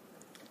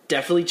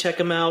 definitely check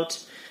them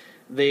out.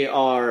 They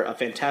are a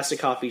fantastic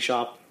coffee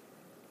shop.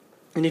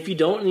 And if you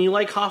don't and you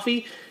like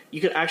coffee, you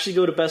can actually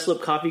go to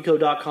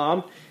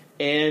bestlopecoffeeco.com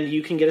and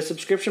you can get a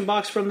subscription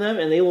box from them,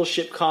 and they will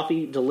ship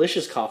coffee,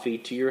 delicious coffee,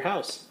 to your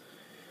house.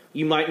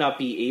 You might not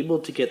be able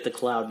to get the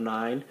Cloud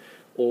 9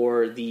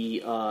 or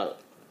the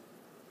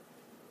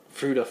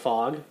Fruit of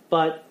Fog,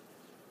 but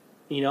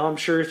I'm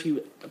sure if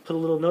you put a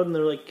little note and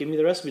they're like, give me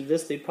the recipe of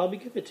this, they'd probably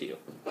give it to you.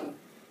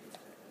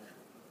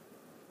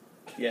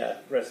 Yeah,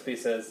 recipe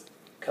says,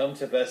 come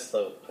to Best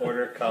Slope,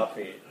 order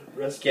coffee,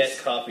 get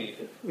coffee.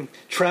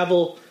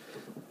 Travel.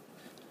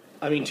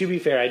 I mean, to be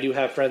fair, I do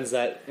have friends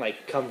that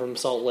come from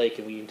Salt Lake,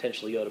 and we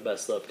intentionally go to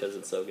Best Slope because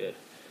it's so good.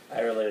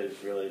 I really,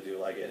 really do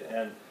like it.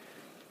 And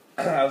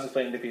I was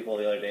explaining to people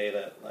the other day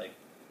that,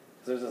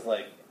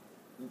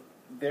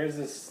 there's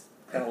this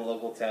kind of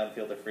local town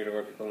feel to Frito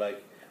where people are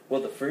like,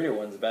 well, the Frito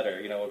one's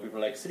better. When people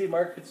are like, City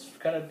Market's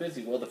kind of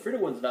busy. Well, the Frito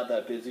one's not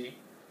that busy.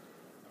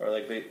 Or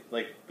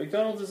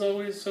McDonald's is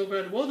always so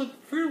bad. Well, the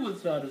Frito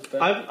one's not as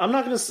bad. I'm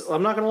not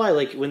gonna lie.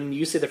 Like, when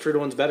you say the Frito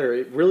one's better,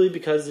 it really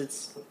because it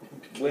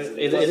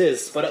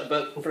is.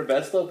 But for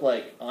Best Slope,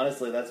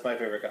 honestly, that's my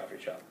favorite coffee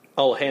shop.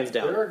 Oh, hands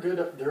down.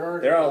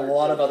 There are a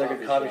lot of other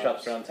good coffee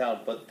shops around town,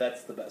 but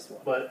that's the best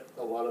one. But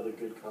a lot of the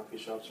good coffee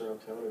shops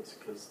around town, it's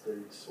because they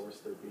source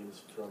their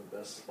beans from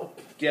Best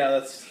Slope. Yeah,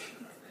 that's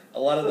a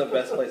lot of the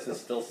best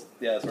places still source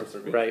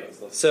their beans. Right.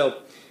 From Best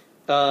Slope.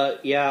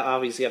 So,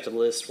 obviously after the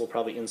list, we'll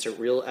probably insert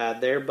real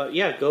ad there. But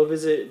yeah, go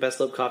visit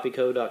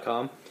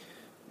bestlopecoffeeco.com,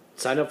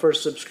 sign up for a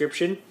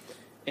subscription,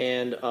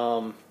 and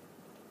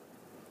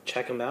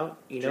check them out.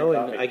 And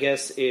I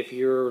guess if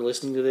you're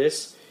listening to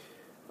this,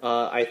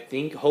 I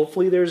think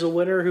hopefully there's a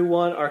winner who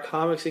won our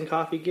Comics and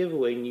Coffee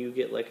giveaway, and you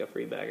get a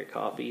free bag of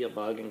coffee, a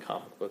mug, and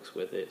comic books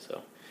with it.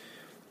 So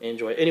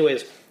enjoy.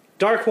 Anyways,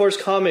 Dark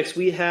Horse Comics,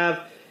 we have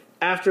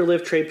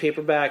Afterlift trade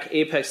paperback,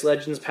 Apex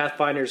Legends,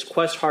 Pathfinders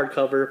Quest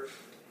hardcover,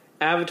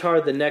 Avatar: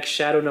 The Next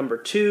Shadow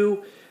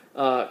 #2,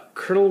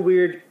 Colonel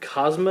Weird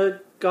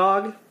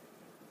Cosmogog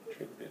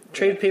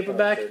trade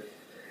paperback,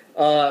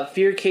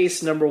 Fear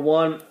Case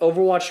 #1,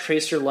 Overwatch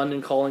Tracer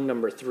London Calling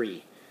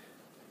 #3.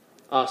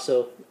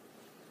 Also,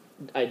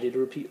 I did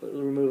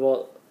remove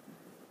all.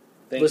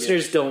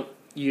 Listeners,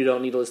 you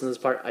don't need to listen to this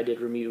part. I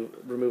did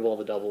remove all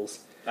the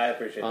doubles. I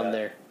appreciate on that.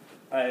 there.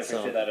 I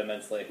appreciate that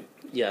immensely.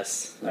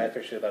 Yes, I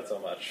appreciate that so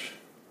much.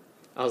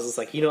 I was just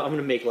like, I'm going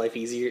to make life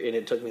easier, and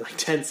it took me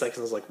 10 seconds.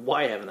 I was like,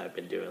 why haven't I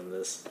been doing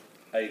this?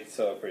 I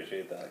so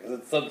appreciate that,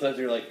 because sometimes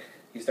you're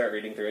you start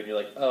reading through it, and you're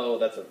like, oh,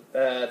 that's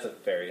a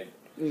variant.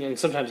 And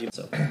sometimes you.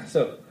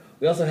 So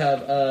we also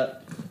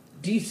have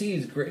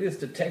DC's Greatest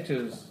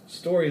Detectives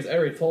Stories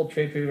Ever Told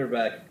trade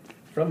paperback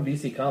from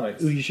DC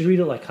Comics. Ooh, you should read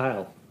it like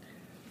Kyle.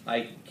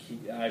 I'm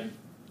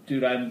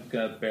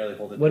gonna barely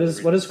hold it. What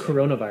does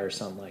coronavirus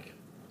sound like?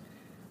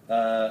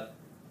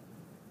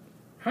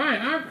 Hi,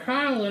 I'm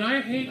Kyle, and I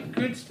hate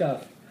good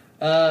stuff.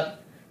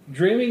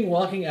 Dreaming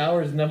Walking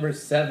Hours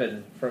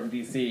 #7 from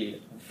DC.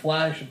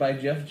 Flash by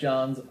Jeff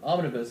Johns,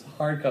 Omnibus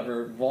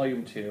hardcover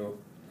Volume 2.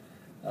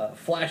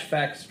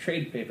 Flashbacks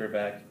trade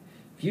paperback.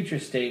 Future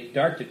State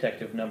Dark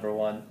Detective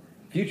 #1.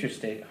 Future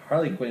State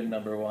Harley Quinn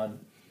 #1.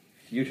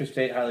 Future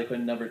State Harley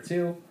Quinn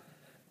 #2.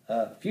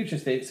 Future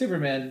State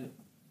Superman.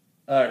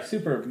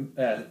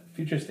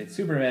 Future State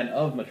Superman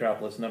of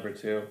Metropolis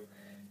 #2.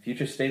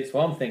 Future State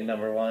Swamp Thing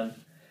 #1.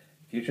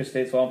 Future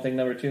State Swamp Thing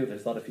 #2.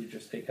 There's a lot of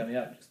Future State coming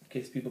out, just in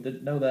case people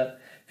didn't know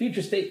that.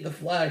 Future State The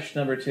Flash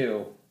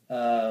 #2.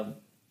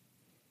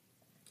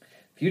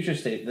 Future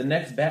State The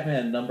Next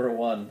Batman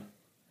 #1.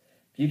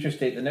 Future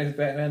State The Next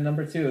Batman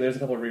 #2. There's a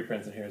couple of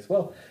reprints in here as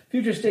well.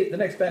 Future State The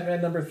Next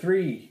Batman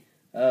 #3.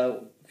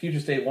 Future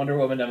State Wonder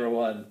Woman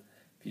 #1.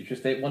 Future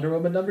State Wonder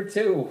Woman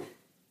 #2.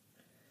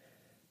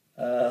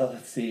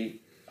 Let's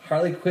see.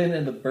 Harley Quinn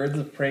and the Birds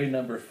of Prey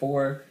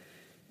 #4.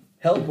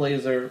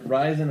 Hellblazer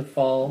Rise and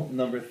Fall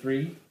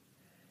 #3.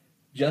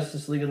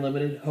 Justice League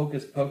Unlimited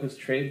Hocus Pocus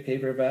trade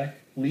paperback.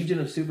 Legion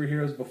of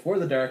Superheroes Before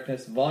the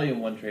Darkness Volume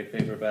 1 trade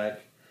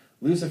paperback.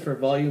 Lucifer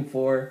Volume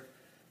 4.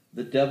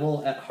 The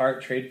Devil at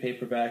Heart trade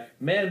paperback.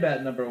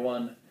 Man-Bat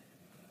 #1.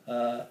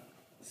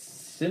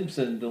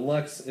 Simpson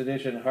Deluxe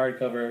Edition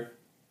hardcover.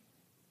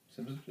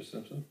 Simpson? Just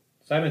Simpson?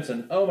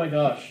 Simonson. Oh my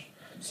gosh.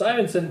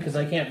 Simonson, because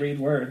I can't read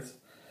words.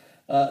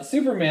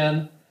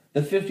 Superman,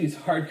 the 50s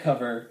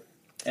hardcover.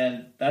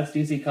 And that's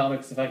DC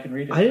Comics if I can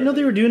read it. I didn't know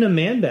they were doing a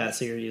Man-Bat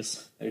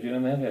series. They're doing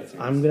a Man-Bat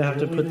series. I'm going to have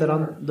to put that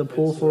on the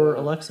poll for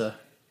Alexa.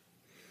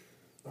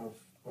 A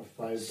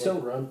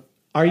 5-book run.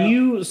 Are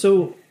you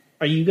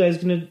guys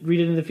going to read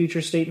it in the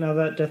Future State now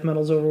that Death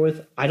Metal's over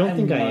with? I don't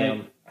think I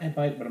am. I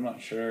might, but I'm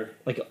not sure.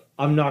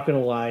 I'm not going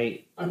to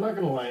lie. I'm not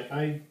going to lie.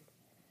 I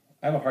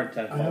have a hard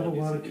time following I have a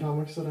lot of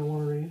comics that I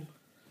want to read.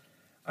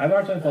 I have a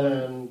hard time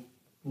following. And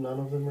none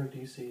of them are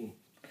DC.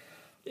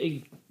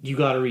 You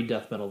got to read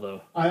Death Metal,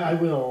 though. I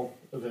will,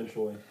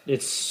 eventually.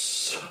 It's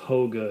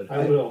so good.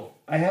 I will.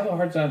 I have a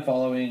hard time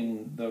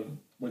following the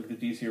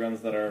DC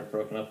runs that are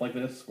broken up like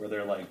this, where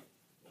they're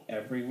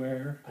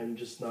everywhere. I'm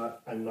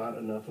not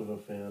enough of a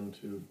fan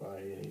to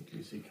buy any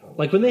DC comics.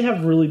 Like when they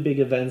have really big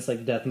events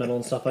like death metal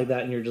and stuff like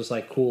that, and you're just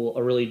like, cool,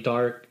 a really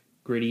dark,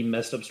 gritty,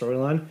 messed up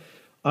storyline,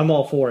 I'm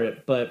all for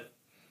it. But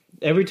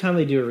every time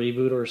they do a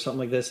reboot or something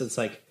like this, it's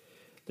like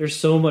there's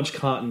so much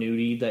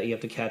continuity that you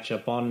have to catch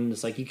up on, and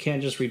it's like you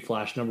can't just read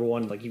Flash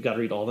 #1. Like you've got to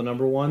read all the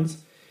 #1s,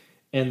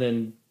 and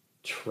then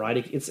try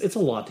to. It's a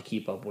lot to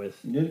keep up with,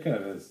 It kind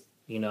of is.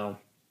 you know.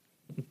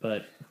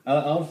 But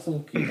I'll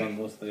still keep on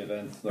most of the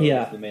events, most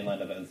of the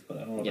mainline events, but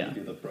I don't know if I can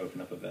do the broken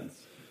up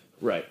events.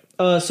 right.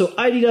 So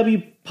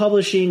IDW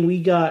Publishing,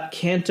 we got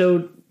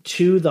Kanto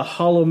 2, The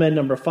Hollow Men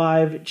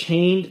 #5,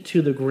 Chained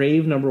to the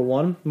Grave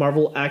 #1,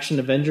 Marvel Action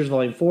Avengers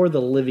Volume 4,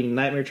 The Living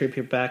Nightmare trade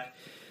paperback,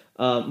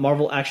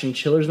 Marvel Action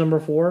Chillers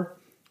 #4,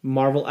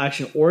 Marvel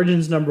Action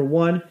Origins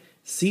 #1,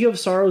 Sea of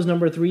Sorrows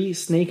 #3,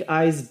 Snake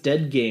Eyes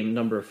Dead Game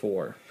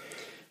 #4,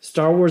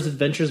 Star Wars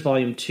Adventures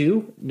Volume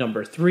 2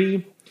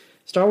 #3,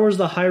 Star Wars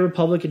The High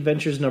Republic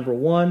Adventures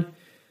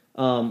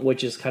 #1,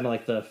 which is kind of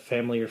like the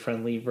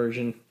family-friendly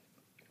version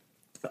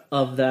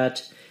of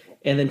that.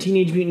 And then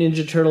Teenage Mutant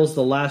Ninja Turtles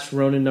The Last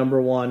Ronin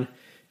 #1,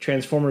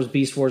 Transformers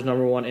Beast Wars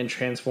 #1, and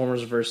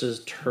Transformers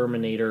vs.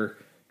 Terminator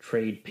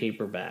trade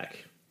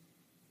paperback.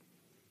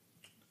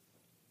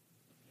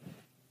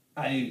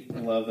 I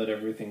love that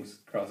everything's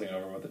crossing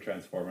over with the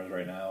Transformers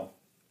right now.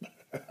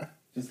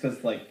 Just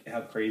because, like,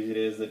 how crazy it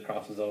is that it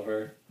crosses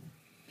over.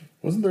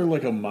 Wasn't there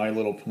like a My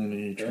Little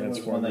Pony There was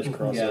Transformers one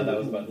crossover? Yeah, that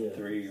was about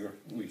 3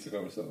 weeks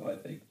ago or so, I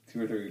think.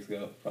 2 or 3 weeks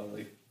ago,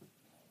 probably.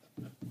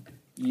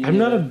 Yeah. I'm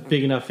not a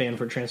big enough fan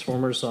for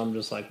Transformers, so I'm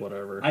just like,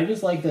 whatever. I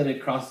just like that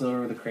it crosses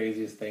over the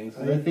craziest things.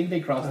 I think they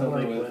crossed I over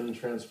like with... when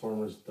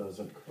Transformers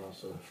doesn't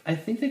cross over. I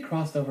think they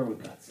crossed over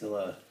with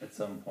Godzilla at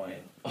some point.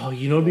 Oh,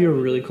 you know, it'd be a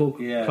really cool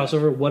Yeah.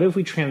 crossover. What if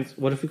we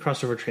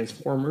cross over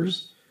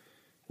Transformers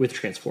with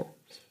Transformers?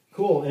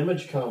 Cool,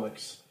 Image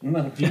Comics.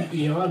 No. Deep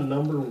Beyond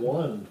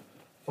 #1.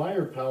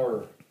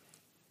 Firepower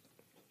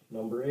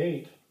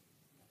 #8.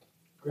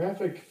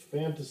 Graphic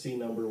Fantasy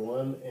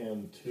 #1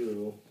 and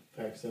 2.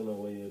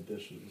 Facsimile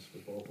editions for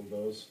both of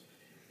those.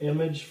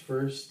 Image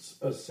First's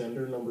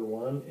Ascender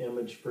 #1.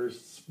 Image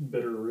First's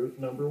Bitterroot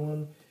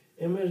 #1.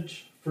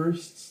 Image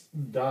First's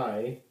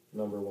Die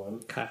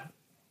 #1. Kyle.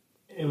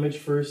 Image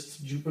First's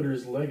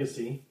Jupiter's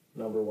Legacy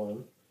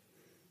 #1.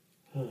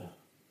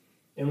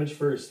 Image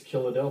First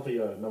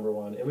Philadelphia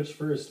 #1. Image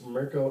First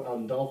Mirko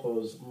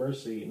Andolfo's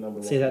Mercy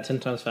 #1. Say that 10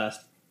 times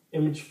fast.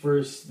 Image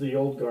First The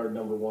Old Guard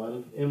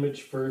 #1.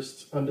 Image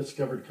First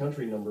Undiscovered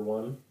Country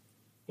 #1.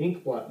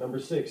 Inkblot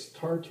 #6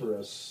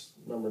 Tartarus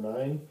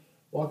 #9.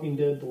 Walking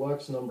Dead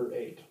Deluxe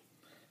 #8.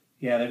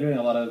 Yeah, they're doing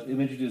a lot of...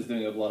 Image is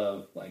doing a lot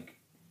of, like,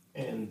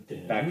 And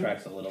then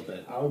backtracks a little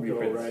bit. I'll go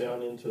Reprints. right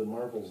on into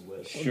Marvel's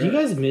list. Sure. Do you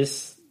guys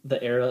miss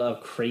the era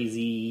of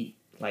crazy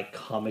like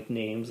comic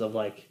names of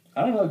like?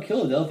 I don't know,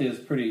 Philadelphia is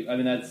pretty... I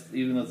mean, that's...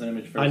 Even though it's an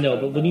Image First... I know,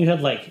 but don't when you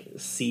had like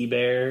Sea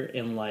Bear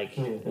and like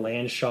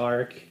Land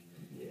Shark,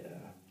 Yeah.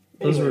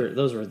 those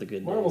Anyway, were the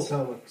good Marvel days.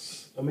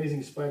 Comics.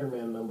 Amazing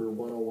Spider-Man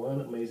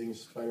 #101. Amazing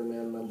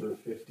Spider-Man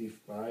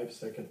 #55.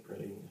 Second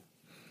printing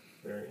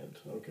variant.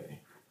 Okay.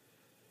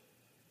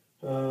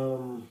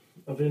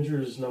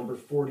 Avengers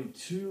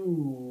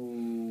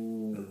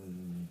 #42.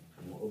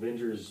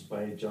 Avengers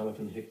by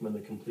Jonathan Hickman, the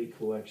Complete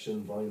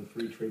Collection, Volume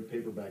 3, trade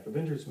paperback.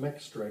 Avengers Mech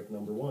Strike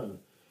 #1.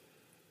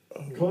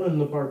 Conan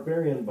the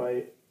Barbarian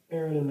by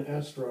Aaron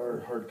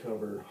Astrar,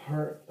 hardcover.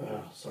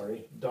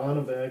 Dawn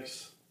of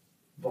X,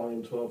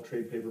 Volume 12,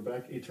 trade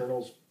paperback.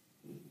 Eternals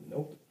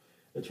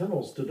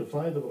to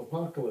Defy the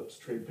Apocalypse,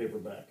 trade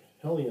paperback.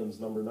 Hellions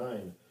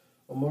 #9.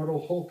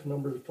 Immortal Hulk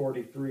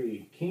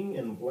 #43. King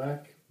and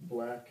Black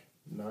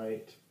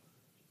Knight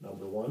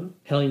 #1.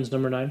 Hellions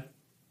 #9.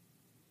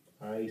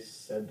 I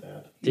said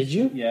that. Did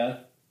you?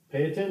 Yeah.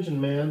 Pay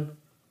attention, man.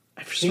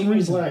 For King some in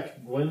reason,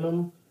 Black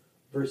Gwyndam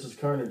versus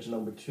Carnage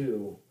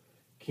 #2.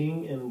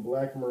 King in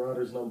Black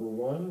Marauders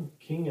 #1.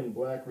 King in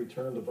Black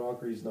Return of the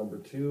Valkyries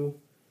 #2.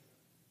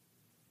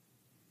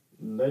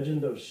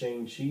 Legend of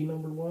Shang-Chi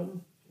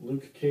 #1.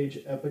 Luke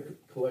Cage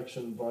Epic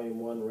Collection Volume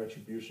 1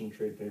 Retribution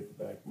trade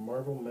paperback.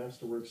 Marvel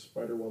Masterworks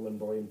Spider-Woman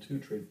Volume 2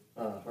 trade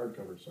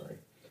hardcover,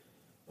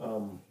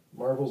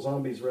 Marvel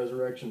Zombies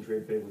Resurrection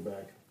trade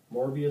paperback.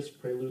 Morbius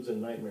Preludes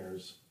and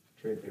Nightmares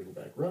trade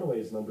paperback.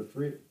 Runaways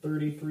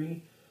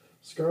 #33.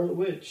 Scarlet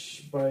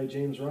Witch by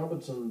James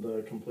Robinson,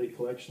 the Complete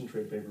Collection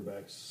trade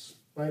paperback.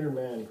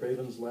 Spider-Man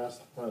Kraven's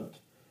Last Hunt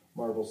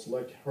Marvel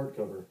Select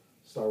hardcover.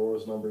 Star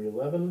Wars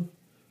 #11.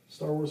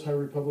 Star Wars High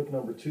Republic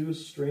 #2.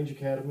 Strange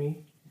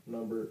Academy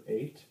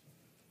 #8.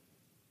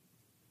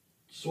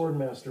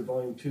 Swordmaster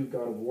Volume 2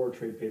 God of War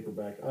trade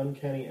paperback.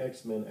 Uncanny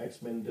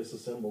X-Men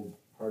Disassembled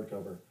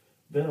hardcover.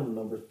 Venom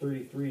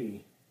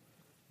 #33.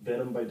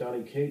 Venom by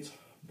Donny Cates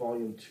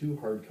Volume 2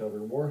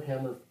 hardcover.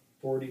 Warhammer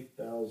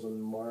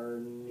 40,000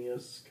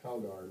 Marnius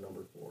Calgar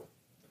 #4.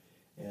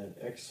 And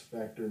X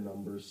Factor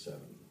 #7.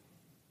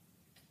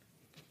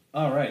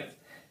 All right.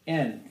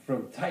 And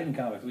from Titan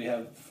Comics, we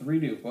have 3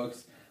 new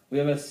books. We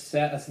have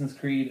Assassin's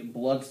Creed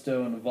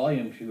Bloodstone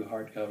Volume 2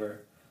 hardcover,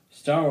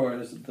 Star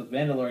Wars: The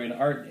Mandalorian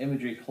Art and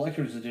Imagery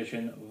Collector's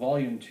Edition,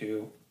 Volume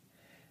 2.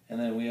 And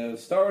then we have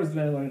Star Wars: The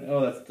Mandalorian.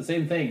 Oh, that's the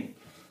same thing.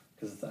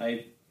 Because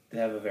I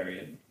have a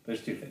variant.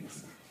 There's two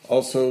things.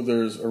 Also,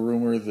 there's a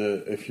rumor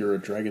that if you're a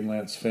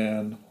Dragonlance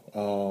fan,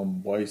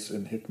 Weiss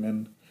and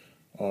Hickman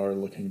are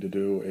looking to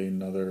do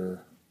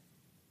another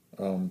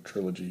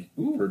trilogy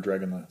for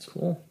Dragonlance.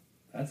 Cool.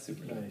 That's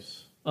super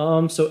nice.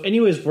 Nice. So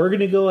anyways, we're going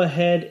to go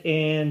ahead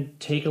and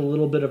take a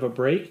little bit of a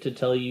break to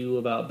tell you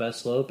about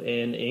Best Slope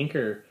and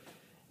Anchor.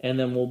 And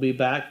then we'll be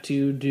back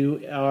to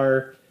do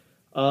our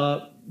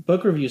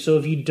book review. So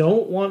if you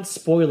don't want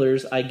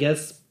spoilers, I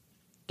guess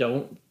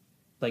don't,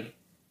 like...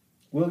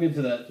 We'll get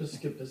to that. Just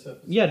skip this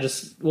episode. Yeah,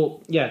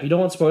 if you don't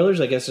want spoilers,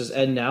 I guess just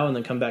end now and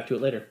then come back to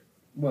it later.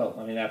 Well,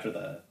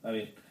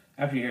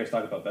 after you hear us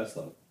talk about Best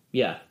Slope.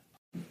 Yeah.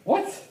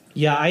 What?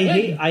 Yeah, I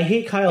hate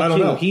I Kyle don't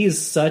too. know.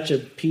 He's such a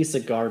piece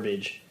of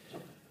garbage.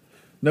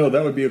 No,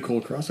 that would be a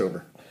cool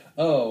crossover.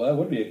 Oh,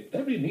 that'd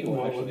be a neat one,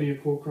 What actually. would be a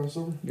cool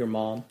crossover? Your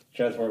mom,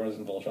 Transformers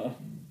and Voltron.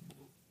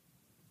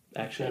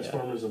 actually. Yeah.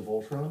 Transformers and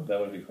Voltron? That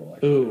would be cool,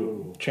 actually.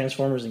 Ooh,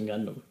 Transformers and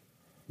Gundam.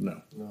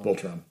 No,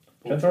 Voltron.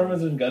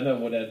 Transformers and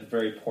Gundam would end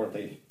very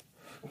poorly.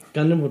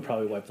 Gundam would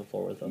probably wipe the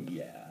floor with them.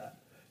 Yeah.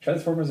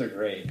 Transformers are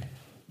great.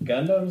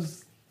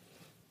 Gundams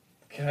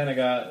kind of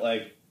got,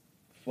 like...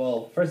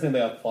 Well, first thing, they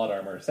have plot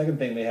armor. Second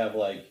thing, they have,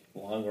 like,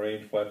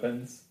 long-range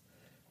weapons.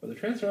 Where the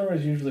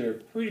Transformers usually are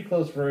pretty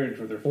close range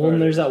with their Well, and fighting.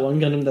 there's that one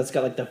Gundam that's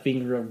got like the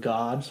finger of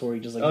God, so where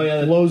he just like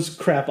the- blows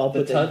crap up The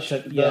with touch,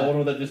 it. the Yeah,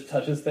 one that just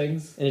touches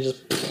things. and it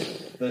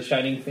just The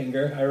shining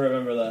finger. I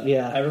remember that.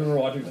 Yeah. I remember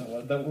watching that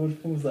one.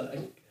 What was that?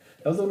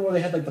 That was the one where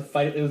they had, like, the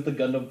fight. It was the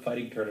Gundam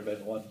fighting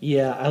tournament one.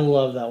 yeah, I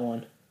love that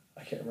one.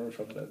 I can't remember which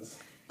one it is.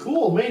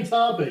 Cool, main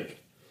topic.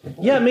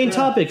 Yeah, main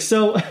crap. topic.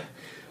 So,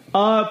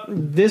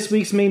 this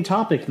week's main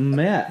topic,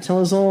 Matt, tell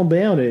us all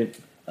about it.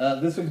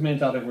 This week's main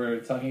topic, we're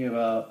talking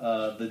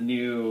about the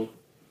new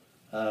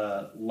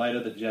Light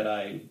of the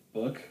Jedi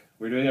book.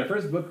 We're doing our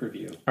first book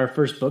review. Our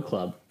first book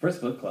club.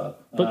 First book club.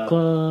 Book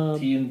club.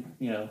 Tea and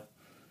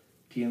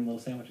little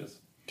sandwiches.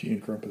 Tea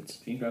and crumpets.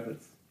 Tea and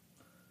crumpets.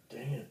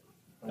 Dang it.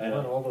 I I know.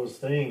 want all those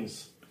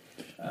things.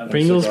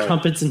 Pringles, cigar.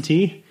 crumpets, and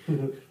tea.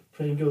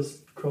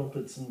 Pringles,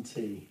 crumpets, and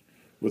tea.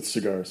 With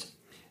cigars.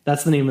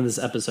 That's the name of this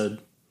episode.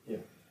 Yeah.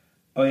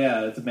 Oh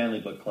yeah, it's a manly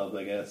book club,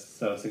 I guess.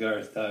 So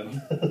cigars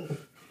time.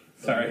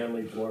 Sorry.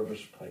 Manly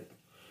dwarvish pipe.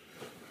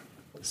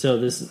 So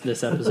this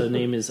episode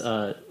name is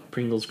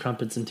Pringles,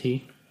 crumpets, and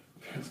tea.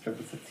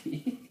 Crumpets and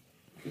tea.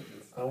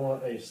 I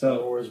want a Star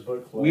So, Wars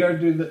book club. We are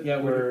doing the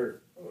we're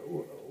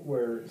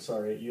where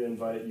sorry, you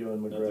invite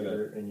Ewan That's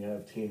McGregor and you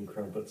have tea and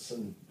crumpets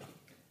and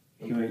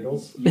You-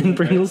 Pringles. you- And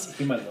Pringles.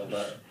 He might love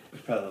that. He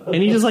probably love that.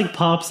 And he just like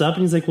pops up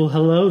and he's like, "Well,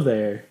 hello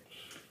there."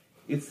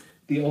 It's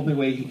the only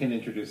way he can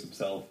introduce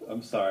himself.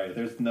 I'm sorry.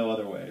 There's no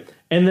other way.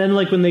 And then,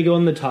 like, when they go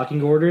in the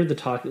talking order,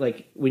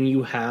 like, when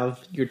you have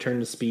your turn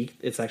to speak,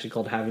 it's actually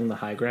called having the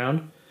high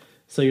ground.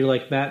 So you're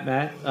like, Matt,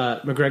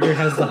 McGregor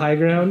has the high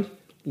ground.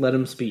 Let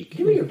him speak.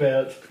 Give me your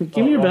bet.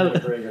 Give me your bet.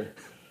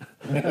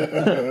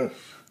 McGregor.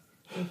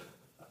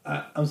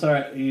 I'm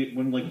sorry.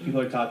 When like people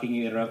are talking,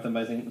 you interrupt them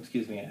by saying,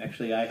 "Excuse me.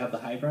 Actually, I have the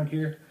high ground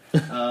here."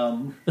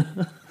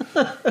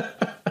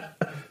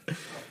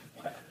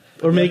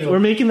 We're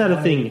making that a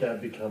Why thing. would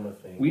that become a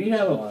thing? We need to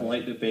have a Why?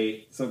 polite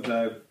debate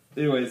sometime.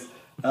 Anyways,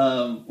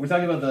 we're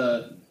talking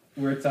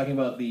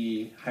about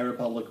the High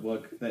Republic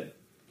book that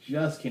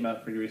just came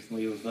out pretty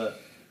recently. It was the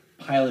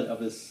pilot of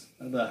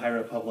the High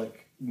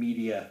Republic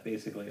media,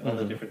 basically all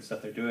the different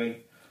stuff they're doing.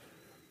 It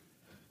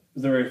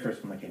was the very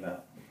first one that came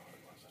out.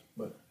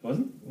 But It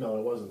wasn't? no,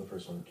 it wasn't the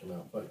first one that came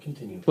out. But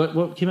continue.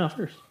 What came out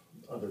first?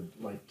 Other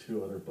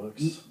two other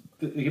books.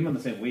 It came out the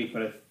same week,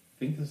 but I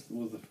think this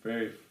was the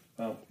very.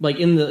 Like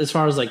as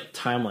far as like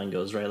timeline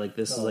goes, right? Like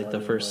this is No, like I the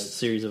mean, first like-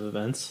 series of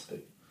events, They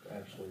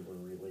actually were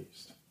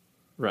released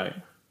right?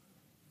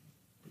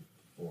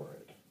 for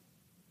it.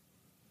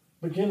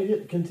 But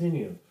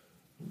continue.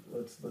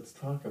 Let's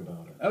talk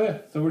about it. Oh yeah,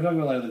 so we're talking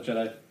about Light of the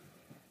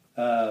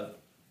Jedi.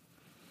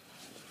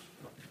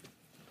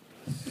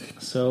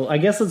 So I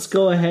guess let's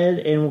go ahead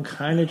and we'll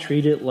kind of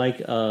treat it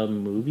like a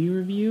movie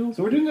review.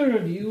 So we're doing a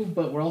review,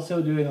 but we're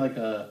also doing like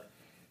a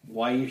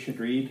why you should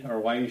read or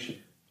why you should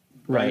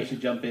Right.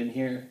 jump in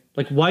here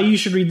Like why you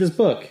should read this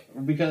book,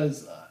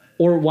 because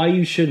or why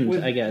you shouldn't.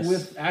 with, I guess.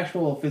 with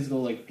actual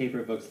physical like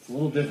paper books, it's a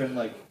little different.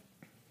 Like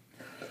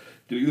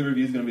doing the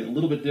review is going to be a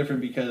little bit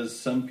different because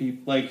some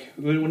people like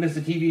when it's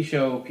a TV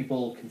show,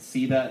 people can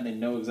see that and they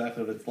know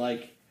exactly what it's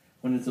like.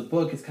 When it's a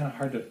book, it's kind of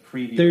hard to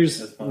preview.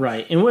 There's as much.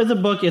 right, and with a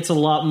book, it's a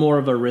lot more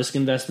of a risk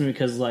investment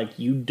because like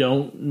you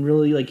don't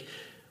really like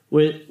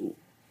with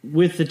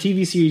the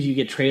TV series, you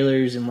get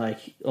trailers and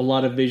like a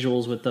lot of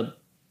visuals.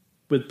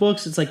 With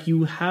books, it's like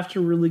you have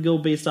to really go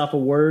based off a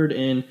word,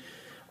 and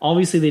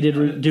obviously they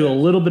did do a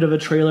little bit of a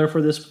trailer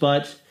for this,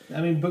 but I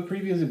mean, book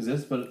previews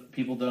exist, but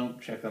people don't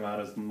check them out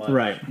as much.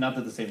 Right. Not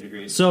to the same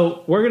degree.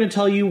 so we're going to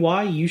tell you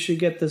why you should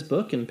get this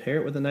book and pair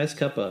it with a nice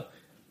cup of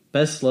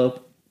Best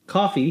Slope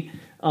coffee.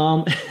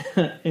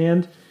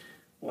 And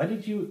Why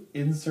did you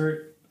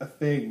insert a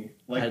thing.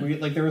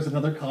 Like there was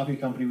another coffee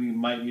company we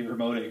might be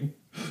promoting.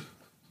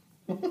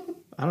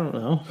 I don't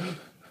know.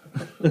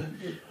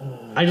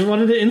 I just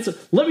wanted to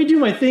let me do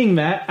my thing,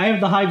 Matt. I have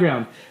the high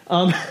ground.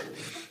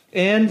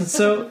 And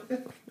so,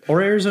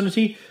 or Arizona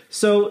tea.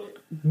 So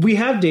we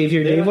have Dave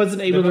here. Dave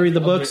wasn't able to read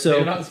the book, so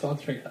they're not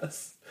sponsoring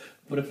us.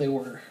 But if they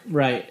were,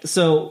 right?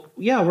 So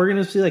yeah, we're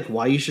gonna see like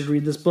why you should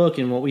read this book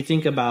and what we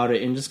think about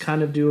it, and just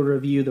kind of do a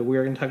review. That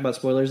we're gonna talk about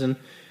spoilers, and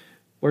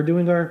we're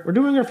doing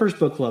our first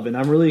book club, and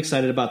I'm really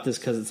excited about this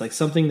because it's like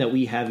something that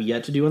we have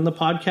yet to do in the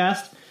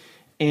podcast,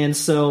 and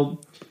so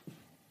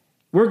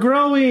we're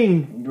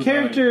growing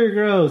character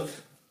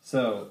growth.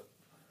 So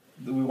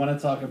we want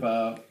to talk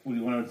about. We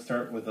want to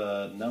start with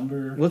a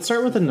number. Let's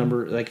start with a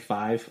number like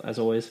 5, as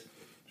always.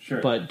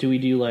 Sure. But do we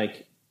do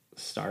like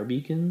star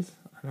beacons?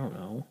 I don't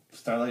know.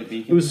 Starlight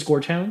Beacon. It was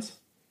Scorch Hounds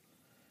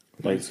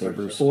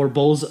Lightsabers. or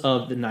bowls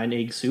of the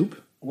 9-egg soup.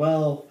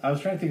 Well, I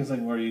was trying to think of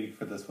something more unique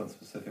for this one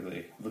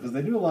specifically because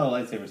they do a lot of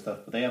lightsaber stuff,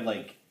 but they have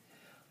like,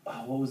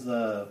 what was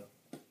the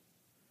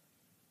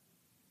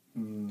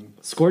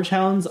Scorch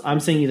Hounds?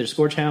 I'm saying either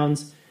Scorch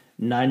Hounds,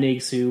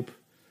 9-egg soup,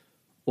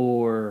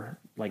 or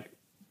like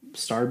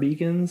star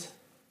beacons.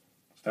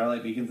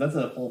 Starlight Beacons? That's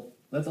a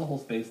whole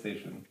space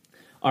station.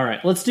 All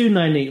right, let's do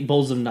 9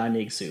 bowls of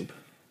 9-egg soup.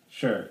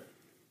 Sure.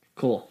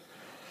 Cool.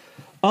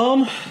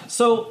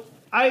 So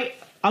I'm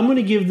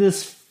gonna give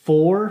this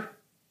 4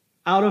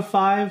 out of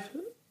 5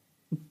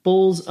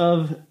 bowls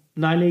of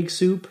 9-egg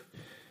soup.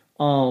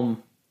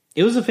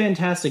 It was a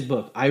fantastic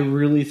book. I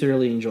really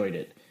thoroughly enjoyed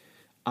it.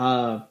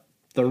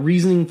 The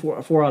reasoning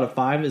for 4 out of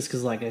 5 is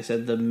because, like I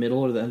said, the middle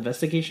or the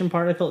investigation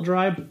part I felt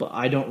dry, but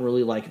I don't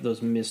really like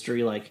those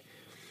mystery, like,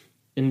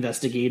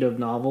 investigative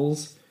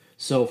novels.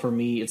 So for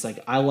me, it's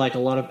like I like a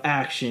lot of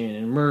action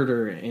and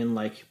murder and,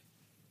 like,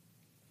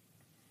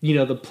 you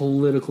know, the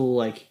political,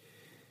 like,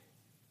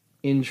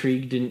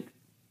 intrigue didn't...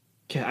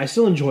 I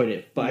still enjoyed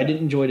it, but I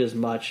didn't enjoy it as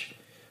much.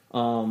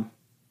 So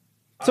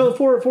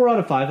 4 out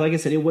of 5, like I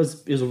said, it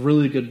was a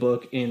really good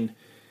book, and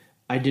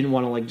I didn't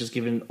want to like just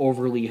give it an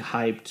overly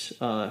hyped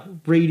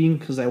rating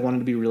because I wanted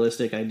to be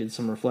realistic. I did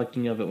some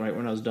reflecting of it right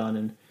when I was done,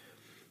 and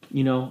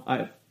you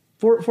know,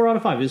 4 out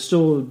of 5 is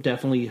still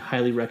definitely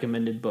highly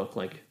recommended book.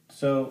 Like,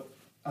 so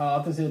I'll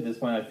have to say at this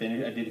point, I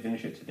did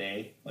finish it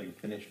today, like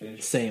finish.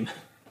 Same.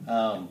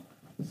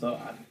 So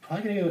I'm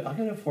probably I'll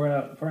give it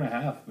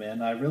 4.5.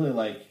 Man, I really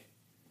like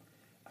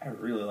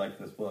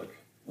this book.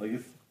 Like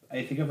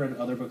I think I've read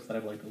other books that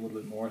I've liked a little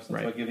bit more, so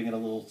that's why giving it a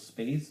little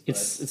space.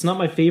 It's not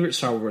my favorite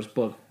Star Wars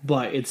book,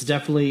 but it's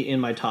definitely in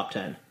my top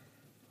 10.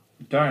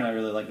 Darn, I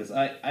really like this.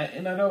 I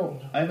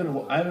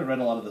haven't read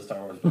a lot of the Star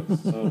Wars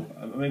books, so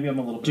maybe I'm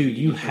a little bit. Dude,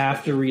 you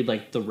have to read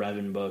like the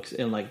Revan books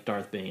and like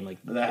Darth Bane, like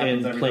that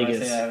happens and every time I Plagueis.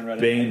 say I haven't read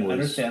Bane it. I was-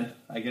 understand.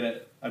 I get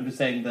it. I'm just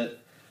saying that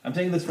I'm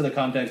saying this for the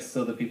context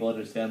so that people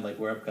understand like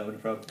where I'm coming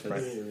from. I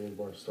need to read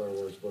more Star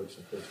Wars books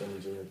if this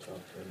one's in your top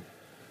 10.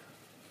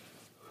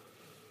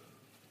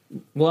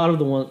 Well, out of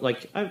the one,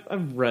 like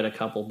I've read a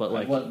couple, but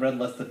like I've read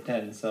less than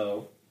 10,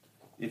 so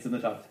it's in the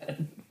top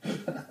 10.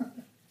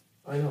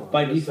 I know.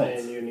 By I'm just default.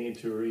 saying you need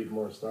to read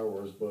more Star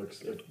Wars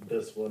books if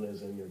this one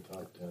is in your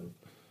top 10.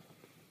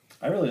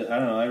 I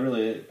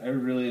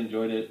really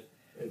enjoyed it.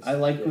 I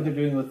like what they're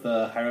doing with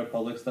the High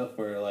Republic stuff,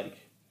 where like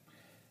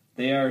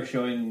they are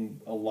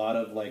showing a lot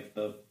of like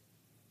the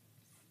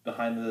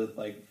behind the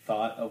like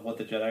thought of what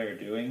the Jedi are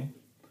doing,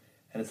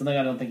 and it's something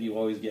I don't think you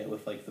always get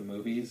with like the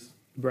movies,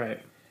 right.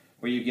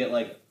 where you get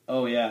like,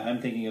 oh yeah,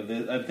 I'm thinking of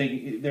this.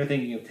 They're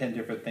thinking of 10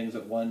 different things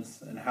at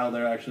once, and how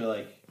they're actually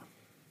like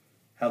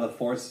how the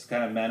Force is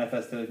kind of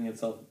manifesting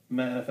itself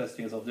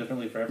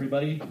differently for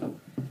everybody.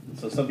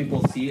 So some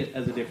people see it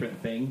as a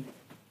different thing,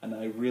 and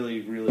I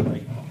really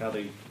like how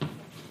they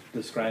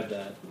describe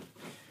that.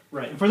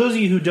 Right. For those of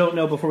you who don't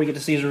know, before we get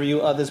to Steve's review,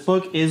 this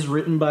book is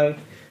written by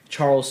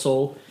Charles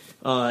Soule.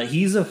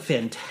 He's a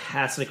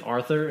fantastic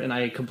author, and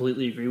I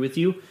completely agree with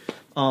you.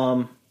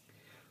 Well,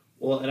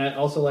 and I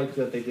also like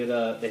that they did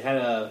they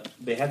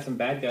had some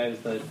bad guys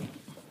that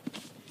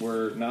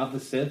were not the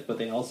Sith, but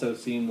they also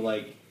seemed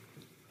like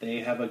they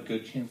have a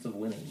good chance of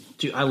winning.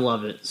 Dude, I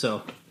love it.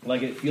 So,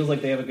 Like it feels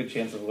like they have a good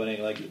chance of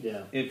winning. Like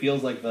Yeah. it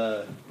feels like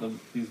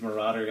these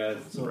Marauder guys.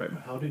 So Right.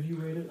 how did you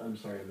rate it? I'm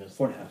sorry, I missed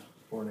 4.5.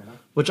 4.5.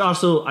 which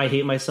also I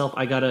hate myself.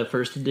 I got a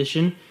first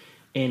edition,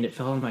 and it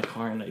fell in my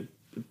car, and I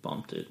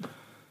bumped it.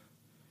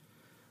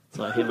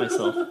 So I hate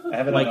myself. I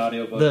have it Like on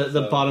audiobook. the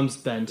so- bottom's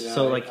bent. Yeah,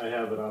 So I like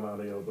have it on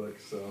audiobook,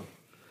 so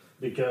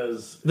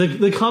because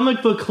the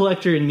comic book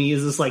collector in me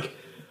is just like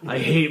I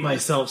hate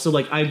myself. So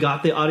like I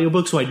got the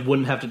audiobook so I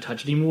wouldn't have to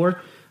touch it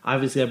anymore.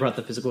 Obviously I brought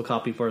the physical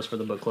copy for us for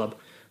the book club.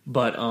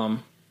 But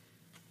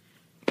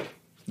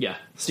yeah,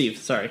 Steve,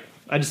 sorry.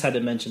 I just had to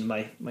mention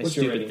my What's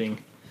your stupid rating?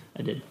 thing.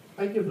 I did.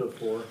 I give it a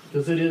 4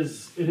 because it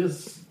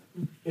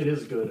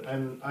is good,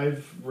 and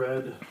I've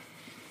read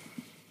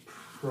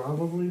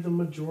probably the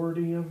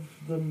majority of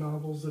the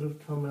novels that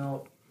have come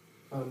out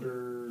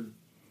under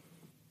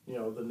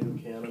the new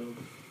canon,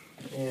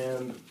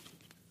 and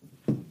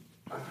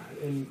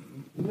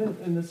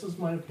this is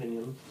my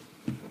opinion,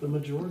 the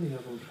majority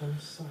of them kind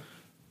of suck.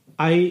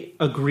 I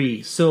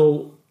agree.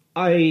 So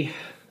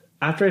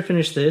after I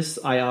finished this,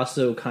 I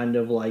also kind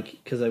of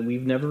because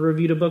we've never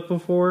reviewed a book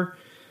before,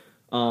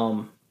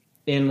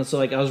 and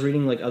so I was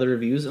reading other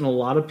reviews, and a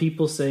lot of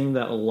people saying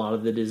that a lot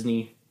of the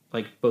Disney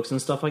books and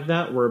stuff like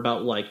that were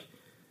about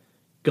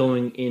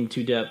going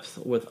into depth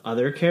with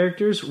other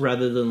characters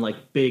rather than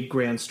big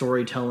grand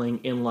storytelling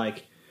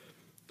and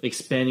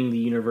expanding the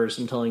universe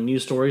and telling new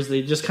stories.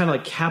 They just kind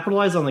of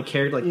capitalize on the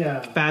character,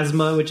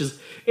 Phasma, which is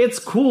it's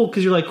cool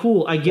because you're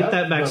cool. I get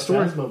that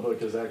backstory. The Phasma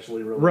book is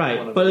actually really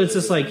right, but it's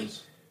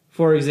just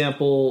for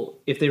example,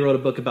 if they wrote a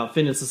book about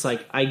Finn, it's just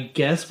I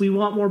guess we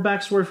want more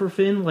backstory for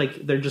Finn.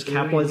 They're just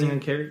capitalizing on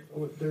character.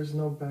 There's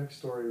no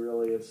backstory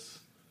really. It's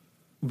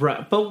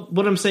right, but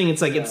what I'm saying,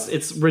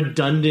 it's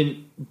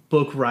redundant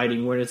book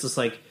writing where it's just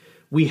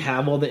we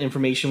have all the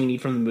information we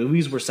need from the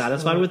movies. We're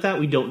satisfied with that.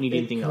 We don't need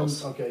anything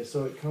else. Okay,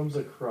 so it comes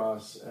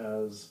across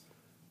as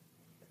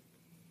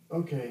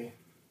okay.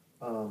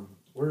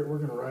 We're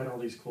going to write all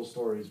these cool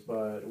stories,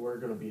 but we're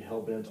going to be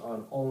hell-bent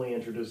on only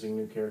introducing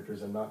new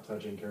characters and not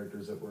touching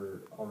characters that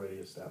were already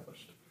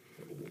established.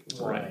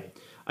 Why? Right.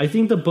 I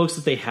think the books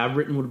that they have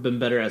written would have been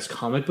better as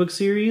comic book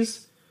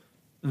series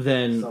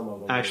than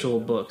actual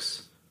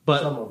books.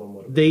 But some of them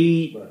would have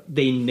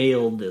they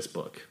nailed this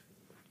book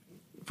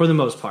for the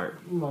most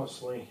part.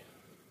 Mostly.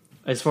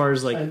 As far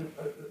as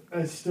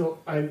I still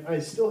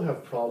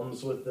have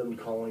problems with them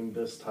calling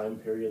this time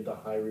period the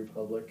High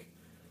Republic.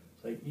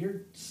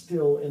 You're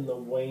still in the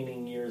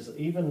waning years,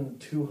 even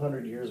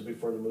 200 years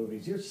before the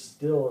movies. You're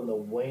still in the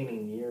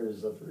waning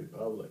years of the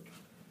Republic.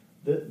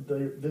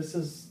 This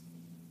is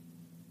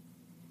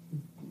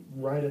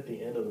right at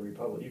the end of the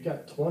Republic. You've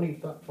got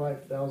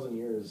 25,000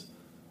 years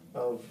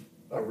of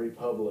a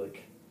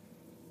Republic,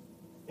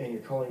 and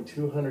you're calling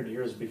 200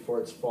 years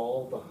before its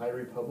fall the High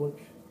Republic.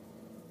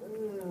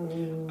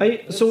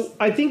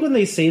 I think when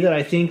they say that,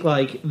 I think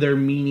they're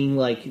meaning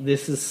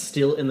this is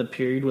still in the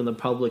period when the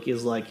Republic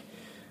is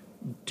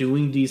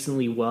doing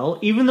decently well,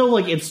 even though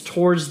it's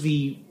towards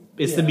the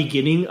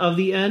beginning of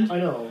the end. I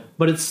know,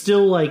 but it's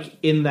still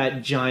in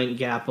that giant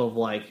gap of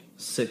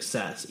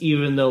success,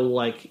 even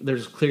though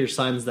there's clear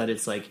signs that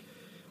it's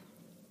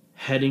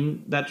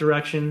heading that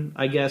direction.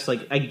 I guess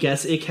I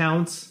guess it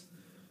counts.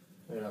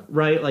 Yeah.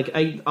 Right.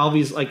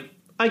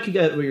 I could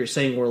get what you're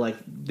saying, where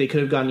they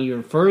could have gotten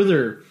even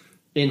further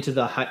into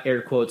the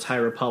air quotes High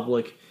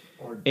Republic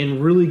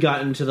and really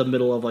gotten to the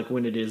middle of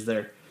when it is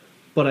there.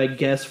 But I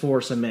guess for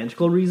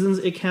semantical reasons,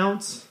 it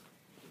counts.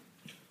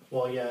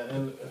 Well, yeah,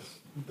 and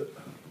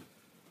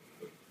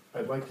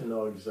I'd like to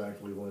know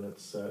exactly when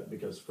it's set,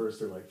 because first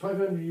they're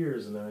 500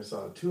 years, and then I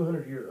saw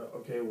 200 years.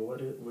 Okay, well,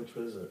 which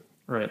is it?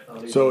 Right.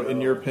 So,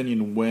 in your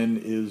opinion, when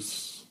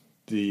is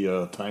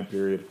the time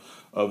period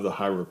of the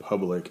High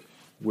Republic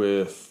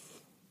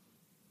with,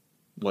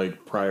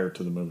 prior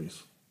to the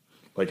movies?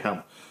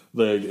 How,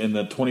 in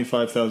the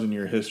 25,000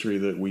 year history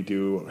that we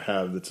do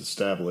have that's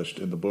established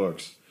in the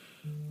books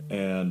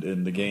and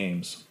in the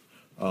games,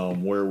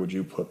 where would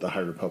you put the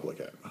High Republic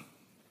at?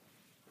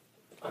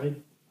 I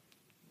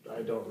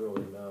don't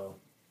really know.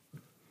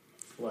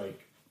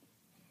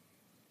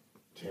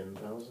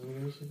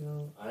 10,000 years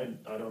ago? I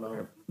don't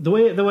know. The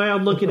way I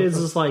would look at it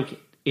is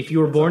if you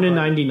were born in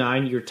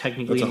 99, you're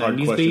technically a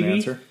 90s baby.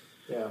 Answer.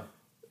 Yeah.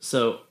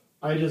 So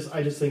I just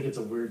think it's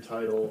a weird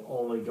title,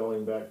 only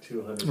going back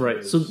 200 right.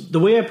 years. So the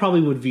way I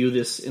probably would view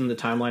this in the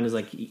timeline is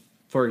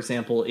for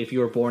example, if you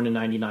were born in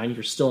 99,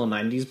 you're still a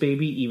 90s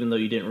baby, even though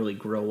you didn't really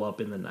grow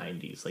up in the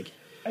 90s.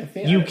 I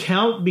think you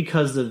count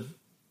because of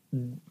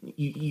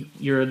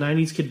you're a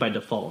 90s kid by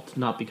default,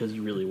 not because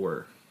you really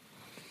were.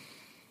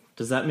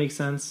 Does that make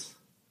sense?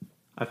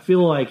 I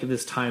feel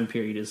this time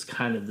period is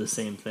kind of the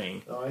same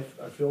thing. No,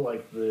 I feel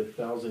the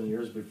 1,000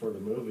 years before the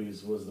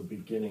movies was the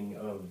beginning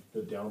of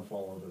the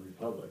downfall of the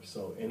Republic.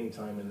 So any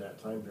time in that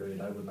time period,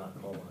 I would not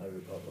call the High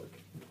Republic,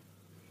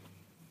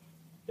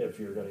 if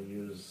you're going to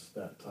use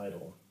that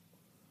title.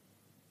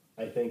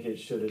 I think it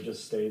should have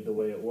just stayed the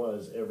way it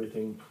was.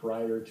 Everything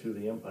prior to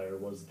the Empire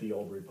was the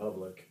Old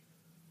Republic,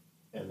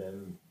 and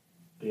then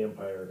the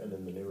Empire, and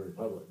then the New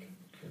Republic.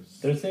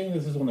 They're saying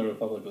this is when the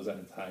Republic was at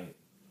its height.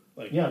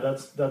 Yeah,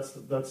 that's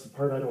the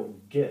part I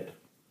don't get,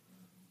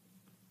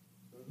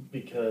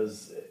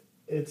 because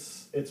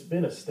it's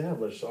been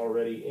established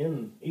already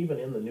even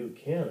in the new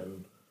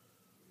canon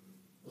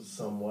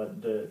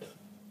somewhat that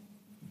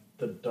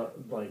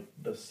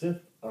the Sith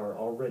are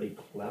already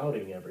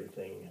clouding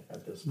everything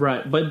at this point.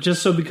 Right, but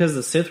just so because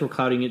the Sith were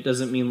clouding it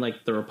doesn't mean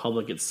the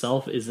Republic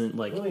itself isn't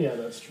Oh yeah,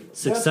 that's true.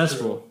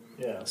 successful.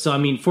 That's true. Yeah. So I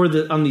mean,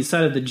 on the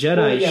side of the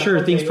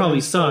Jedi, things probably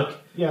suck.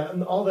 Yeah,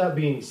 and all that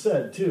being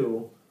said,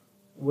 too,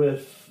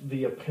 with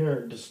the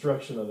apparent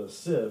destruction of the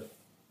Sith,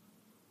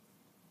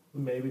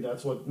 maybe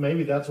that's what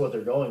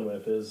they're going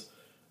with is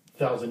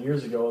 1,000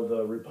 years ago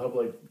the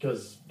Republic,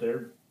 because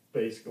they're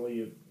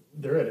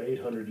at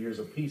 800 years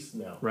of peace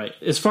now. Right.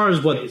 As far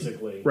as what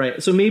basically.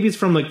 Right. So maybe it's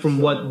from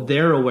what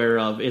they're aware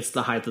of, it's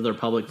the height of the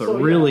Republic, but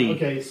really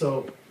okay,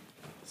 so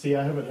see,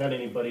 I haven't had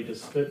anybody to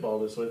spitball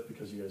this with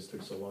because you guys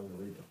took so long to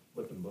read them.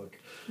 flipping book.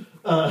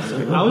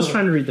 I was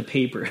trying to read the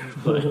paper,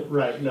 but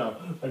Right, no,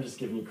 I'm just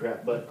giving you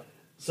crap. But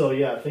so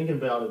yeah, thinking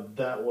about it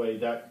that way,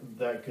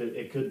 that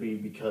could be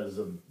because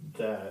of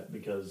that,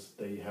 because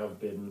they have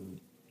been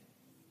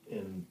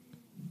in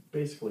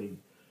basically,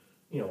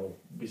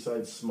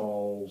 besides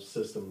small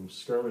system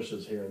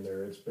skirmishes here and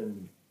there, it's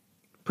been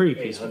pretty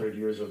peaceful. 800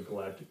 years of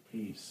galactic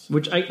peace.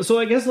 I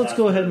guess let's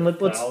go ahead and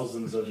let's.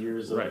 thousands of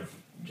years of Right.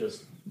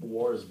 just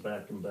wars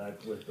back and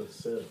back with the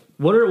Sith.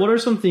 What are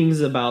some things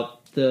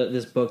about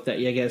this book that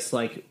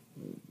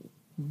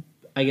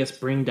I guess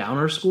bring down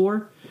our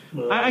score?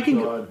 I can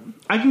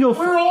go.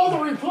 We're all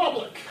the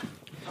Republic.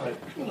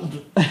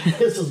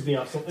 This is me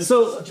off. It's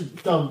So- such a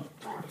dumb.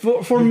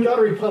 For You've me, got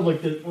a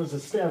republic that was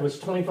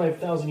established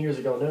 25,000 years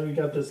ago. Now you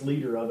got this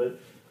leader of it.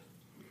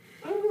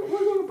 We're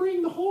going to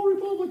bring the whole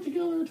republic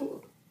together.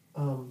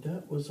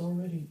 That was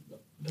already.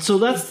 so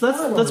that's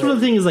one of the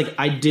things. Like,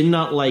 I did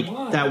not like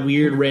Why? that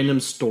weird random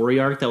story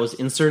arc that was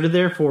inserted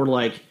there for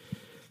like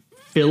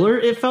filler.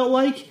 It felt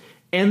like,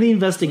 and the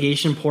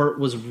investigation part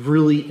was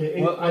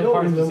really. What I don't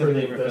part remember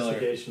specifically the for filler?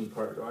 investigation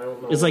part. I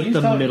don't know. It's like He's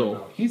the talking middle.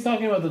 about- He's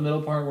talking about the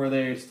middle part where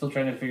they're still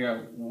trying to figure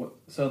out.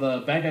 So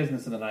the bad guys in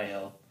the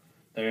Nihil,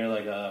 they're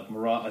like a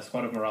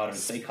squad of marauders.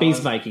 Space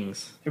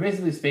Vikings. They're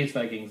basically space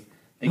Vikings.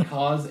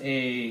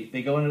 They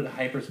they go into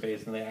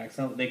hyperspace and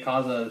they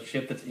cause a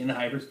ship that's in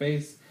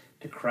hyperspace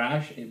to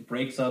crash. It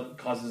breaks up,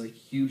 causes a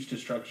huge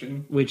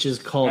destruction. Which is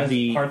called As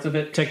the parts of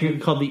it technically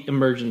called the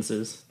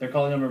emergences. They're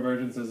calling them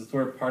emergencies. It's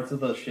where parts of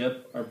the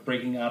ship are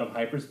breaking out of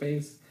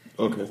hyperspace.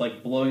 Okay. It's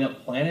like blowing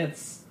up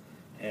planets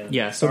and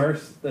Yeah, so-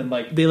 stars and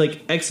like They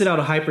like exit out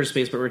of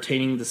hyperspace but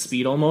retaining the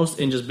speed almost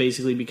and just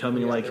basically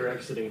becoming like they're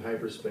exiting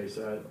hyperspace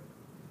at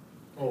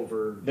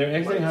over. they're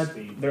exiting light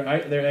speed.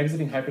 they're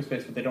exiting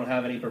hyperspace, but they don't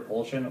have any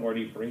propulsion or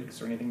any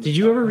brakes or anything. to Did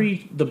you stop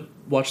ever them.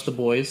 watch The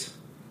Boys?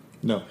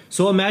 No.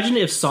 So imagine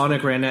if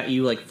Sonic ran at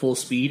you like full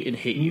speed and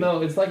hit you.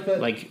 No, it's like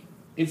that. Like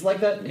It's like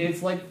that.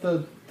 It's like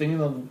the thing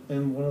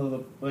in one of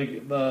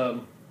the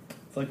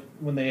It's like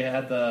when they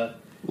had the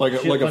Like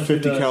shit a went through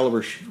 50 the-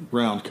 caliber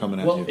round coming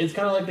at Well, you. it's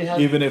kind of like they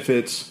had. Even if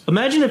it's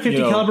imagine a 50 You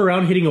know- caliber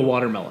round hitting a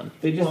watermelon.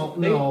 They just Well,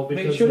 they, no, they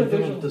because showed they a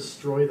visual. don't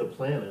destroy the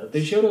planets.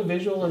 They showed a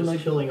visual and Just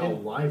like killing all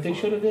and life They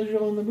showed a on it.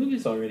 visual in the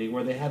movies already,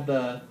 where they had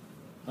the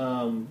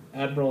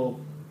Admiral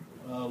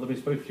let me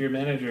speak to your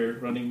manager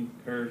running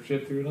her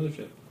ship through another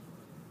ship.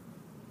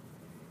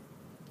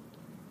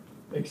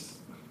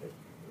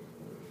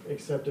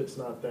 Except it's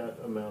not that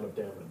amount of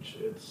damage.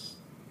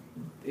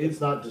 It's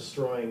not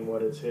destroying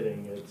what it's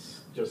hitting.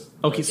 It's just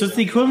Okay, so it's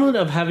the equivalent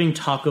of having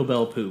Taco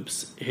Bell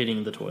poops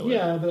hitting the toilet.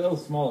 Yeah, but that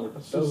was smaller. That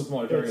was a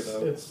smaller target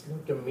though. It's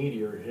like a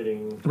meteor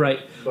hitting. Right.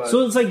 But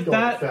So it's like going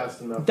that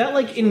fast enough that to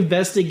like actually-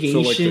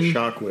 investigation so like the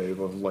shockwave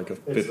of like a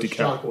It's 50 the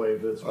cal.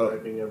 shockwave that's Oh.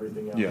 wiping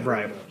everything out. Yeah. pretty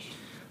Right.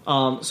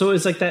 much. So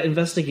it's like that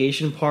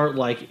investigation part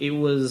like it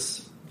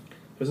was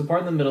There's a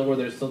part in the middle where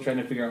they're still trying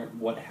to figure out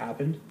what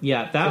happened.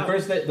 that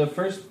The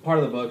first part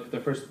of the book,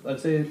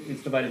 let's say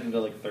it's divided into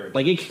like thirds.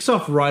 like it kicks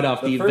off right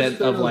off the first event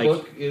third of the like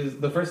book is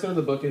the first third of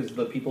the book is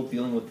the people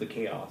dealing with the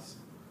chaos.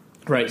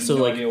 right so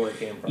no like idea where it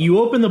came from. you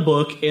open the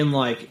book and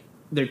like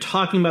they're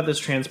talking about this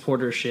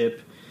transporter ship.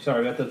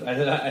 Sorry,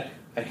 I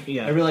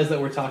Yeah. realized that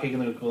we're talking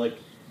and then like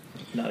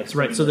not Right,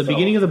 explaining so the myself.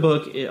 beginning of the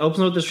book, it opens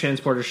up with this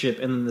transporter ship,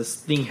 and then this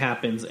thing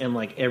happens, and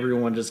like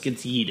everyone just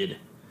gets yeeted,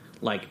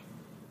 like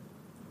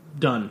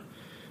done.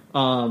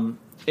 And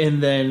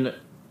then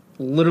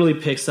literally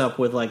picks up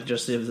with like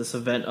just this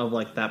event of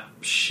like that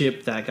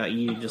ship that got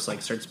yeeted just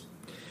like starts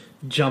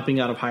jumping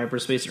out of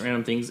hyperspace at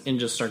random things and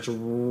just starts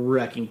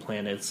wrecking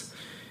planets.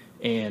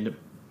 And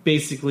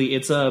basically,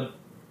 it's a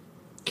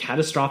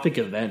catastrophic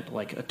event.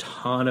 Like a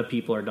ton of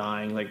people are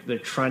dying. Like they're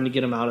trying to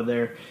get them out of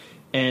there.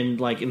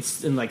 And like,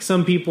 and like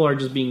some people are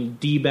just being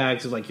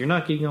d-bags of like, you're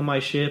not getting on my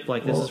ship.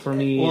 Like this is for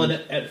me. Well, And-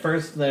 and at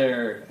first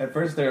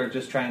they're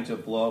just trying to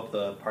blow up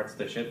the parts of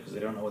the ship because they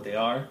don't know what they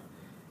are.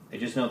 They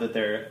just know that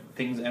they're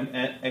things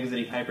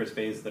exiting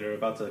hyperspace that are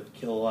about to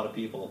kill a lot of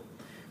people.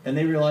 Then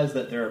they realize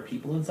that there are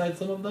people inside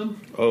some of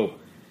them Oh,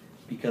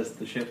 because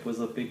the ship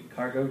was a big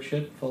cargo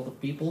ship full of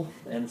people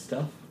and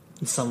stuff.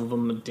 some of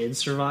them did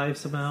survive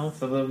somehow.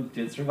 Some of them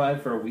did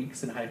survive for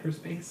weeks in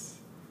hyperspace.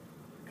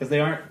 Because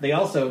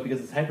because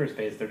it's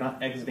hyperspace, they're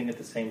not exiting at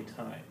the same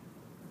time.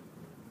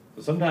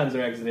 So sometimes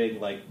they're exiting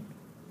like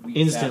weeks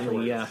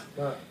Instantly, afterwards.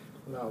 yeah.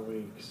 Not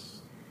weeks.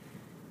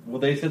 Well,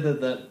 they said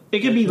that It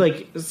could be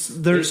like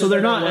they're so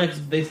they're not.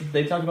 They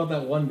talked about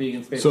that one being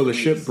in space. so for the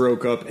ship weeks.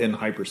 broke up in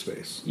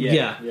hyperspace.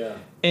 Yeah. Yeah.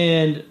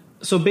 And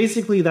so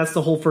basically, that's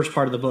the whole first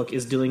part of the book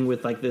is dealing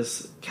with like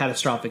this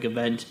catastrophic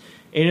event,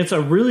 and it's a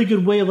really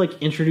good way of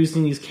like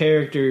introducing these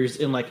characters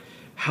and like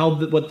how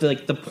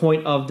the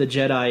point of the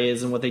Jedi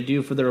is and what they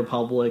do for the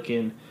Republic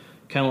and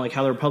kind of like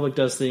how the Republic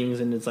does things,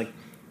 and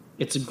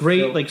it's a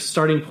great So- like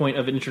starting point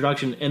of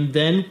introduction, and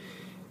then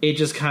it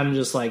just kind of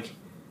just like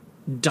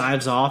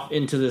dives off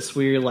into this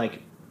weird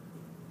like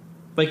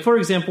for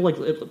example like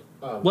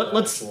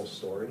let's Actual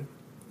story.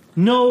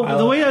 no, I the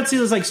love- way I'd see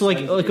this, like, so, I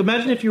like love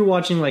imagine if you're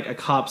watching, like, a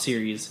cop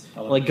series, I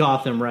love like it.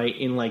 Gotham, right?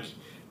 And, like,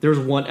 there was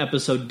one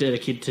episode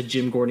dedicated to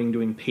Jim Gordon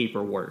doing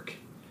paperwork.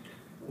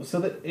 So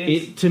that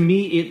To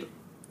me,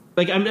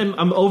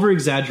 I'm over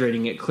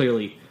exaggerating it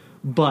clearly,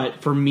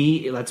 but for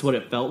me, that's what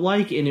it felt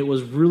like, and it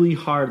was really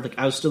hard. Like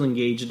I was still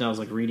engaged and I was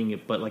like reading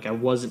it, but like I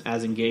wasn't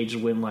as engaged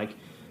when like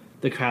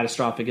the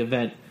catastrophic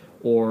event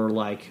or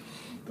like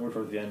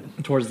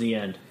towards the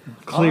end.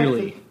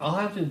 Clearly, I'll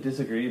have to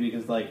disagree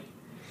because like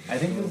I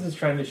think this is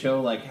trying to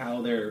show like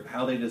how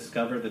they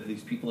discover that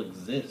these people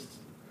exist,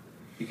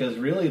 because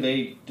really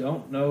they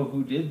don't know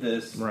who did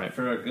this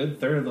for a good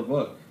third of the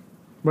book.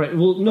 Right.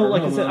 Well, no, Or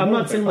like no, I said, no, I'm no,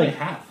 not saying like like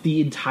half.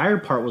 the entire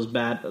part was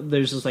bad.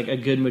 There's just like a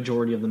good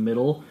majority of the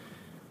middle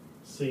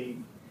See,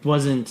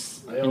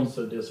 wasn't. I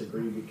also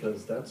disagree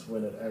because that's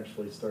when it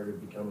actually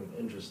started becoming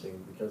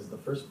interesting. Because the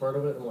first part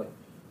of it, I'm like,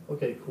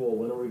 okay, cool.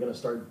 When are we going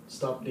to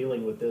stop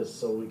dealing with this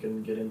so we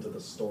can get into the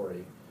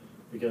story?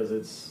 Because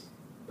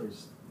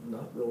there's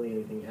not really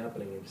anything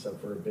happening except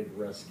for a big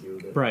rescue.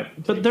 That Right,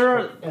 but takes there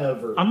are.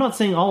 forever. I'm not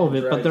saying all of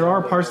it, but there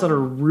are parts that are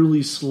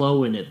really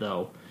slow in it,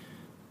 though.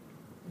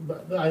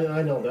 But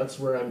I know that's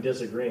where I'm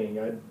disagreeing.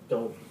 I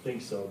don't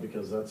think so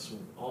because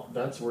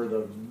that's where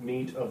the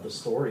meat of the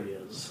story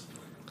is.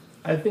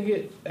 I think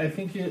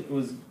it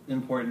was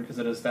important because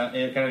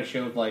it kind of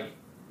showed like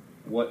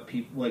what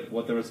people like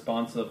what the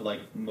response of like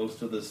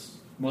most of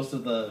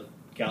the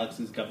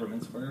galaxy's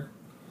governments were,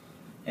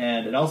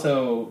 and it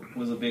also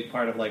was a big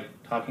part of like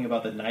talking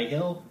about the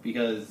Nihil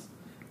because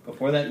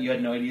before that you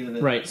had no idea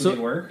that Right. who So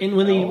they were. and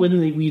when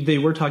they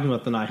were talking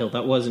about the Nihil,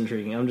 that was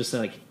intriguing. I'm just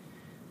like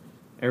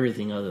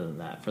everything other than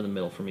that for the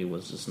middle for me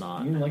was just not.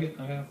 You didn't like it?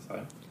 Okay, that's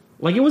fine.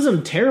 Like it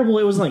wasn't terrible.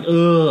 It was like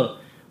ugh,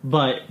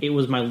 but it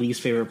was my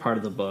least favorite part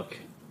of the book,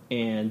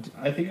 and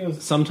I think it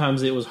was.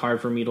 sometimes it was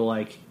hard for me to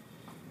like.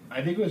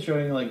 I think it was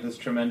showing like this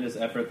tremendous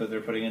effort that they're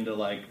putting into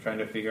like trying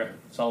to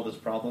solve this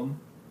problem.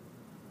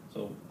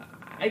 So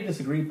I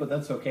disagree, but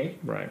that's okay.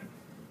 Right.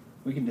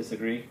 We can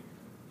disagree,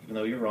 even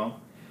though you're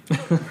wrong.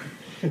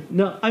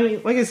 No, I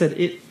mean, like I said,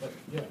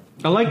 Yeah.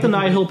 I liked the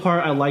Nihil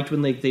part. I liked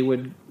when they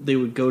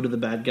would go to the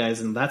bad guys,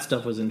 and that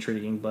stuff was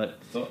intriguing. But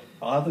So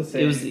I'll have to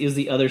say it was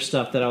the other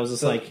stuff that I was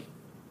just like,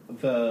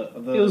 the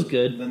it was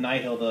good. The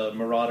Nihil, the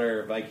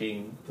Marauder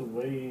Viking. The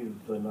way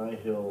the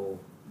Nihil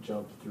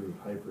jumped through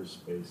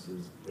hyperspace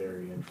is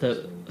very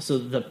interesting.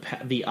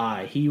 the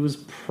Eye. He was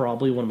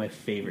probably one of my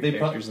favorite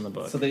characters in the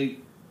book.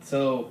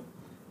 So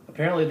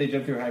apparently they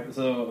jump through hyper.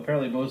 So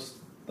apparently most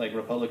like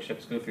Republic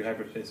ships go through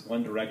hyperspace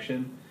one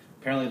direction.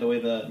 Apparently the way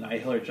the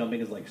Nihil are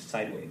jumping is like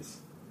sideways.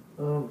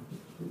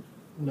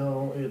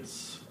 No,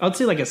 it's I'd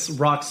say like a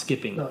rock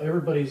skipping. no.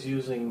 Everybody's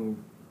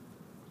using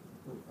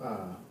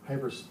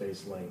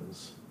hyperspace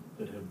lanes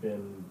that have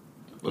been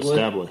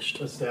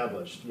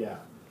established. Yeah,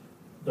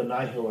 the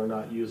Nihil are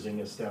not using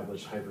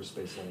established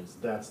hyperspace lanes.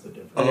 That's the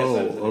difference. I guess Oh,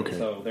 that is it. okay.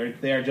 So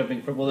they are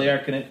jumping from. Well, they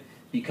are going to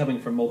be coming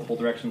from multiple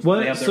directions. What-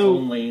 They have their so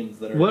own lanes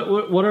that are.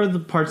 What are the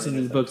parts of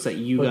these books that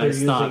you But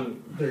guys thought?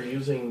 they're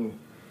using.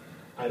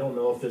 I don't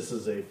know if this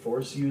is a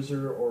Force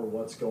user or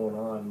what's going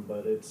on,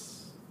 but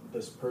it's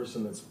this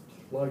person that's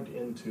plugged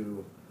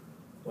into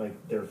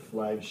like their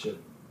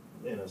flagship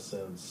in a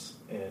sense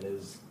and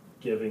is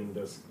giving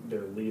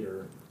their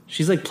leader.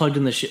 She's like plugged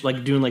in the shit,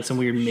 like doing like some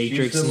weird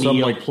Matrix some,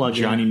 Neo like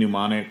plug-in. Johnny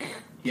Mnemonic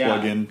Yeah.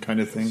 plug-in kind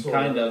of thing. So-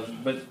 kind of,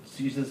 but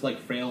she's this like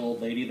frail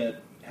old lady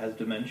that has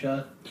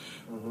dementia.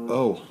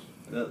 Oh,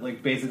 That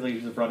like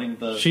basically she's running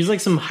the. She's like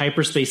some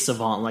hyperspace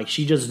savant. Like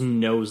she just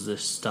knows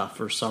this stuff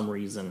for some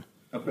reason.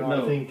 I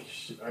think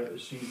she's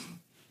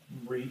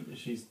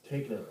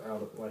taking it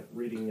out, like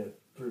reading it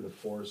through the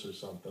Force or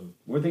something.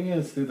 We're thinking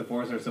it's through the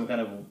Force or some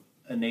kind of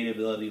innate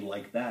ability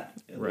like that.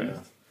 At Right.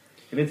 least.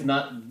 If it's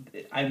not,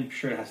 I'm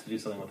sure it has to do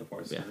something with the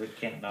Force. 'Cause it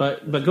can't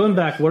not. But going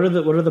back, what are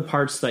the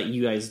parts that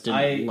you guys didn't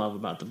I- love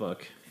about the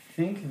book? I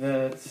think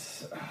that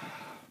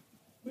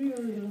We are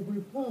the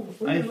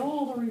Republic. We I- are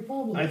all the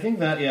Republic. I think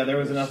that there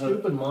was enough of.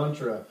 Stupid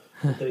mantra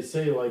that they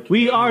say like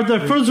We are the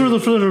friends of the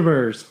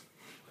Flitterbirds.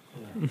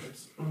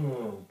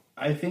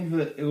 I think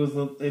that it was.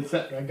 It's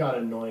that. I got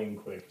annoying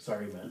quick.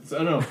 Sorry, man.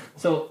 So no.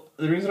 So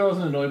the reason I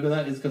wasn't annoyed by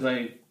that is because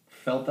I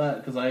felt that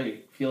because I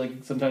feel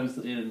like sometimes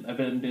I've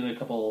been doing a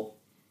couple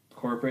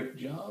corporate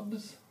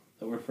jobs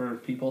that were for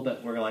people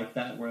that were like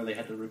that where they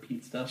had to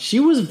repeat stuff. She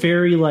was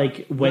very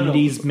like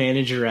Wendy's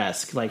manager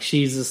esque. Like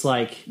she's just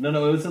like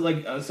No, it was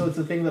like so. It's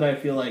a thing that I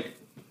feel like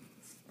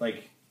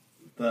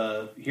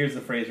the here's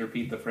the phrase,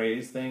 repeat the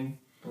phrase thing.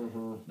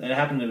 Mm-hmm. It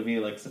happened to me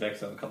like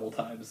Sodexo a couple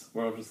times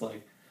where I'm just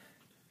like,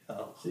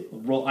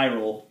 eye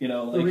roll, you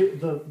know. Like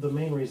The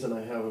main reason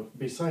I have,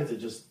 besides it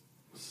just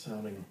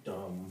sounding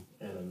dumb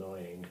and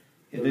annoying,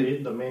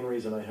 the main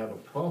reason I have a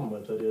problem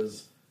with it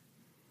is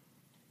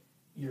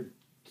you're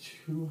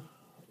too.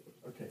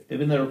 Okay. they've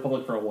been the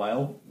Republic for a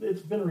while.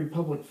 It's been a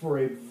republic for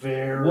a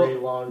very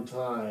long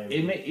time.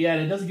 And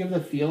it does give the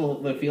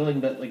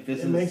feeling that like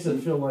this it makes it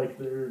feel like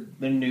they're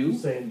new.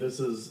 saying this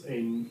is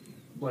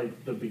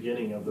like the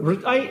beginning of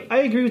the I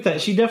agree with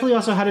that. She definitely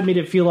also had it made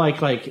it feel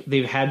like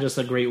they've had just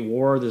a great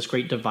war, this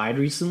great divide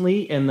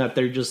recently, and that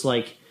they're just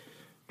like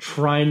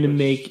trying to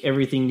make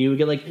everything new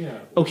again. Like, Yeah.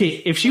 okay,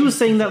 if she was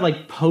saying that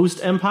like post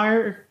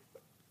Empire,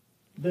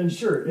 Then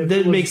sure. If That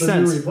it was makes the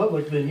sense. New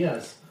Republic, then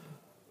yes.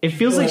 it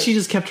feels like But- she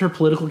just kept her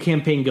political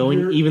campaign going,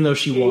 You're even though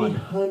she won.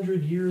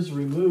 800 years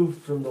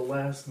removed from the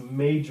last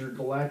major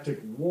galactic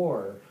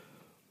war.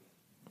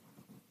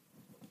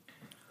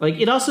 Like,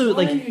 it also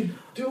Why like are you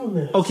doing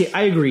this? okay,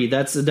 I agree.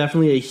 That's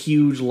definitely a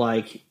huge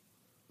like.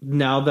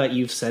 Now that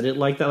you've said it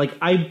like that, like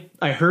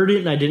I heard it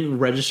and I didn't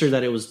register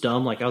that it was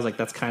dumb. Like I was like,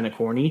 that's kind of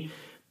corny,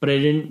 but I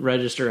didn't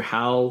register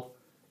how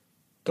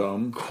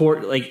Dumb.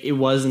 like it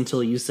was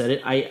until you said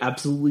it. I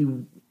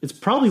absolutely, it's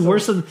probably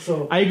worse than.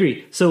 so- I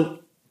agree. So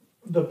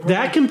The part-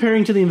 that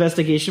comparing to the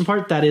investigation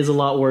part, that is a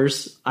lot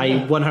worse. I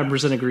Yeah.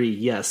 100% agree.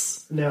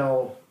 Yes.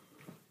 Now,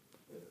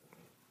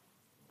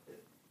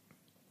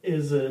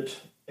 is it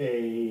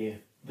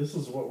this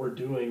is what we're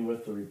doing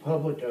with the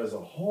Republic as a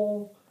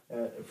whole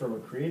from a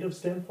creative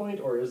standpoint,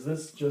 or is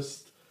this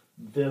just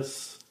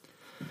this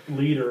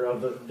leader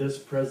of this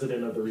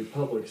president of the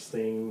Republic's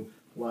thing,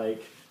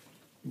 like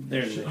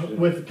There's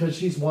because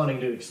she's wanting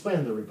to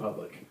expand the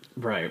Republic?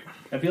 Right.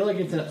 I feel like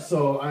it's a,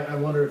 So I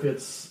wonder if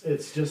it's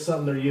just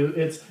something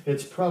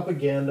it's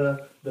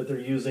propaganda that they're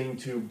using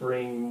to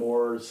bring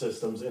more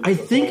systems into I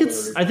the think fold of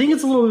it's the I think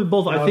it's a little bit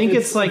both. Now, I if think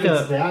it's like if a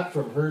it's that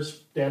from her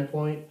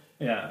standpoint,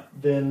 yeah.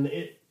 then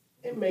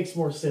it makes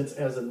more sense.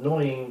 As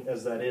annoying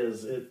as that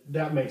is,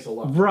 that makes a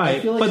lot. right, I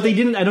feel like but they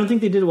didn't. I don't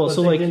think they did well. But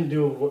so they like didn't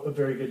do a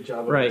very good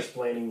job of Right.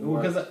 explaining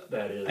Well, what 'cause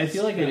that is. I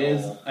feel like it at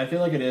is. all. I feel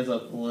like it is a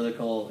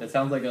political. It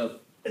sounds like a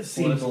It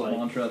seems political like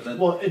mantra. That,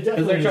 well, it because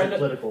definitely is they're a trying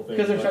political to thing.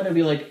 because they're but- trying to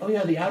be like, oh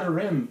yeah, the Outer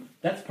Rim.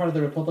 That's part of the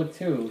Republic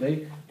too.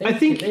 I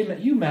think-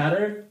 you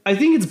matter. I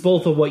think it's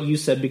both of what you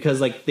said because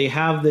like they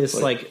have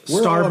this like We're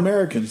star all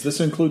Americans.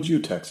 This includes you,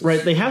 Texas.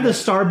 right. They have this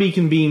star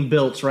beacon being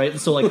built right.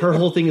 So like her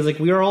whole thing is like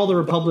we are all the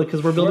Republic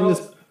because we're building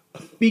this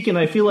beacon.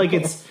 I feel like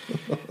it's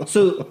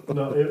so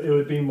No, it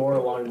would be more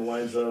along the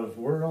lines of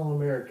we're all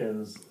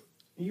Americans.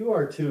 You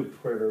are too,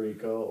 Puerto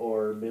Rico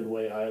or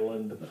Midway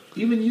Island,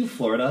 Even you,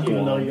 Florida.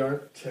 even though you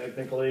aren't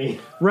technically.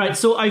 right.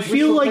 So I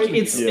feel will like pay me.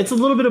 it's a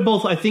little bit of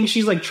both. I think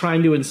she's like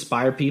trying to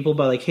inspire people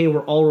by like, hey,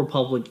 we're all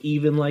Republic.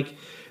 Even like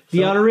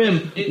the Outer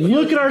Rim.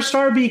 Look at our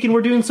star beacon.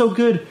 We're doing so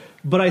good.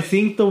 But I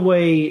think the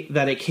way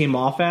that it came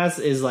off as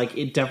is like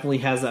it definitely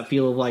has that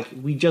feel of like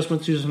we just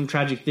went through some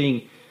tragic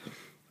thing.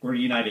 We're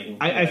uniting.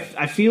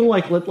 I feel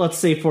like let's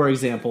say for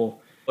example,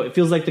 it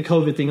feels like the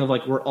COVID thing of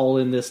like we're all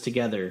in this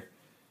together.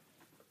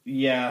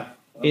 yeah,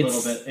 a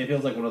It's- little bit. It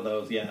feels like one of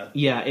those. Yeah,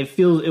 Yeah, it it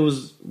feels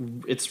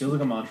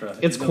like a mantra.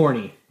 it's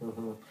corny.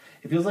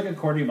 It feels like a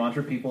corny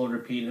mantra people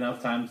repeat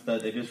enough times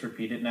that they just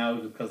repeat it now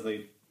because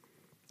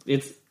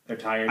they're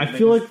tired. I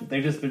feel like-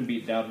 they've just been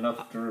beat down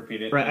enough to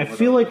repeat it. Right, I over and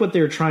feel over. like what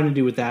they're trying to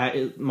do with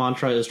that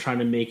mantra is trying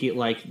to make it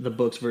like the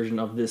book's version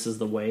of "This is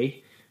the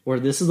way," where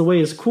 "This is the way"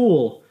 is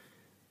cool.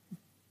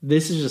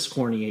 This is just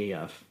corny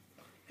AF.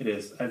 it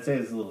is. I'd say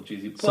it's a little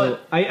cheesy. So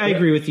But I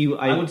agree with you.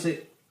 I would say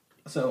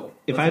so.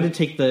 If I had to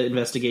take the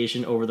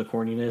investigation over the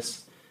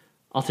corniness,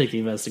 I'll take the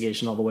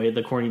investigation all the way.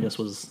 The corniness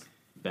was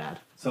bad.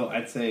 so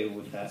I'd say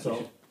with that. So- we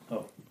should,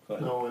 oh, go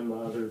ahead. No, and the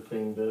other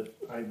thing that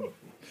I'm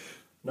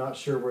not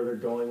sure where they're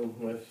going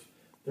with,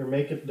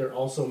 they're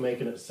also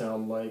making it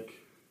sound like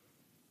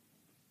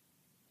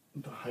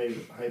the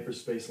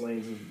hyperspace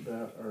lanes and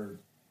that are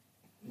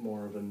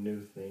more of a new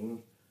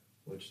thing,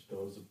 which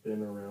those have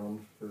been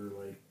around for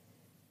like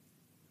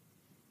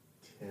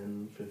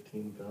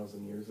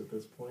 10,000-15,000 years at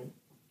this point.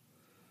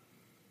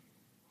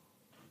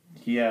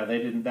 Yeah, they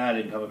didn't. That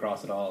didn't come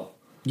across at all.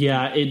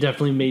 Yeah, it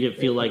definitely made it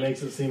feel It like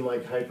makes it seem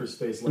like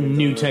hyperspace lanes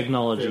new are a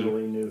technology.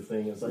 fairly new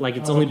thing. It's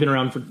it's only been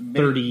around for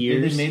 30 Did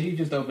years. they maybe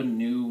just open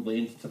new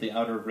lanes to the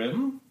Outer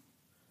Rim?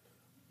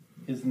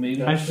 Is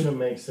maybe that shouldn't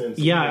make sense.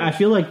 Yeah, either. I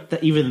feel like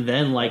that even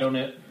then, I like don't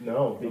know.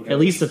 No, because, at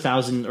least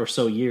 1,000 or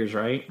so years,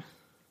 right?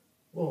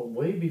 well,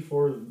 way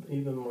before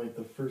even like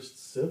the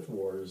first Sith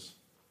Wars.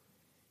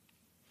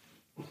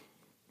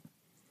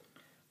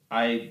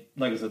 Like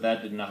I said,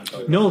 that did not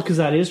go. No, because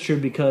that is true.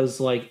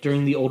 Because like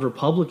during the Old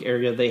Republic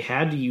area, they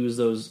had to use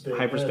those They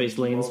hyperspace had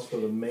lanes most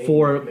of the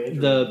for major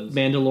the ones.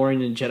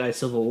 Mandalorian and Jedi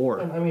Civil War.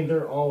 I mean,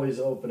 they're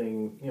always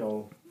opening,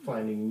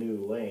 finding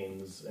new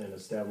lanes and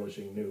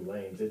establishing new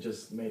lanes. It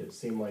just made it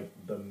seem like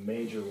the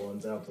major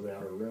ones out to the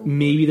Outer Rim.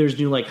 Maybe there's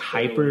new like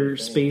Totally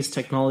hyperspace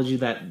technology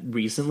that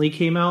recently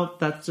came out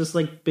that's just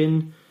like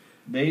been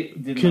They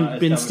did Could not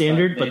been establish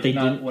standard, that. but they did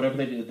not, didn't- Whatever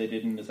they did, they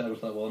didn't establish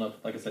that well enough.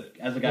 Like I said,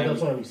 as a guy Well,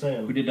 that's what who I'm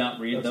saying. did not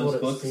read That's those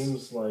what books, it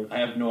seems like. I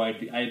have no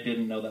idea. I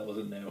didn't know that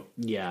wasn't new.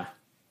 yeah.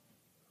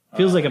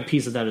 Feels like a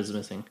piece of that is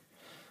missing.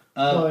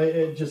 Well,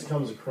 it just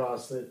comes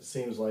across. It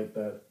seems like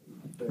that.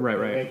 Right,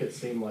 they right. Make it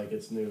seem like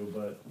it's new,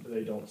 but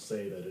they don't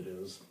say that it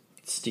is.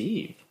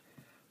 Steve,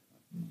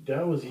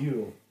 That was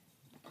you.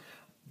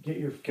 Get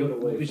your Can foot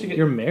we- away. we from should me. get-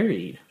 you're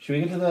married. Should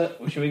we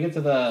get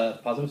to the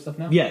positive stuff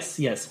now? Yes,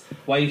 yes,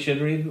 Why you should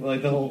read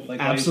like the whole like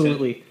why you should-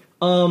 absolutely.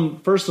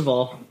 First of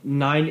all,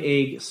 9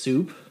 egg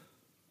soup.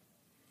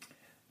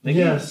 They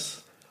gave-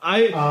 Yes.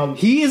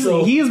 He is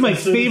my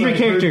as soon as favorite I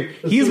character.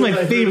 heard- He is as soon my as I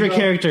heard favorite about-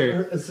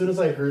 character. As soon as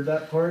I heard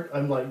that part,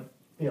 I'm like,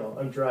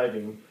 I'm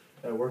driving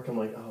at work. I'm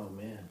like, oh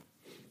man,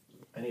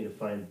 I need to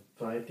find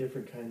 5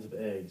 different kinds of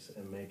eggs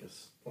and make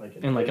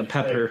a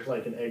pepper,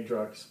 like an egg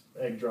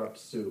drop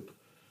soup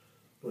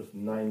with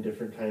 9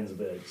 different kinds of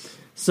eggs.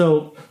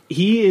 So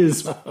he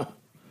is.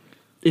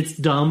 It's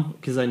dumb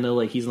because I know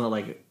like he's not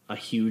like a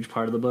huge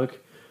part of the book,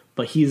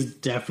 but he's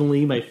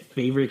definitely my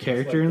favorite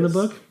character in the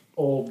book.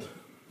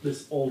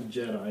 This old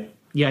Jedi.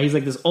 Yeah, he's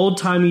like this old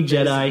timey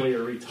Basically a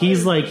Jedi. retired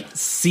He's like Jedi.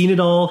 seen it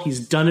all. He's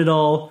done it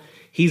all.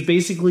 He's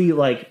basically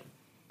like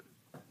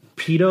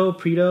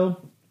Preto,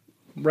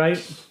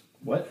 right?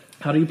 What?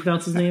 How do you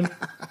pronounce his name?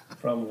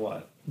 From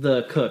what?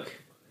 The cook,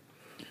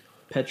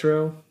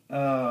 Petro.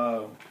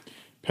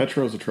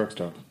 Petro's a truck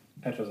stop.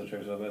 Petro's a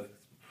church of it.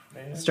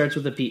 Starts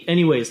with a P.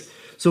 Anyways,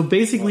 so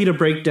basically to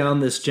break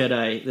down this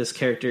Jedi, this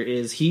character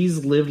is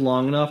he's lived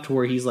long enough to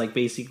where he's like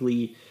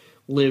basically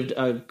lived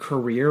a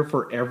career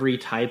for every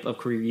type of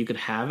career you could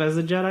have as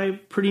a Jedi,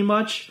 pretty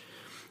much.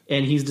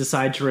 And he's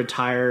decided to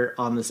retire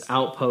on this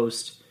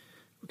outpost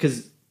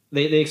because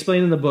they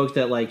explain in the book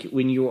that like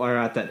when you are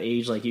at that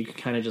age, like you can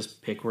kind of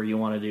just pick where you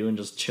want to do and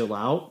just chill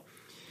out.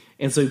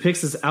 And so he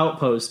picks this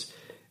outpost.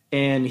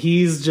 And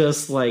he's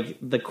just like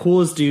the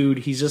coolest dude.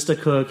 He's just a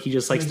cook. He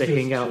just likes to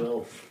hang out.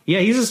 Chill. Yeah,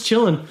 he's just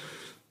chilling.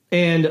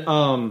 And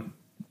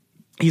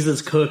he's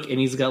this cook and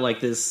he's got like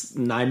this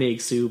 9-egg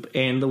soup.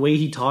 And the way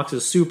he talks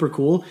is super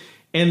cool.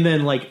 And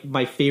then like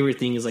my favorite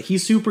thing is like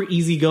he's super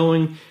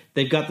easygoing.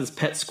 They've got this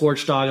pet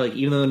Scorch dog. Like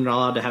even though they're not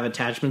allowed to have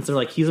attachments, they're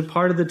like he's a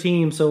part of the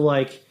team. So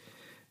like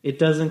it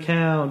doesn't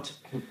count.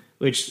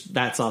 Which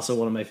that's also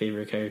one of my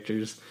favorite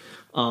characters.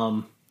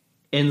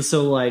 And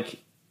so like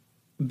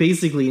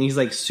basically, and he's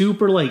like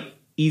super like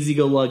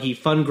easy-go-lucky,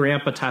 fun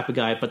grandpa type of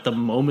guy, but the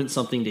moment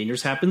something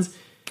dangerous happens,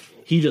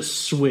 he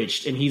just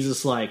switched and he's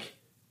just like,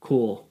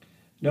 cool.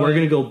 No, we're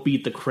gonna go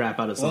beat the crap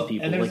out of some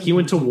people. and there's Like he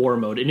went to war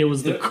mode and it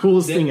was the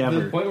coolest thing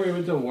ever. The point where he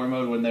went to war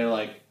mode when they're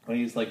like when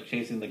he's like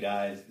chasing the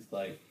guys, he's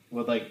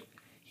like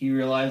he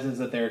realizes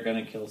that they're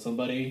gonna kill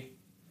somebody,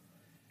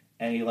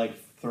 and he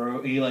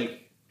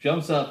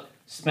jumps up,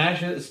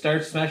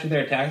 starts smashing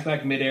their attacks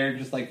back midair, and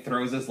just like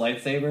throws his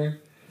lightsaber.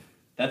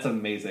 That's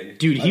amazing.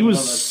 Dude, he I was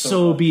love that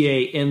so much.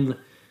 BA and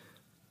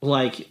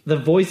like the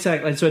voice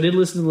act. Like, so I did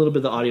listen to a little bit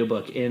of the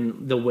audiobook,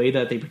 and the way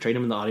that they portrayed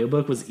him in the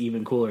audiobook was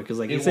even cooler because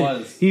like he It said,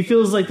 was. he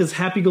feels like this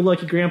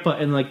happy-go-lucky grandpa,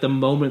 and like the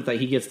moment that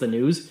he gets the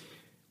news,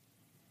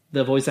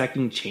 the voice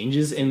acting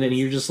changes, and then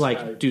you're just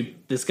like, dude,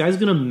 this guy's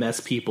gonna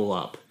mess people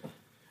up.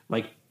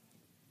 Like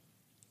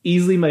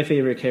easily my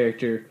favorite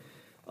character.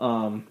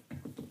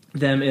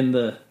 Them in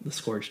the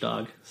Scorch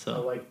dog. I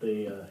So like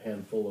the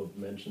handful of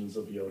mentions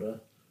of Yoda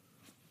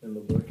in the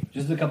book.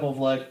 Just a couple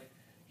of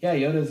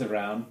Yoda's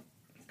around.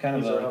 It's kind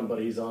He's of around, but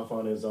he's off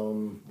on his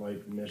own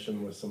like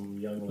mission with some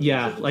younglings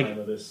Yeah, at the like- time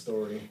of this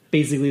story.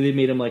 basically they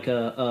made him like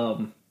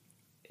a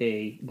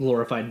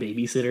glorified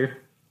babysitter.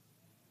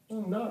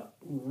 Well, not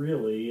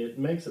really. It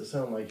makes it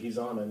sound like he's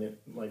on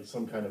like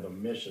some kind of a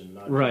mission,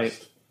 not Right.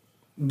 just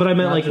But I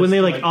meant Not like when just,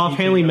 they like like,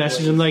 offhandedly teaching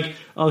message him younglings. like,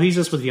 oh, he's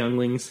just with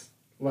younglings.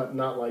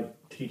 not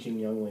like teaching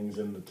younglings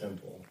in the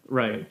temple.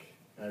 Right. Like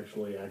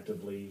actually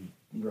actively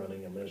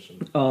running a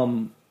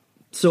mission.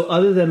 So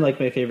other than like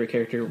my favorite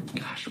character,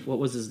 gosh, what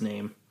was his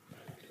name?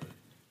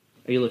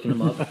 Are you looking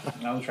him up?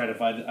 I was trying to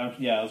find. I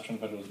was trying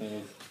to find what his name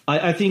was.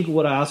 I think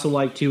what I also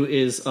like too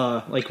is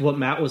like what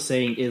Matt was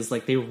saying is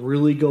like they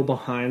really go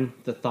behind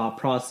the thought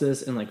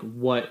process and like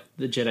what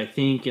the Jedi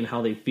think and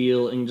how they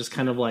feel and just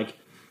kind of like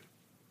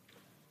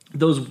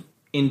those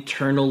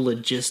internal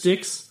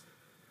logistics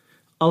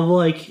of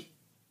like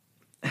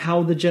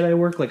how the Jedi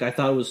work. Like I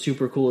thought it was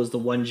super cool as the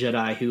one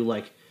Jedi who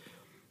like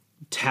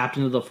tapped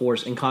into the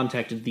Force and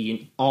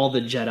contacted all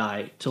the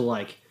Jedi to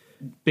like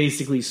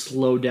basically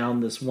slow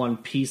down this one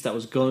piece that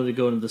was going to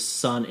go into the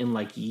sun and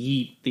like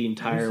yeet the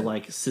entire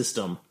like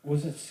system.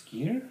 Was it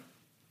Skeeter?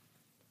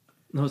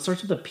 No, it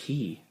starts with a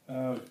P.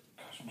 Gosh,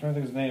 I'm trying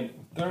to think of his name.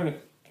 Darn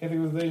it. Can't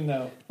think of his name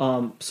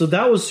now. So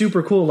that was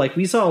super cool. Like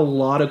we saw a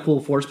lot of cool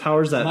Force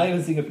powers I'm not that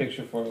even seeing a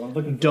picture for him. I'm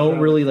looking for don't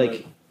it. really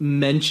like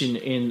mention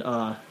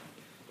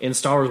in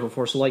Star Wars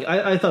before. So like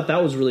I thought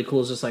that was really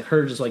cool. It's just like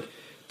her just like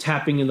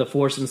tapping in the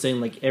Force and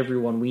saying like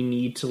everyone, we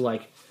need to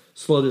like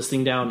slow this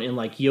thing down, and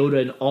like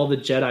Yoda and all the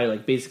Jedi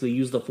like basically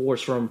use the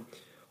Force from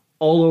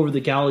all over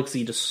the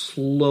galaxy to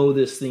slow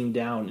this thing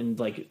down and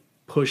like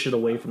push it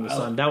away from the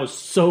sun. That was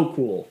so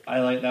cool.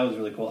 That was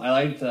really cool.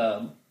 I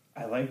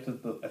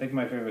think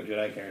my favorite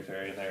Jedi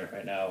character in there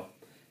right now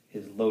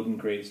is Loden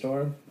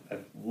Greatstorm. I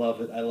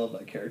love it. I love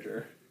that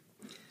character.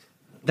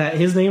 That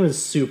his name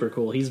is super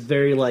cool. He's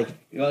very like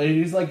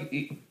He's like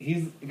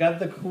he's got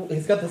this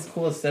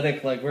cool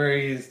aesthetic like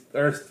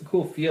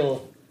cool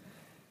feel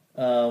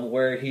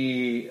where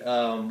he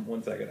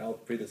one second, I'll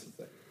read this in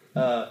a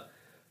second.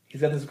 He's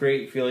got this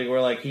great feeling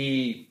where like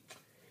he's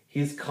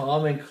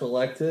calm and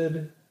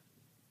collected.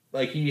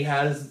 Like he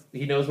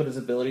knows what his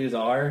abilities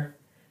are,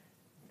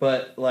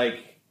 but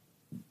like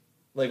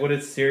like when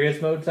it's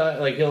serious mode time,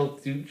 like he'll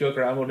joke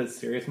around when it's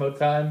serious mode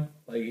time.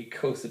 Like he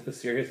goes into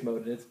serious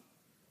mode, and it's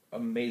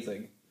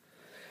amazing.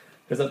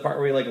 There's that part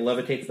where he like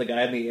levitates the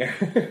guy in the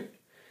air.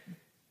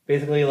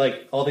 Basically,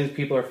 like all these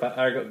people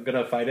are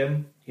gonna fight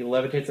him. He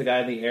levitates the guy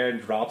in the air and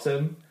drops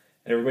him,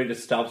 and everybody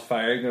just stops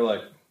firing. They're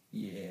like,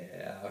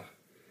 "Yeah,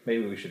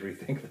 maybe we should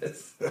rethink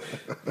this."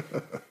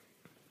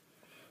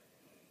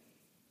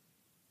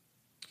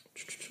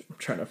 I'm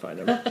trying to find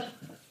him.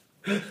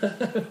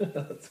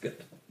 That's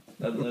good.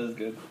 That is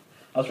good.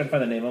 I was trying to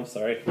find the name. I'm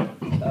sorry.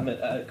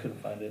 I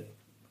couldn't find it.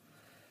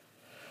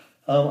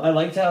 I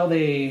liked how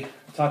they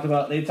talked a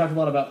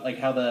lot about like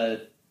how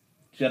the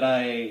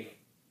Jedi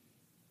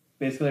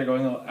basically are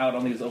going out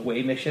on these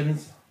away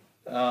missions.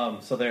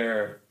 So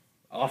they're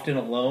often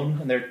alone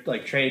and they're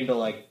like trained to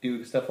like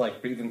do stuff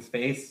like breathe in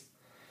space.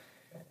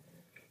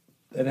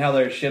 And how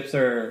their ships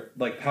are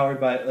like powered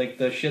by like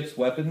the ship's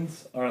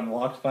weapons are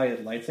unlocked by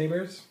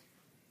lightsabers.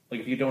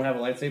 Like if you don't have a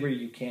lightsaber,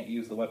 you can't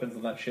use the weapons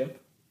on that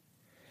ship.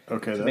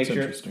 Okay, that's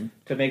interesting.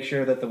 To make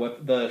sure that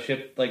the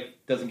ship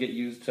like doesn't get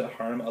used to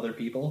harm other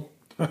people.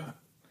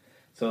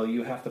 So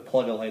you have to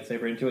plug a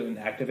lightsaber into it and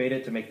activate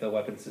it to make the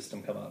weapon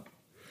system come up.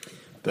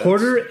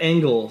 Porter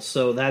Engle.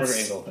 So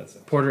that's that's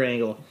it. Porter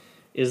Engle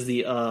is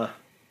the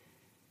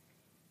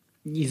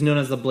he's known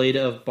as the Blade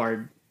of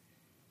Barpoda,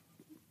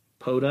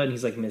 and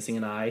he's like missing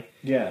an eye.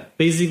 Yeah.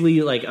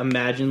 Basically, like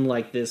imagine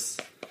like this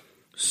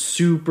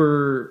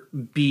super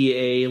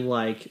BA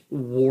like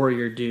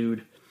warrior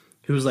dude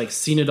who's like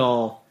seen it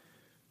all,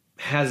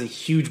 has a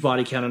huge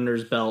body count under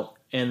his belt,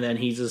 and then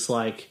he's just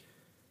like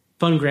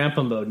fun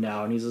grandpa mode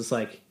now, and he's just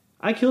like,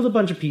 I killed a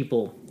bunch of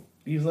people.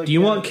 He's like, do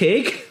you want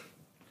cake?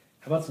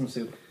 How about some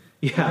soup?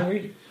 Yeah.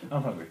 Hungry?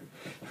 I'm hungry.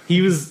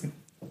 He was,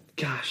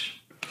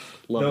 gosh,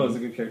 love No, him. it was a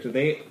good character.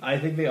 I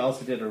think they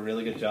also did a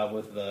really good job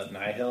with the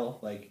Nihil,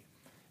 like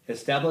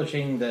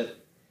establishing that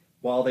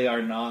while they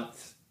are not,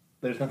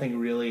 there's nothing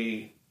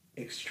really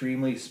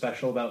extremely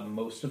special about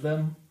most of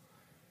them.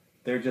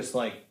 They're just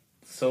like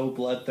so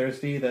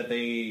bloodthirsty that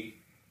they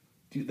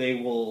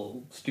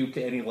will stoop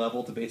to any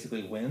level to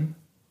basically win.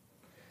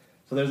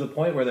 So there's a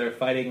point where they're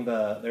fighting one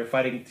of their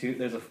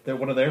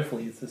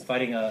fleets is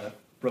fighting a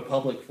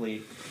Republic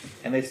fleet,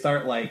 and they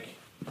start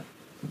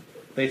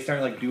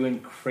doing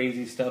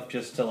crazy stuff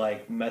just to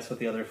like mess with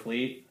the other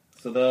fleet.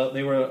 So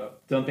they were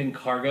dumping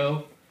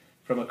cargo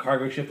from a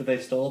cargo ship that they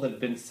stole that had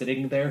been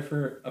sitting there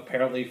for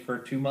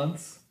 2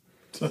 months.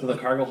 So the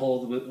cargo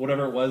hold,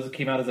 whatever it was,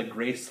 came out as a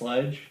gray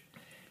sludge,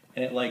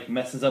 and it like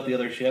messes up the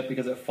other ship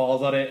because it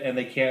falls on it, and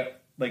they can't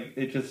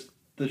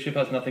the ship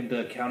has nothing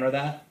to counter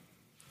that.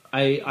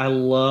 I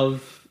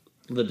love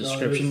the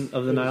description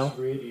of the Nile.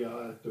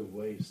 Radioactive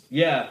waste.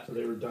 Yeah. So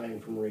they were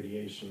dying from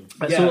radiation.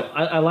 So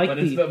I like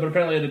but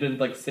apparently it had been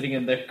like sitting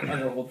in their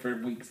cargo hold for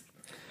weeks.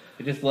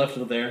 They just left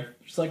it there,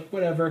 just like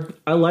whatever.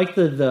 I like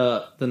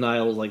the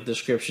Nile's like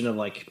description of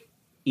like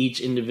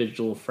each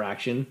individual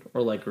fraction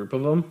or like group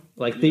of them.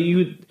 Like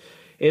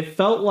it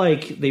felt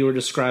like they were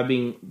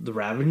describing the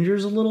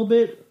Ravengers a little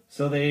bit.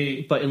 So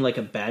but in like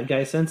a bad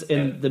guy sense.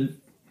 And the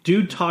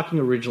dude talking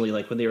originally,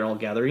 like when they were all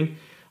gathering,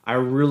 I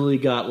really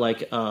got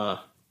like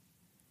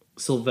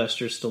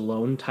Sylvester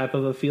Stallone type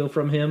of a feel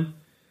from him,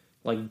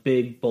 like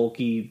big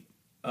bulky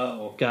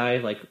guy,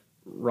 like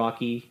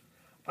Rocky.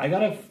 I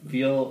gotta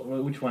feel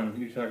which one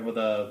you're talking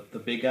about, the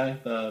big guy,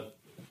 the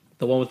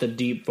one with the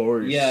deep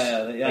voice.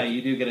 Yeah. Like,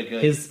 you do get a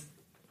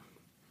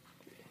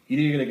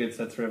good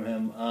sense from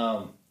him.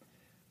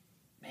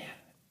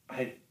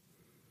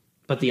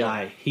 But the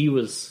eye, he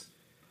was.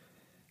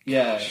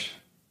 Yeah. Gosh.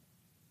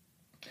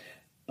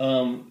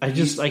 At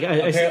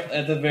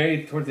the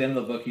very towards the end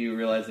of the book, you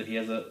realize that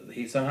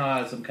he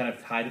somehow has some kind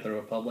of tie to the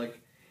Republic.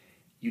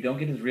 You don't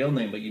get his real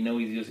name, but you know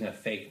he's using a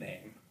fake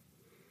name.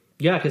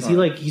 Yeah, because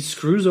he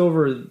screws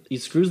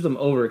them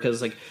over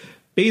because like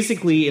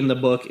basically in the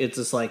book it's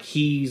just like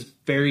he's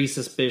very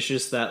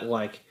suspicious that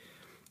like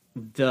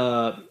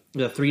the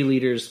three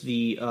leaders,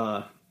 the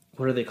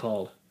what are they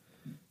called?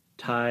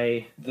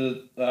 Are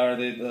they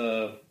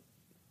the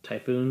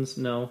Typhoons?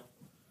 No.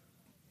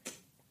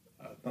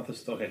 Not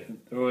this. Okay,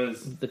 there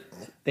was.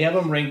 They have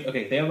them ranked.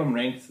 Okay, they have them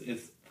ranked.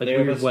 It's like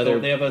they have weather.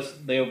 They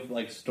have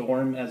like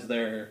Storm as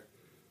their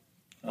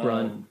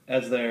run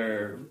as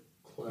their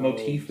Clouds.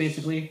 motif,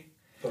 basically.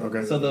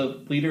 Okay. So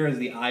the leader is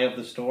the Eye of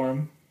the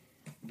Storm.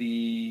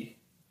 I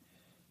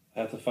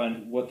have to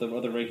find what the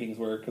other rankings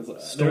were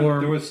because there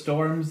was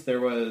storms,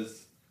 there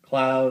was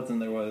clouds,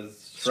 and there was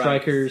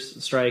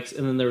strikes,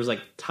 and then there was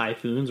like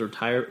typhoons or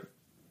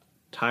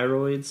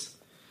tyroids.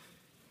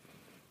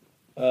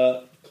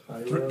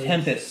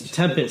 Tempest.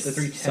 The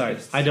three tempests. Sorry,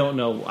 I don't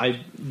know.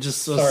 I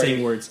just was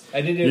saying words.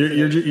 I did.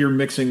 You're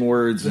mixing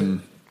words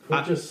and.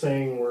 Quit just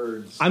saying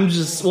words. I'm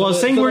just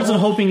saying words and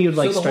hoping you'd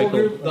like strike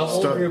them. The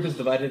whole group is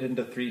divided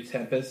into three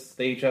tempests.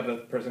 They each have a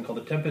person called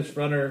the Tempest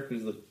Runner,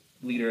 who's the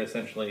leader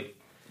essentially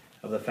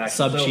of the faction.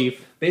 Sub chief.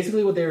 So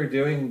basically, what they were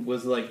doing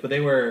was but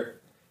they were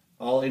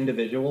all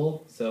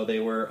individual, so they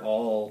were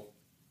all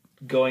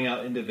going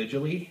out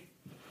individually.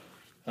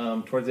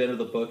 Towards the end of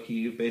the book,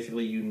 he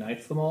basically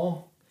unites them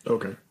all.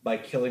 Okay. by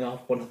killing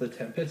off one of the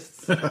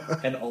Tempests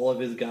and all of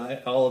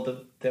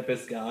the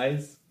Tempest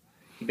guys.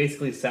 He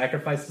basically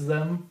sacrifices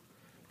them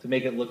to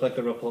make it look like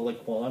the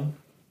Republic won.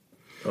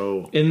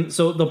 Oh, And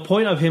so the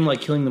point of him like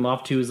killing them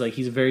off too is like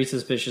he's very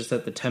suspicious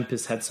that the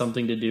Tempest had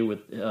something to do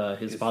with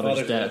his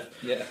father's death.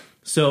 Yeah.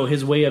 So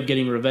his way of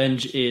getting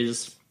revenge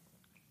is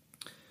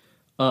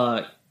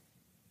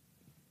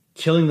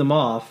killing them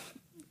off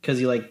because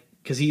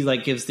he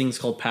gives things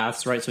called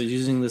paths, right? So he's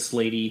using this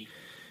lady,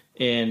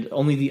 and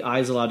only the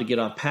Eye's allowed to get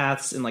off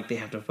paths, and like they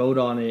have to vote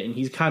on it. And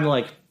he's kind of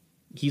like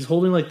he's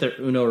holding like the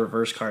Uno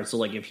reverse card. So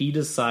like if he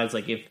decides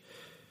like if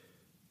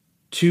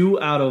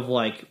 2 out of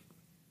like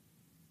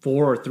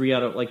 4 or 3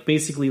 out of like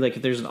basically like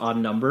if there's an odd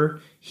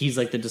number, he's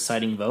like the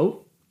deciding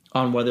vote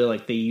on whether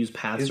like they use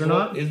paths or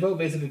not. His vote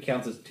basically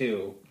counts as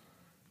 2,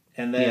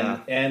 and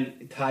then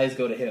and ties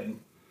go to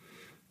him.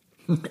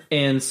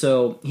 And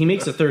so he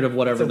makes a third of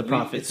whatever the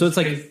profit. So it's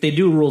like they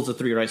do rules of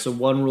 3, right? So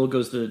 1 rule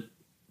goes to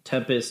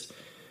Tempest,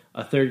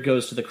 a third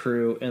goes to the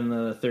crew, and then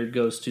a third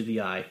goes to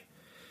the Eye.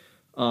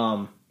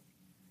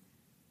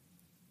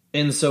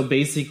 And so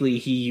basically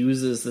he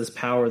uses this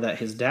power that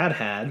his dad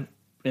had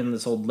in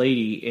this old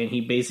lady, and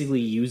he basically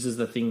uses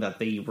the thing that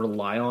they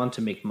rely on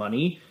to make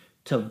money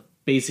to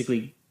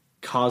basically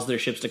cause their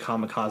ships to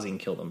kamikaze and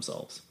kill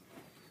themselves.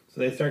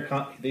 So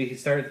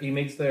he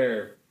makes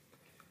their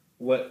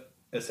what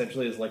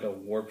essentially is like a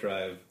warp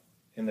drive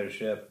in their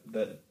ship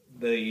that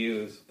they're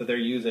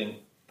using,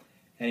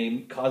 and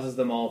he causes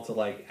them all to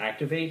like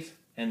activate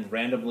and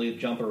randomly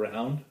jump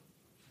around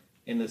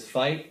in this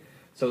fight.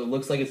 So it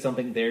looks like it's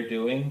something they're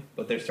doing,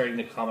 but they're starting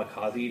to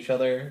kamikaze each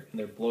other, and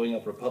they're blowing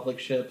up Republic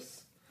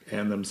ships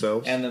and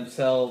themselves.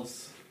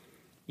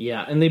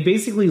 Yeah, and they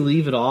basically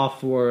leave it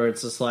off where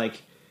it's just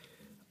like,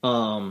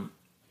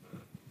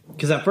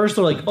 because at first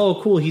they're like,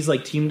 oh, cool, he's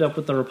like teamed up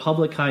with the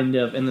Republic kind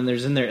of, and then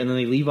there's in there, and then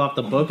they leave off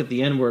the book at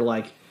the end where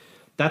like,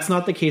 that's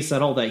not the case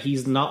at all, that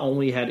he's not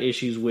only had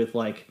issues with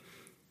like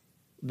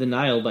the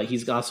Nile, but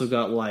he's also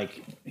got like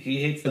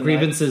he hates the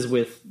grievances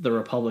with the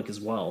Republic as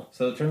well.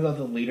 So it turns out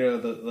the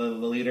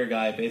leader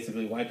guy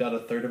basically wiped out a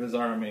third of his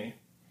army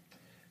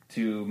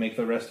to make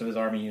the rest of his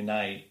army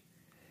unite.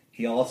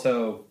 He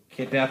also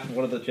kidnapped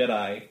one of the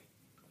Jedi.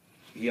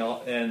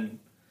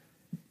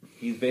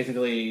 He's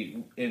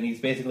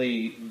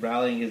basically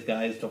rallying his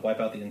guys to wipe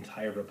out the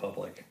entire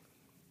Republic.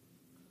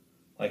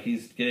 Like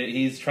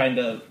he's trying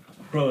to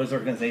grow his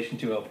organization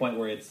to a point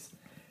where it's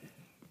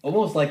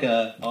almost like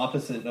a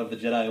opposite of the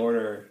Jedi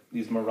Order.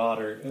 These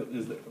marauders.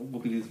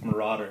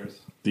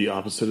 The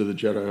opposite of the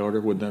Jedi Order,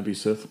 wouldn't that be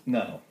Sith?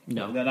 No,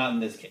 No. they're not in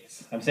this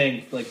case. I'm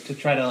saying like to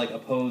try to like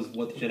oppose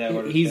what the Jedi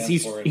Order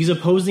stands for. He's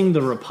opposing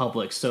the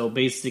Republic, so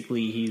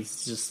basically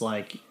he's just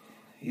like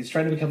He's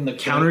trying to become the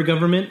counter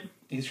government.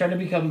 He's trying to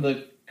become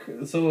the.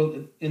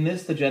 So in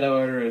this, the Jedi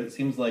Order, it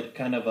seems like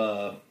kind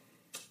of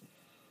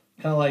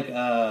like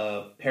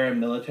a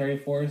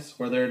paramilitary force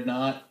where they're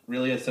not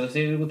really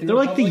associated with the They're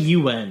Republic. like the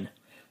UN.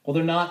 Well,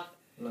 they're not.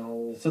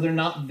 No. So they're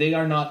not. They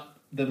are not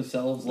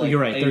themselves like You're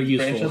right, a they're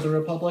branch useful. of the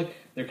Republic.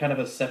 They're kind of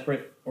a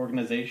separate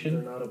organization.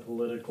 They're not a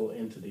political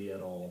entity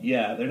at all.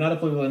 Yeah, they're not a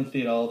political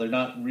entity at all. They're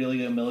not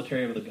really a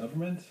military of the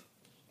government.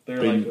 They're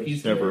They like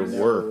never peacekeepers.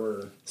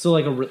 were. So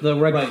like the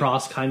Red Right.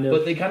 Cross kind of.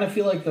 But they kind of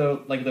feel like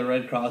the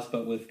Red Cross,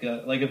 but with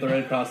like if the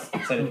Red Cross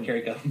decided to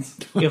carry guns.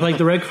 if like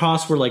the Red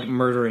Cross were like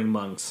murdering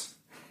monks.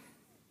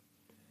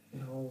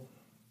 No.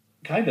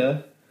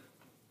 Kinda.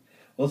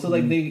 Well, so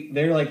like they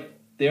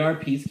are I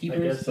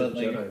peacekeepers, guess the but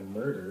like Jedi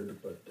murdered,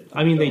 but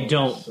They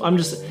don't. so- I'm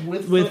just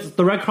with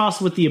the Red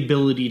Cross with the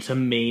ability to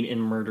maim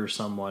and murder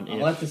someone.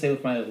 I'll have to say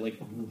with my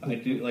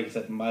I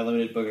said my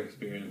limited book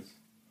experience.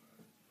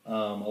 A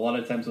lot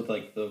of times with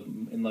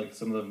in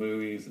some of the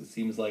movies, it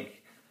seems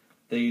like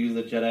they use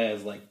the Jedi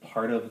as like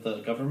part of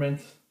the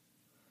government,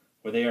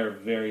 where they are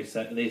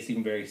they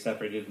seem very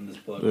separated in this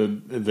book,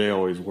 They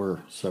always were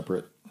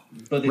separate.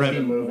 but they Right.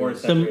 seem more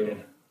Movies.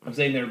 separated. I'm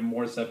saying they're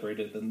more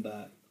separated than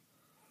that.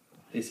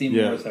 They seem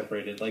Yeah. more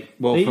separated. Like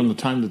Well, from the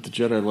time that the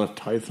Jedi left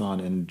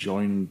Tython and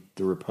joined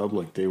the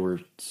Republic, they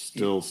were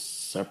still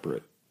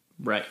separate.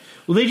 Right.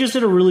 Well, they just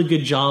did a really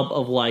good job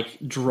of like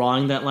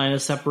drawing that line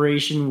of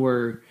separation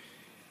where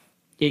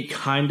it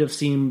kind of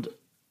seemed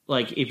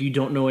like if you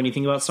don't know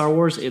anything about Star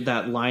Wars,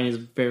 that line is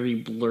very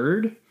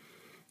blurred.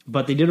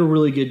 But they did a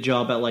really good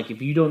job at like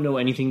if you don't know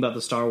anything about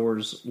the Star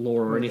Wars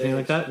lore or anything They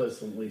like that.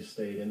 explicitly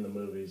state in the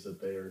movies that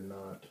they are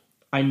not.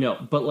 I know,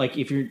 but like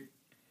if you're,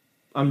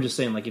 I'm just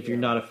saying like if you're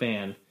not a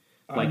fan,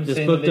 like I'm this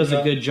saying book that they does a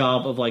draw- good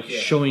job of like Yeah.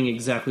 showing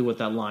exactly what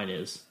that line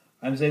is.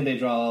 I'm saying they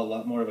draw a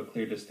lot more of a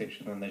clear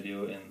distinction than they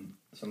do in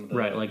some of the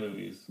Right, like-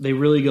 movies. They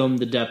really go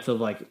into the depth of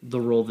like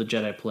the role the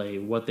Jedi play,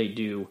 what they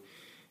do,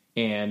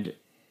 and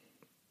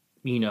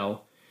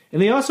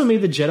and they also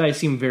made the Jedi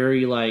seem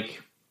very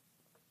like,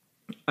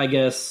 I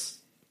guess,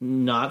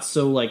 not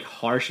so like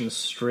harsh and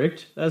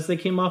strict as they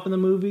came off in the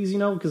movies,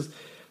 because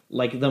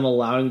like them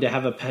allowing to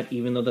have a pet,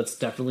 even though that's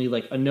definitely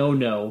like a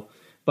no,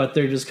 but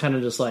they're just kind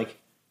of just like,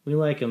 we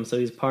like him, so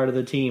he's part of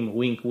the team.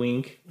 Wink,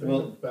 wink. They're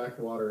Well- the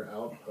backwater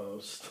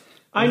outpost.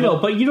 I know,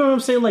 but you know what I'm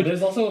saying? Like,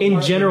 There's also a in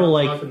part- general,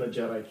 We're not like, talking the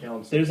Jedi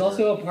Council. There's here.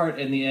 also a part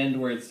in the end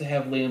where it's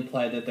heavily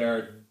implied that there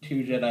are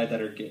two Jedi that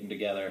are getting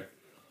together.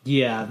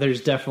 yeah,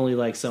 there's definitely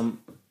like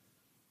some.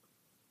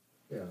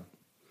 Yeah.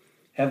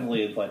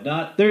 Heavily implied.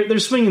 Not, They're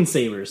swinging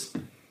sabers.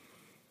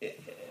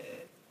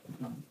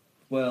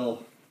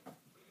 well,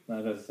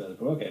 not necessarily,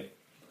 but okay.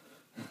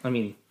 I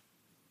mean,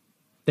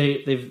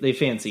 they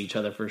fancy each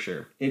other for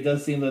sure. It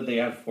does seem that they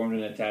have formed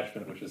an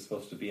attachment, which is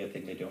supposed to be a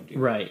thing they don't do.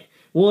 Right.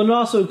 Well, and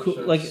also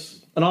Sure.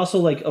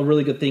 like a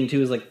really good thing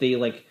too is like they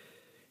like,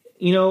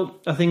 you know,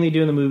 a thing they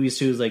do in the movies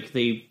too is like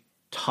they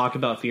talk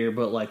about fear,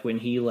 but like when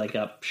he like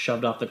got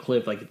shoved off the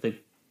cliff, like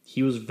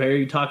he was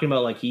very talking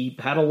about like he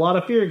had a lot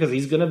of fear because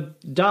he's gonna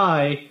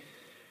die,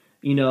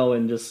 you know,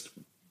 and just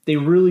they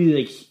really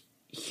like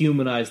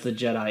humanized the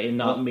Jedi and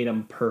not made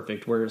them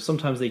perfect. Where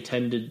sometimes they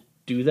tend to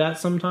do that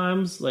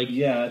sometimes, like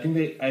Yeah, I think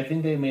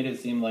they made it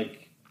seem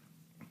like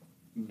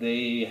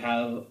they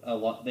have a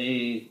lot.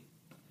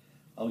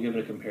 I'll give it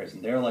a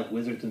comparison. They're like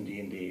wizards in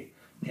D&D.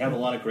 They have a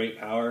lot of great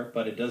power,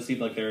 but it does seem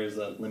like there is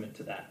a limit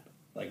to that.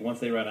 Like once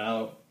they run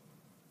out,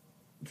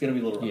 it's gonna be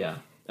a little rough. yeah.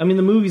 I mean,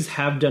 the movies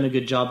have done a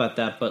good job at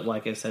that, but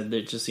like I said,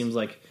 it just seems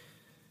like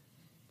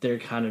they're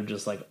kind of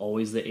just like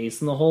always the ace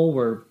in the hole,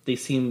 where they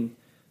seem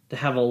to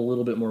have a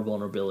little bit more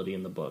vulnerability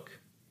in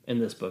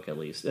this book at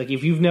least. Like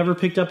if you've never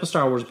picked up a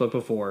Star Wars book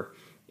before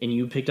and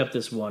you picked up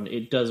this one,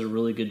 it does a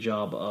really good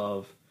job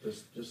of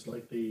Just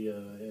like the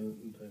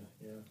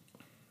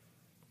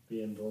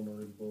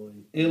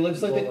invulnerability. It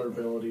looks like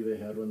vulnerability they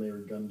had when they were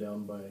gunned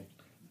down by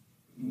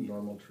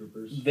normal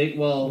troopers.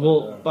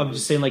 well, I'm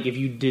just saying like if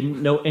you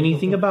didn't know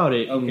anything about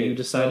it and Okay, you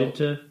decided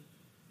to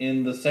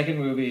in the second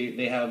movie,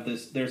 they have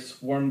this. They're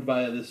swarmed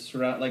by this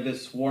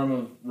swarm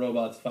of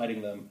robots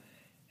fighting them,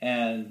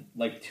 and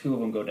like two of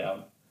them go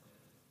down.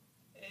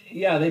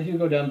 Yeah, they do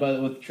go down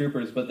with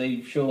troopers, but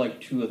they show like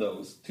two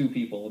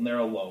people, and they're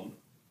alone.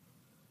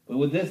 But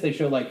with this, they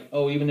show like,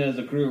 oh, even as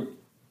a group,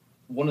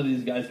 one of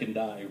these guys can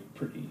die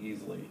pretty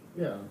easily.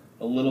 Yeah.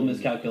 A little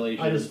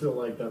miscalculation. I just feel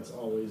like that's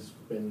always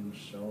been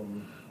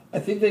shown I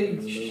think in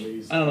the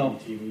movies. I don't know. and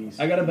TV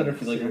I got a better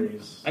feeling.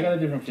 series. I got a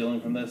different feeling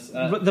from this.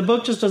 but the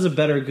book just does a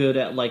better good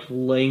at like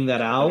laying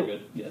that out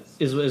Good. Yes.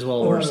 is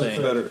well what Or we're it's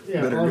saying. Better-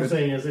 Yeah, better all I'm good.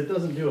 saying is it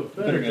doesn't do a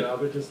better Better good.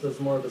 job. It just does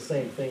more of the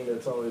same thing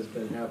that's always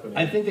been happening.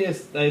 I think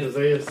because they've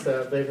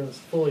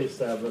fully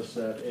established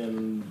that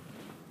in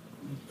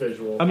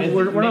visual. I mean, I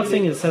we're think not maybe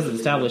saying they- it says it's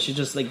established. It's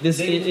just like this.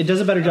 They- It does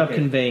a better job okay.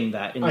 conveying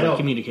that and I know. like,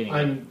 communicating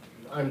it.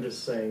 I'm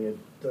just saying it.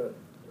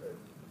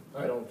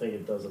 I don't think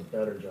it does a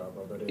better job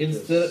of it. It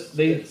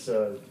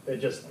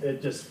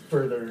just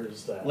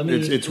furthers that. Let me-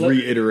 It's let-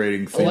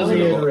 reiterating things. allow me that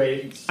to are-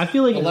 reiterate. I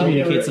feel like it Allow me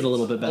to communicates re- it a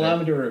little bit better. Allow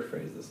me to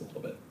rephrase this a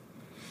little bit.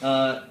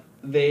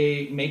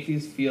 They make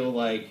these feel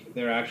like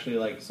they're actually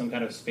like some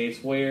kind of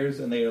space warriors,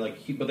 and they are like,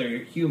 but they're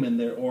human.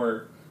 They're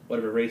or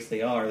whatever race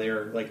they are.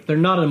 They're like They're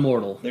not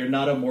immortal. they're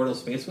not immortal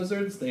space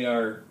wizards. They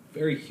are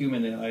very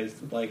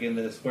humanized, like in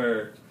this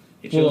where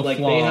it Full shows of like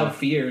flaw. they have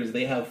fears,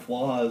 they have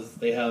flaws,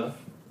 they have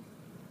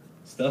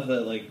stuff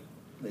that like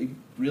they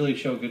really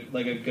show good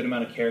like a good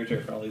amount of character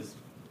for all these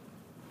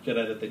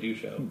Jedi that they do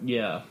show.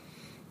 Yeah.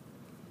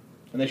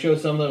 And they show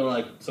some that are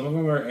like some of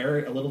them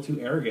are a little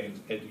too arrogant.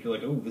 And you're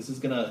like, oh, this is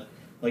gonna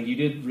like you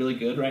did really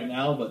good right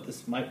now, but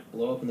this might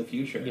blow up in the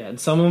future. Yeah, and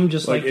some of them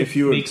just Like like if to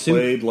you had make soup.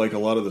 played like a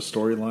lot of the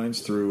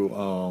storylines through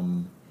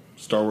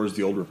Star Wars: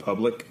 The Old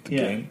Republic, the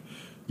Yeah. game,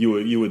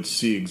 you would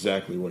see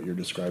exactly what you're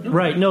describing.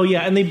 Right, no,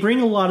 yeah, and they bring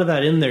a lot of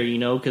that in there, you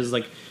know, because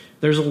like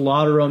there's a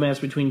lot of romance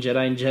between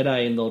Jedi and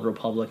Jedi in the Old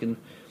Republic, and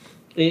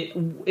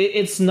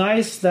it's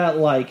nice that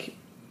like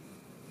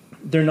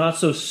they're not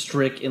so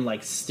strict and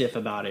like stiff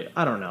about it.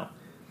 I don't know.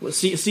 Well,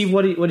 Steve,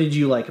 what did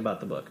you like about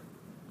the book?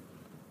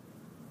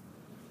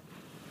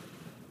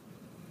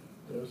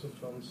 There's a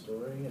fun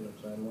story and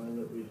a timeline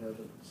that we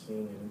haven't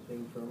seen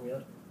anything from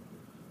yet.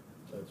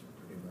 That's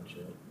pretty much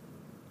it.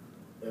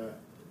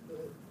 Yeah.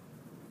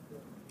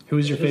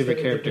 Who's your I just favorite think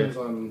it character? depends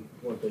on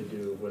what they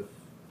do with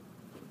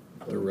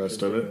The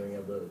rest of it?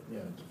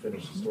 continuing to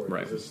finish the story. Right.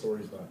 Because this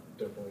story's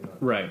definitely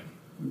not. Right.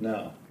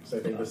 No. So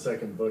I think the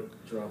second book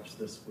drops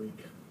this week.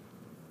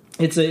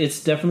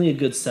 It's definitely a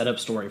good setup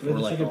story for Wait, the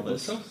like second all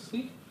this. book this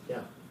week?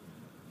 Yeah.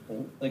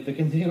 Like the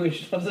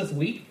continuation of this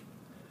week?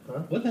 Huh?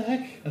 What the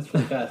heck? That's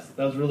really fast.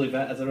 That was really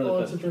fast. That's a really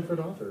Well, fast. it's a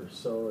different author,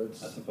 so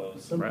it's I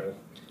suppose. simple. Right.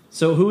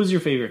 So who was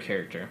your favorite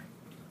character?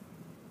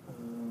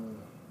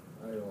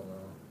 I don't know.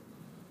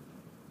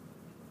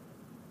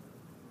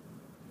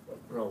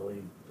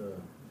 Probably the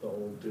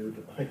old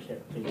dude. I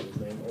can't think of his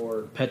name.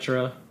 Or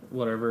Petra,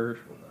 whatever.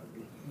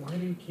 why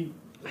do you keep?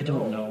 I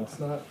don't know. It's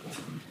not.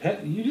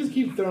 You just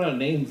keep throwing out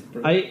names,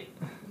 bro. I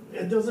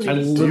It doesn't. I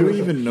Even Do you start with a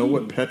even know P.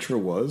 what Petra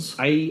was?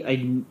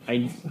 I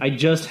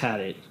just had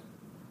it.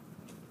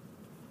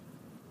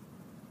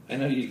 I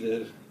know you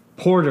did.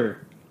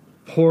 Porter.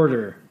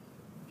 Porter.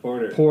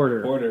 Porter.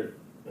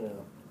 Yeah.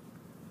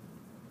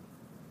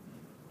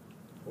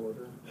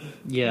 Porter.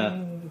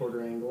 Yeah.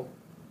 Porter Angle.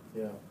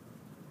 Yeah.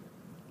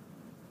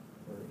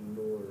 Or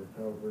Ingle, or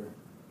however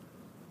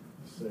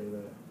you say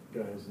that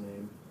guy's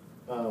name.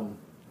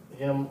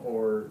 him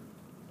or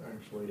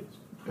actually it's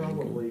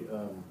probably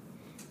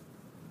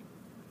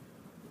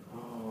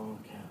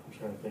I'm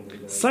trying to think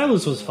of the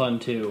Silas was fun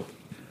too.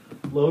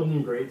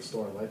 Loden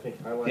Greatstorm. I think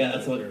I like Yeah,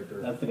 that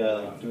character. that's the guy I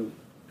like too.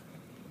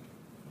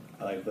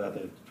 I like that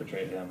they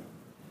portrayed him.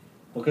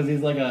 Well, because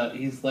he's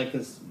like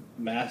this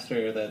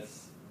master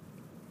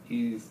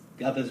he's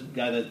got this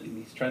guy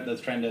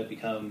that's trying to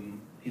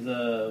become. He's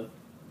a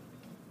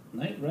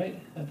knight,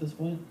 right? At this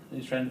point,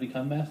 he's trying to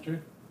become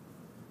master.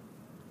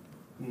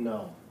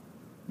 No,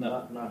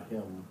 not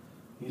him.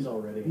 He's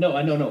already No,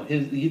 I know. No,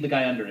 he's the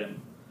guy under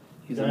him.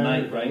 He's a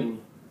knight, right?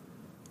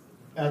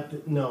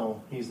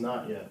 No, he's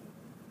not yet.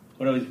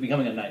 Oh no, he's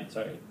becoming a knight.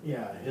 Sorry.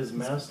 Yeah, his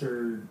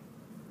master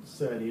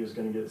said he was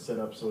going to get set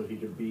up so he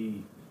could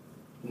be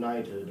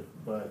knighted,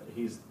 but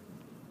he's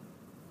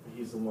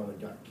the one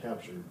that got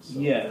captured. So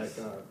Yes.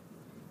 that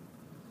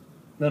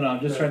got, No, I'm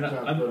just trying to.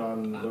 put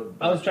on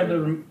I was trying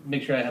to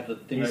make sure I have the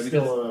thing He's right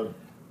still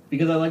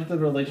because I like the an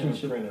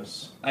relationship.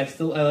 apprentice. I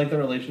like the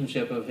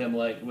relationship of him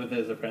like with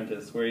his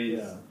apprentice,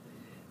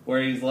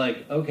 where he's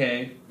like,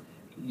 okay,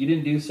 you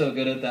didn't do so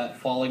good at that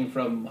falling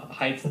from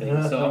heights thing,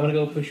 so I'm gonna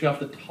go push you off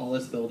the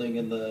tallest building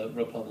in the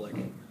Republic.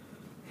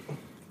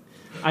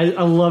 I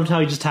loved how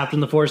he just tapped in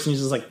the force and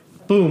he's just like,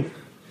 boom.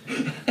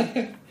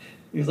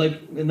 He's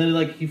like, and then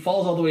like he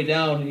falls all the way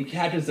down and he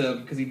catches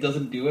him because he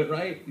doesn't do it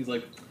right. He's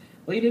like,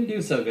 well, you didn't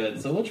do so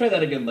good, so we'll try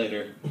that again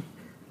later.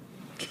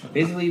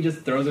 Basically, he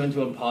just throws him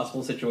into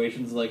impossible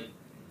situations. Like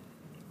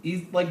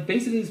he's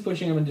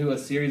pushing him into a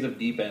series of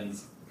deep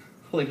ends.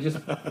 Like just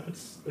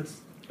It's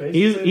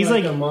basically He's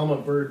like like- a mama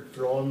bird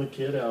throwing the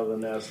kid out of the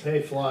nest.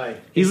 Hey, fly!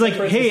 He's like,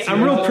 hey,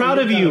 I'm real proud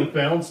of you.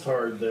 Bounced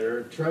hard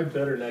there. Try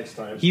better next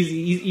time.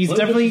 He's Let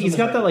definitely him he's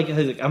got that like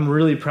he's like, I'm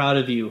really proud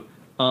of you.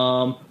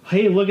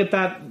 Hey, look at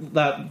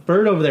that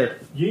bird over there.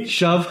 Yeet.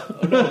 Shove.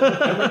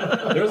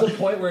 there was a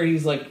point where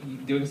he's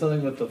like doing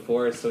something with the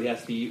force, so he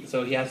has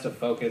to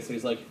focus. So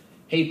he's like,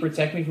 hey,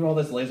 protect me from all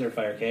this laser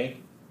fire, okay?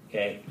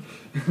 Okay.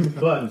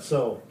 But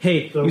so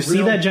Hey, the you see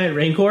real- that giant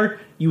rancor?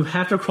 You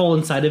have to crawl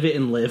inside of it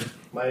and live.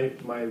 My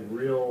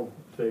real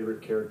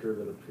favorite character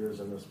that appears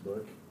in this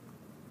book,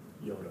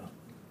 Yoda.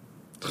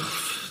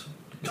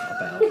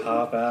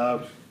 Pop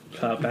out.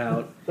 Pop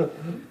out.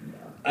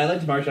 I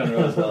liked Marchand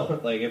Rowe as well.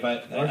 Like if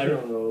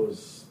Marshall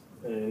Rose,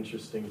 an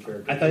interesting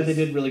character. I thought they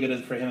did really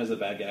good for him as a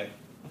bad guy.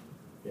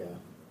 Yeah.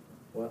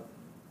 What?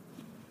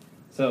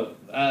 So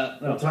no,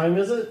 What time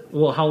is it?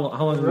 Well, how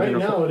long have we Right been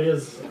now it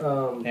is.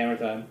 hammer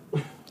time.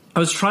 I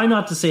was trying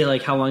not to say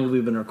like how long have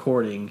we been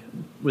recording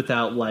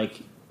without like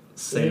We've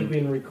saying.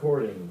 been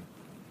recording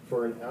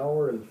for an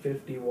hour and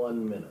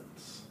 51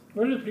 minutes.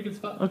 We're in a pretty good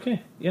spot.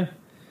 Okay, yeah.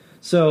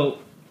 So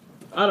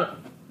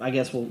I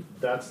guess we'll.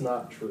 That's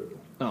not true.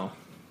 Oh,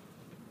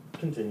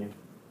 Continue.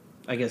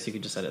 I guess you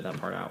could just edit that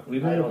part out.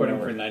 We've I been don't recording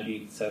know. for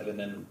 97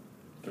 and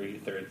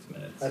 3/3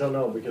 minutes. I don't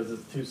know because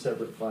it's two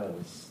separate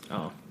files.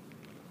 Oh,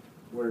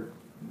 We're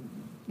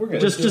We're good.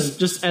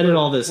 just edit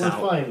all this we're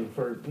out. fine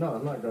for. No,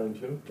 I'm not going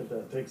to. But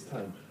that takes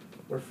time.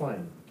 We're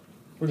fine.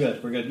 We're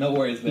good. We're good. No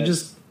worries, You man.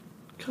 just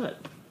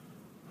cut.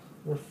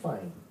 We're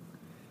fine.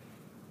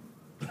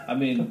 I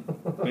mean,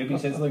 maybe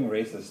say something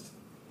racist.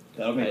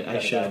 That'll make I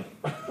it should.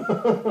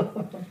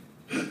 down.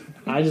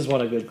 I just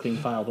want a good clean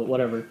file, but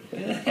whatever.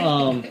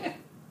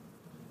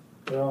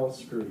 Well,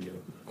 screw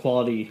you.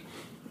 Quality,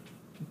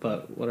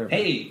 but whatever.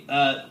 Hey,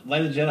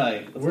 Light of the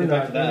Jedi. Let's We're get back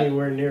not to that.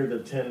 anywhere near the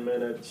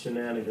 10-minute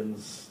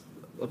shenanigans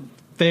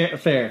Fair.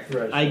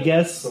 threshold. I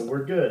guess. So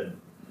we're good.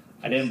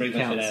 I didn't bring the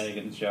Counts.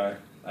 shenanigans jar.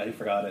 I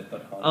forgot it.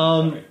 But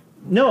Um,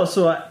 No,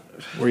 so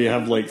Where you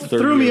have like 30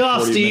 Threw me or off,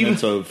 40 Steve.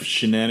 minutes of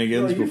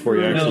shenanigans Well, you before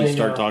you threw actually everything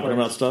start off, talking like-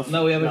 about stuff.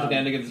 no, we have a No.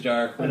 shenanigans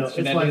jar. I know, it's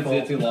my Shenanigans fault.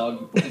 get too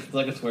long. It's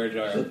like a swear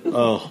jar.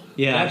 Oh,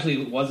 It yeah.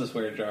 actually was a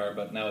swear jar,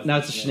 but now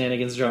it's a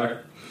shenanigans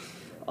jar.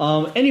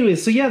 Anyway,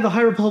 so yeah, the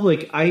High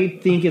Republic. I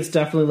think it's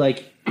definitely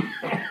like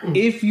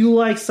if you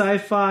like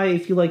sci-fi,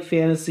 if you like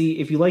fantasy,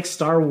 if you like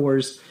Star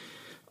Wars,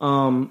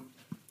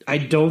 I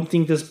don't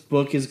think this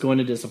book is going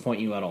to disappoint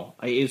you at all.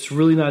 It's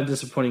really not a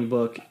disappointing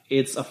book.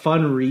 It's a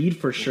fun read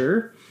for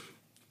sure.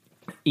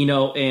 You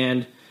know,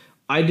 and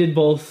I did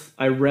both.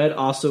 I read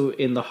also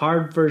in the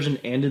hard version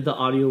and in the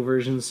audio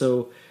version,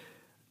 so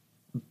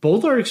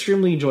both are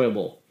extremely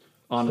enjoyable.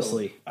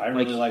 Honestly, I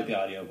really like the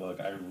audiobook.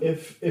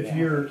 If yeah,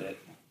 you're loved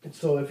it.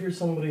 so if you're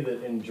somebody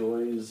that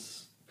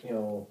enjoys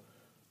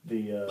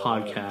the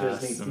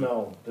Podcasts Disney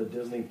and- the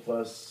Disney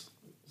Plus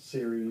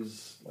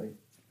series like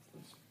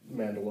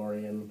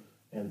Mandalorian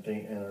and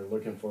are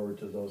looking forward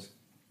to those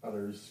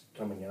others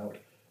coming out.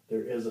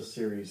 There is a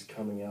series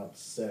coming out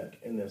set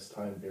in this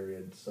time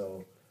period,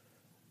 so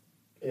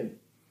it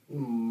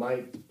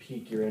might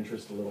pique your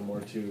interest a little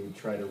more to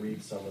try to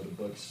read some of the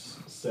books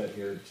set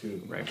here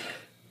too. right.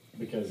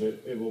 Because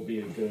it will be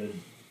a good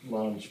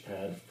launch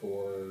pad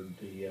for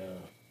the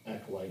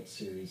Acolyte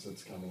series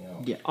that's coming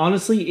out. Yeah,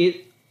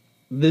 honestly,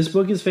 this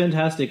book is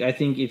fantastic. I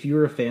think if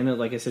you're a fan of,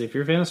 like I said, if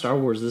you're a fan of Star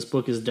Wars, this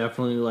book is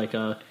definitely like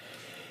a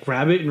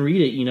grab it and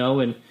read it, you know.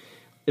 And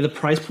the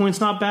price point's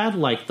not bad.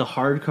 Like the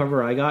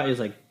hardcover I got is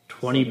like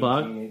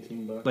 $20.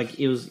 18 bucks. Like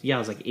it was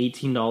like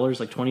 $18,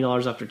 like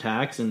 $20 after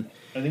tax, and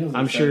I think it was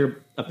I'm like sure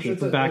a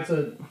paperback.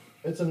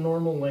 It's a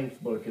normal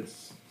length book.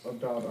 It's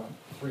about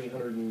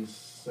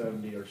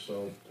 370 or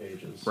so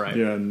pages. Right.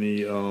 Yeah, and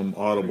the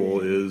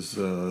Audible is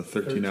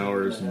 13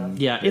 hours. And,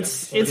 Yeah, it's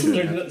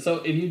So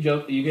if you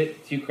jump, you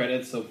get 2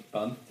 credits a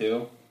month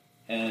too,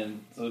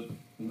 and so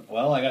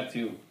I got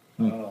 2.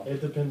 I don't know. It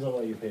depends on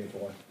what you pay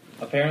for.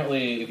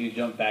 Apparently, if you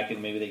jump back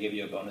in, maybe they give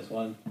you a bonus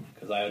one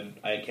because I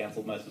had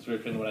canceled my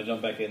subscription. When I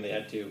jumped back in, they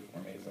had 2 for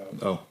me. So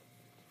Oh,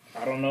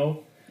 I don't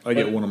know. I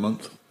get one a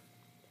month.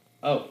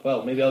 Oh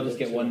well, maybe I'll just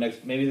get one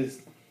next. Maybe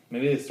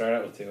they start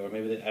out with 2, or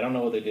maybe I don't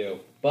know what they do.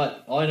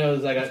 But all I know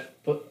is I got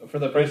for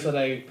the price that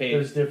I paid.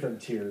 There's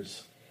different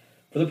tiers.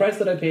 For the price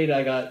that I paid,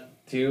 I got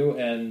 2,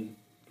 and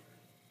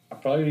I'll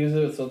probably use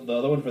it. So the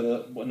other one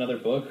for another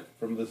book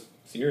from this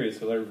series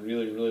because I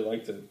really really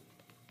liked it.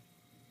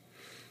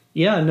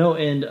 Yeah, no,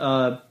 and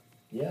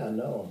Yeah,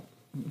 no.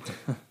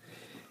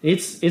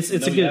 it's a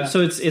good. Yeah.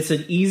 So it's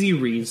an easy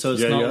read. So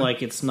it's Yeah, not yeah.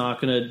 like it's not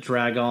going to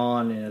drag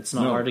on, and it's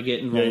not hard to get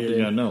involved in.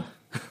 Yeah, no.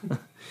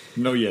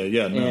 No,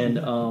 yeah, no. And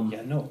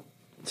Yeah, no.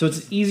 so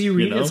it's easy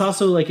read. You know? It's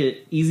also like an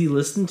easy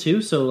listen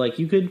too. So like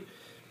you could,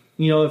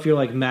 if you're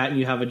like Matt and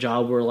you have a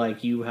job where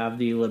like you have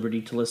the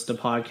liberty to listen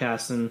to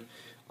podcasts and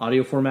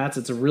audio formats,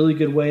 it's a really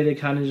good way to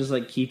kind of just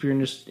like keep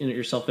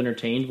yourself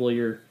entertained while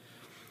you're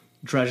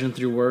dredging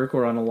through work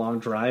or on a long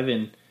drive.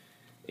 And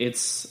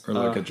it's Or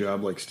like a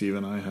job like Steve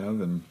and I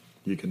have, and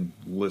you can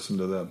listen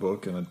to that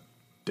book in a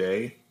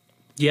day.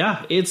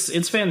 yeah,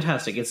 it's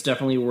fantastic. It's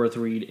definitely worth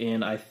read,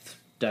 and I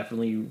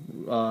definitely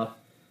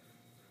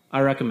I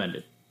recommend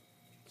it.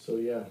 So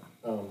yeah,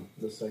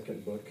 the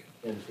second book,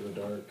 Into the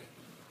Dark,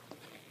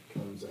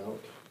 comes out.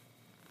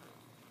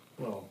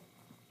 Well,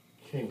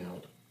 came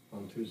out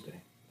on Tuesday,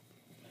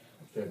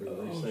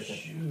 February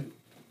 2nd.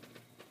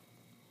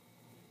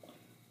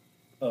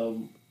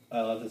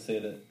 I'll have to say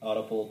that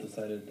Audible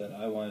decided that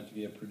I wanted to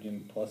be a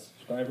Premium Plus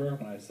subscriber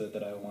when I said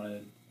that I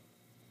wanted.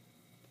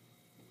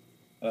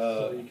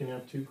 So you can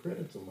have 2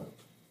 credits a month.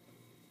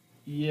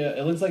 Yeah,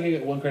 it looks like I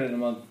get 1 credit a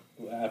month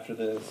after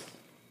this.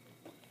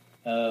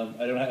 I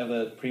don't have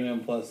the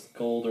Premium Plus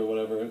Gold or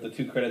whatever. The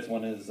 2 credits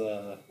one is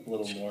a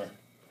little more,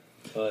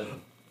 but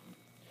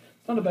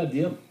it's not a bad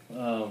deal.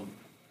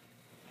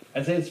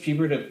 I'd say it's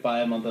cheaper to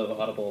buy a month of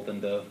Audible than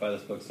to buy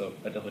this book, so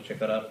I definitely check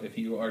that out. If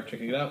you are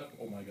checking it out,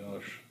 oh my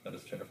gosh, that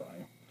is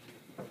terrifying.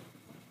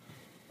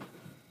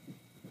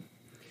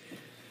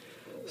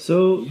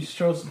 So You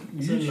chose.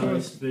 It's a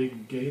nice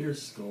big gator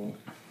skull.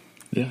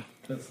 Yeah.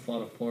 That's a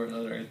lot of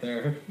Florida right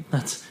there.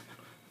 that's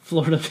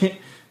Florida.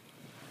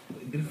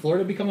 Did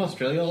Florida become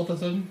Australia all of a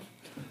sudden?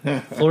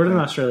 Florida and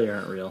Australia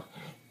aren't real.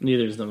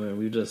 Neither is the moon.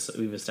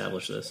 We've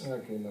established this.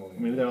 Okay, no.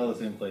 Maybe they're all the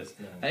same place.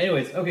 No.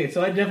 Anyways, okay,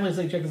 so I definitely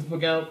say check this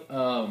book out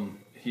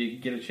if you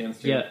get a chance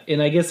to. Yeah,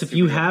 and I guess if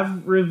you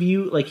have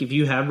if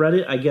you have read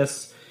it, I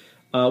guess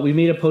we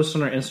made a post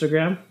on our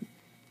Instagram.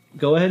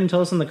 Go ahead and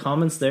tell us in the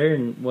comments there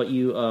and what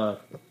you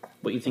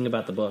think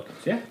about the book.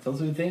 Yeah, tell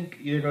us what you think.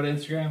 Either go to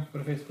Instagram, go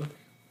to Facebook.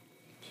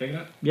 Check it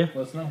out. Yeah.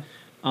 Let us know.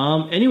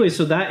 Anyway,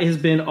 so that has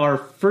been our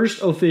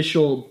first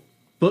official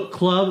book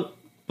club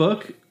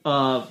book,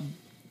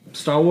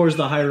 Star Wars: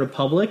 The High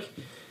Republic.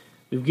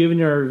 We've given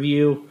you our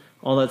review,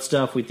 all that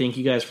stuff. We thank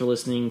you guys for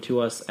listening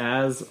to us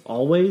as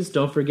always.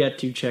 Don't forget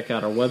to check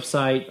out our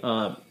website.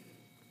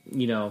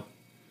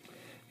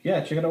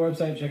 Yeah, check out our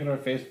website, check out our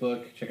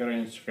Facebook, check out our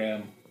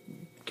Instagram.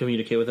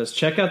 Communicate with us.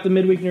 Check out the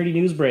Midweek Nerdy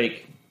News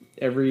Break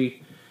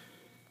every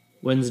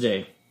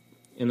Wednesday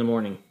in the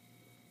morning.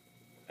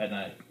 At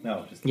night.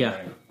 No, just Yeah.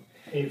 morning.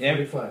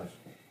 8:45.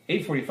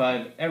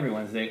 8:45 every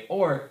Wednesday.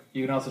 Or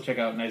you can also check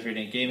out Nice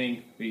Radiant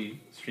Gaming. We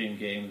stream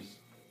games,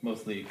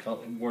 mostly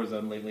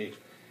Warzone lately.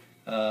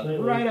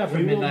 Right after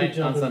We will be midnight on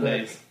jumping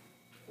Sundays.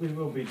 We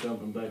will be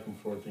jumping back and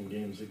forth in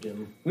games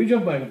again. We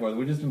jump back and forth.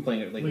 We've just been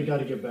playing it lately. We got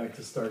to get back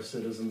to Star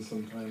Citizen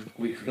sometime.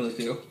 We really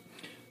do.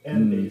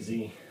 And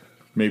Daisy.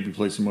 Maybe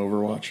play some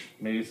Overwatch.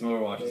 Maybe some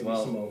Overwatch Maybe as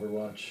well. some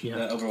Overwatch.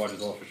 Yeah. Overwatch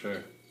as well for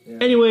sure. Yeah.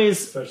 Anyways,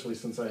 Especially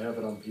since I have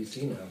it on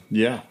PC now.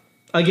 Yeah.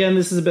 again,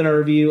 this has been our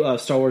review of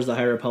Star Wars: The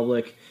High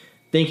Republic.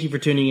 Thank you for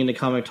tuning in to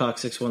Comic Talk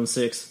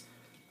 616.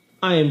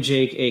 I am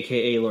Jake,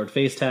 a.k.a. Lord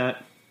Facetat.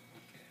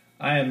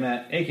 I am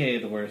Matt, a.k.a.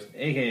 the worst,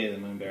 a.k.a. the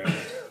Moon Baron.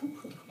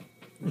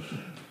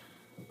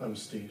 I'm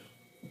Steve.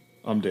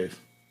 I'm Dave.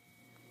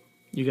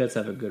 You guys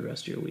have a good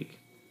rest of your week.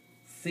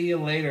 See you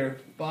later.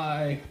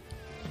 Bye.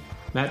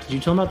 Matt, did you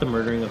tell him about the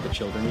murdering of the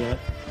children yet?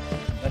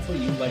 That's what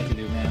you like to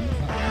do, man.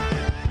 That's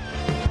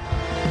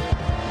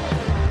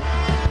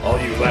not All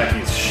you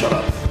lackeys, shut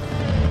up.